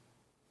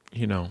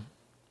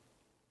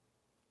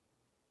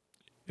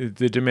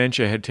 the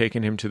dementia had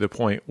taken him to the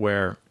point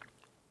where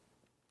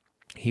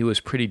he was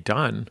pretty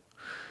done.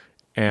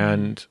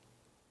 And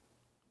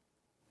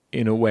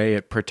in a way,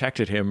 it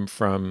protected him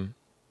from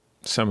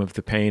some of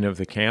the pain of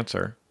the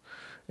cancer.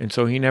 And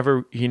so he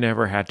never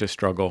had to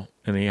struggle.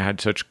 And he had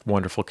such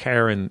wonderful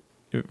care, and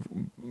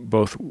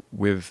both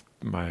with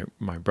my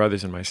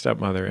brothers and my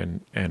stepmother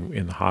and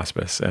in the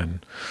hospice.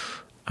 And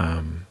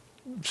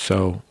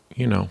so,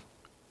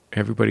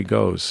 everybody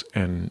goes,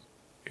 and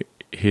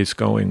his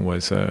going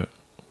was a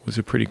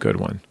pretty good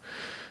one.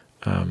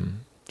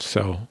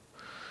 So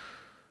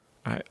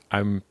I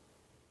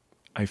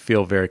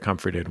feel very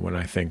comforted when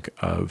I think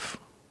of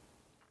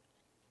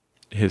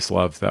his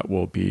love that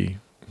will be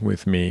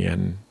with me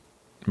and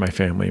my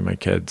family, my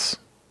kids,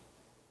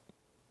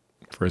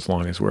 for as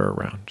long as we're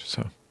around.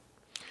 So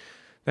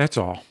that's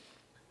all.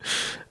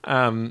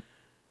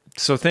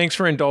 So thanks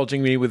for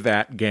indulging me with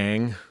that,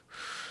 gang.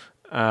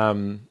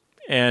 And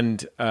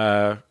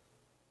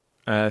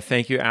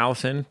thank you,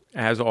 Alison,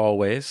 as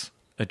always.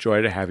 A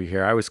joy to have you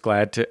here. I was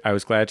glad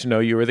to know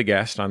you were the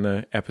guest on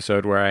the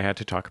episode where I had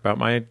to talk about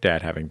my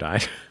dad having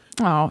died.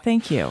 Oh,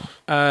 thank you.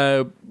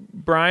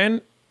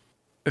 Brian,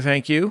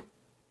 thank you.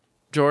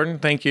 Jordan,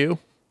 thank you.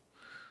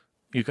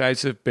 You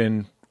guys have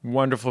been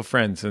wonderful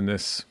friends in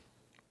this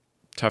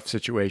tough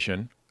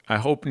situation. I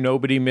hope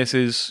nobody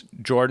misses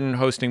Jordan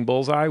hosting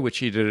Bullseye, which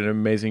he did an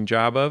amazing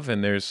job of,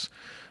 and there's,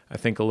 I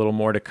think, a little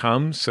more to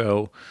come.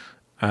 So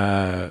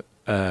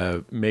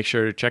make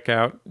sure to check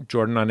out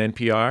Jordan on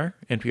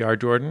NPR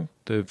Jordan,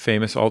 the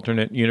famous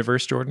alternate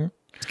universe Jordan.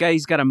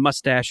 He's got a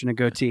mustache and a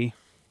goatee.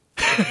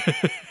 That's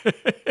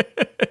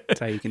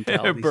how you can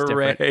tell. A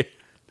beret. Different.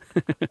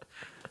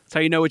 That's how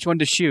you know which one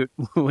to shoot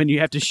when you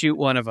have to shoot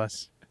one of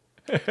us.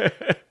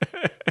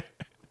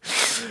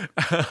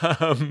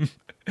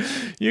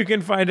 You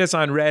can find us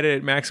on Reddit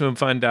at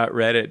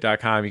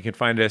MaximumFun.reddit.com. You can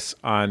find us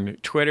on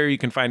Twitter. You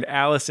can find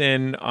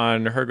Alison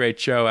on her great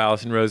show,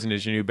 Alison Rosen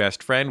is Your New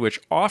Best Friend, which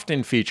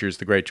often features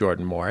the great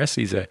Jordan Morris.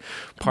 He's a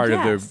part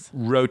of the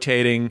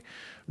rotating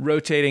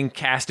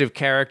cast of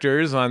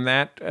characters on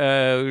that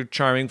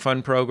charming,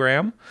 fun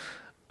program.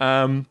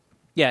 Yeah,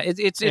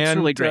 it's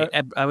really great.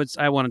 I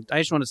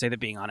just want to say that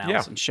being on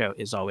Alison's show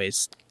is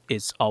always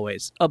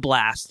a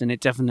blast, and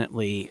it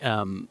definitely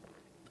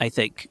I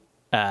think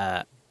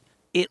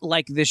it,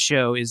 like this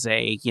show, is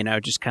a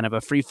just kind of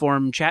a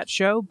free-form chat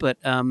show, but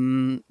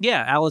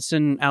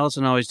Alison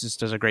always just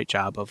does a great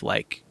job of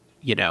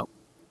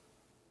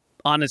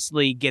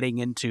honestly getting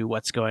into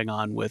what's going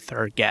on with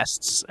her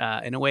guests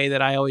in a way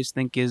that I always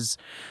think is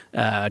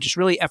just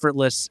really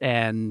effortless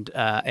and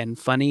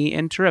funny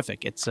and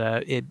terrific. It's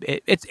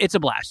a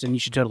blast, and you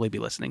should totally be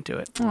listening to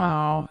it.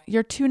 Oh,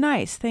 you're too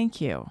nice.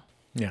 Thank you.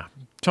 Yeah.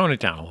 Tone it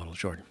down a little,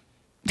 Jordan.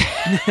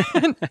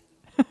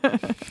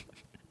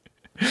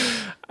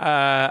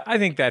 I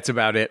think that's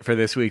about it for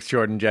this week's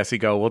Jordan Jesse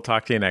Go. We'll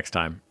talk to you next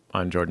time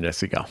on Jordan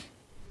Jesse Go.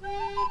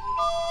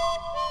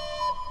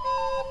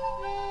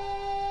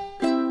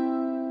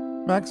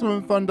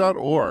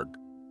 MaximumFun.org.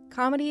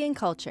 Comedy and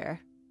culture.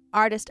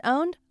 Artist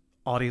owned.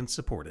 Audience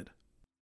supported.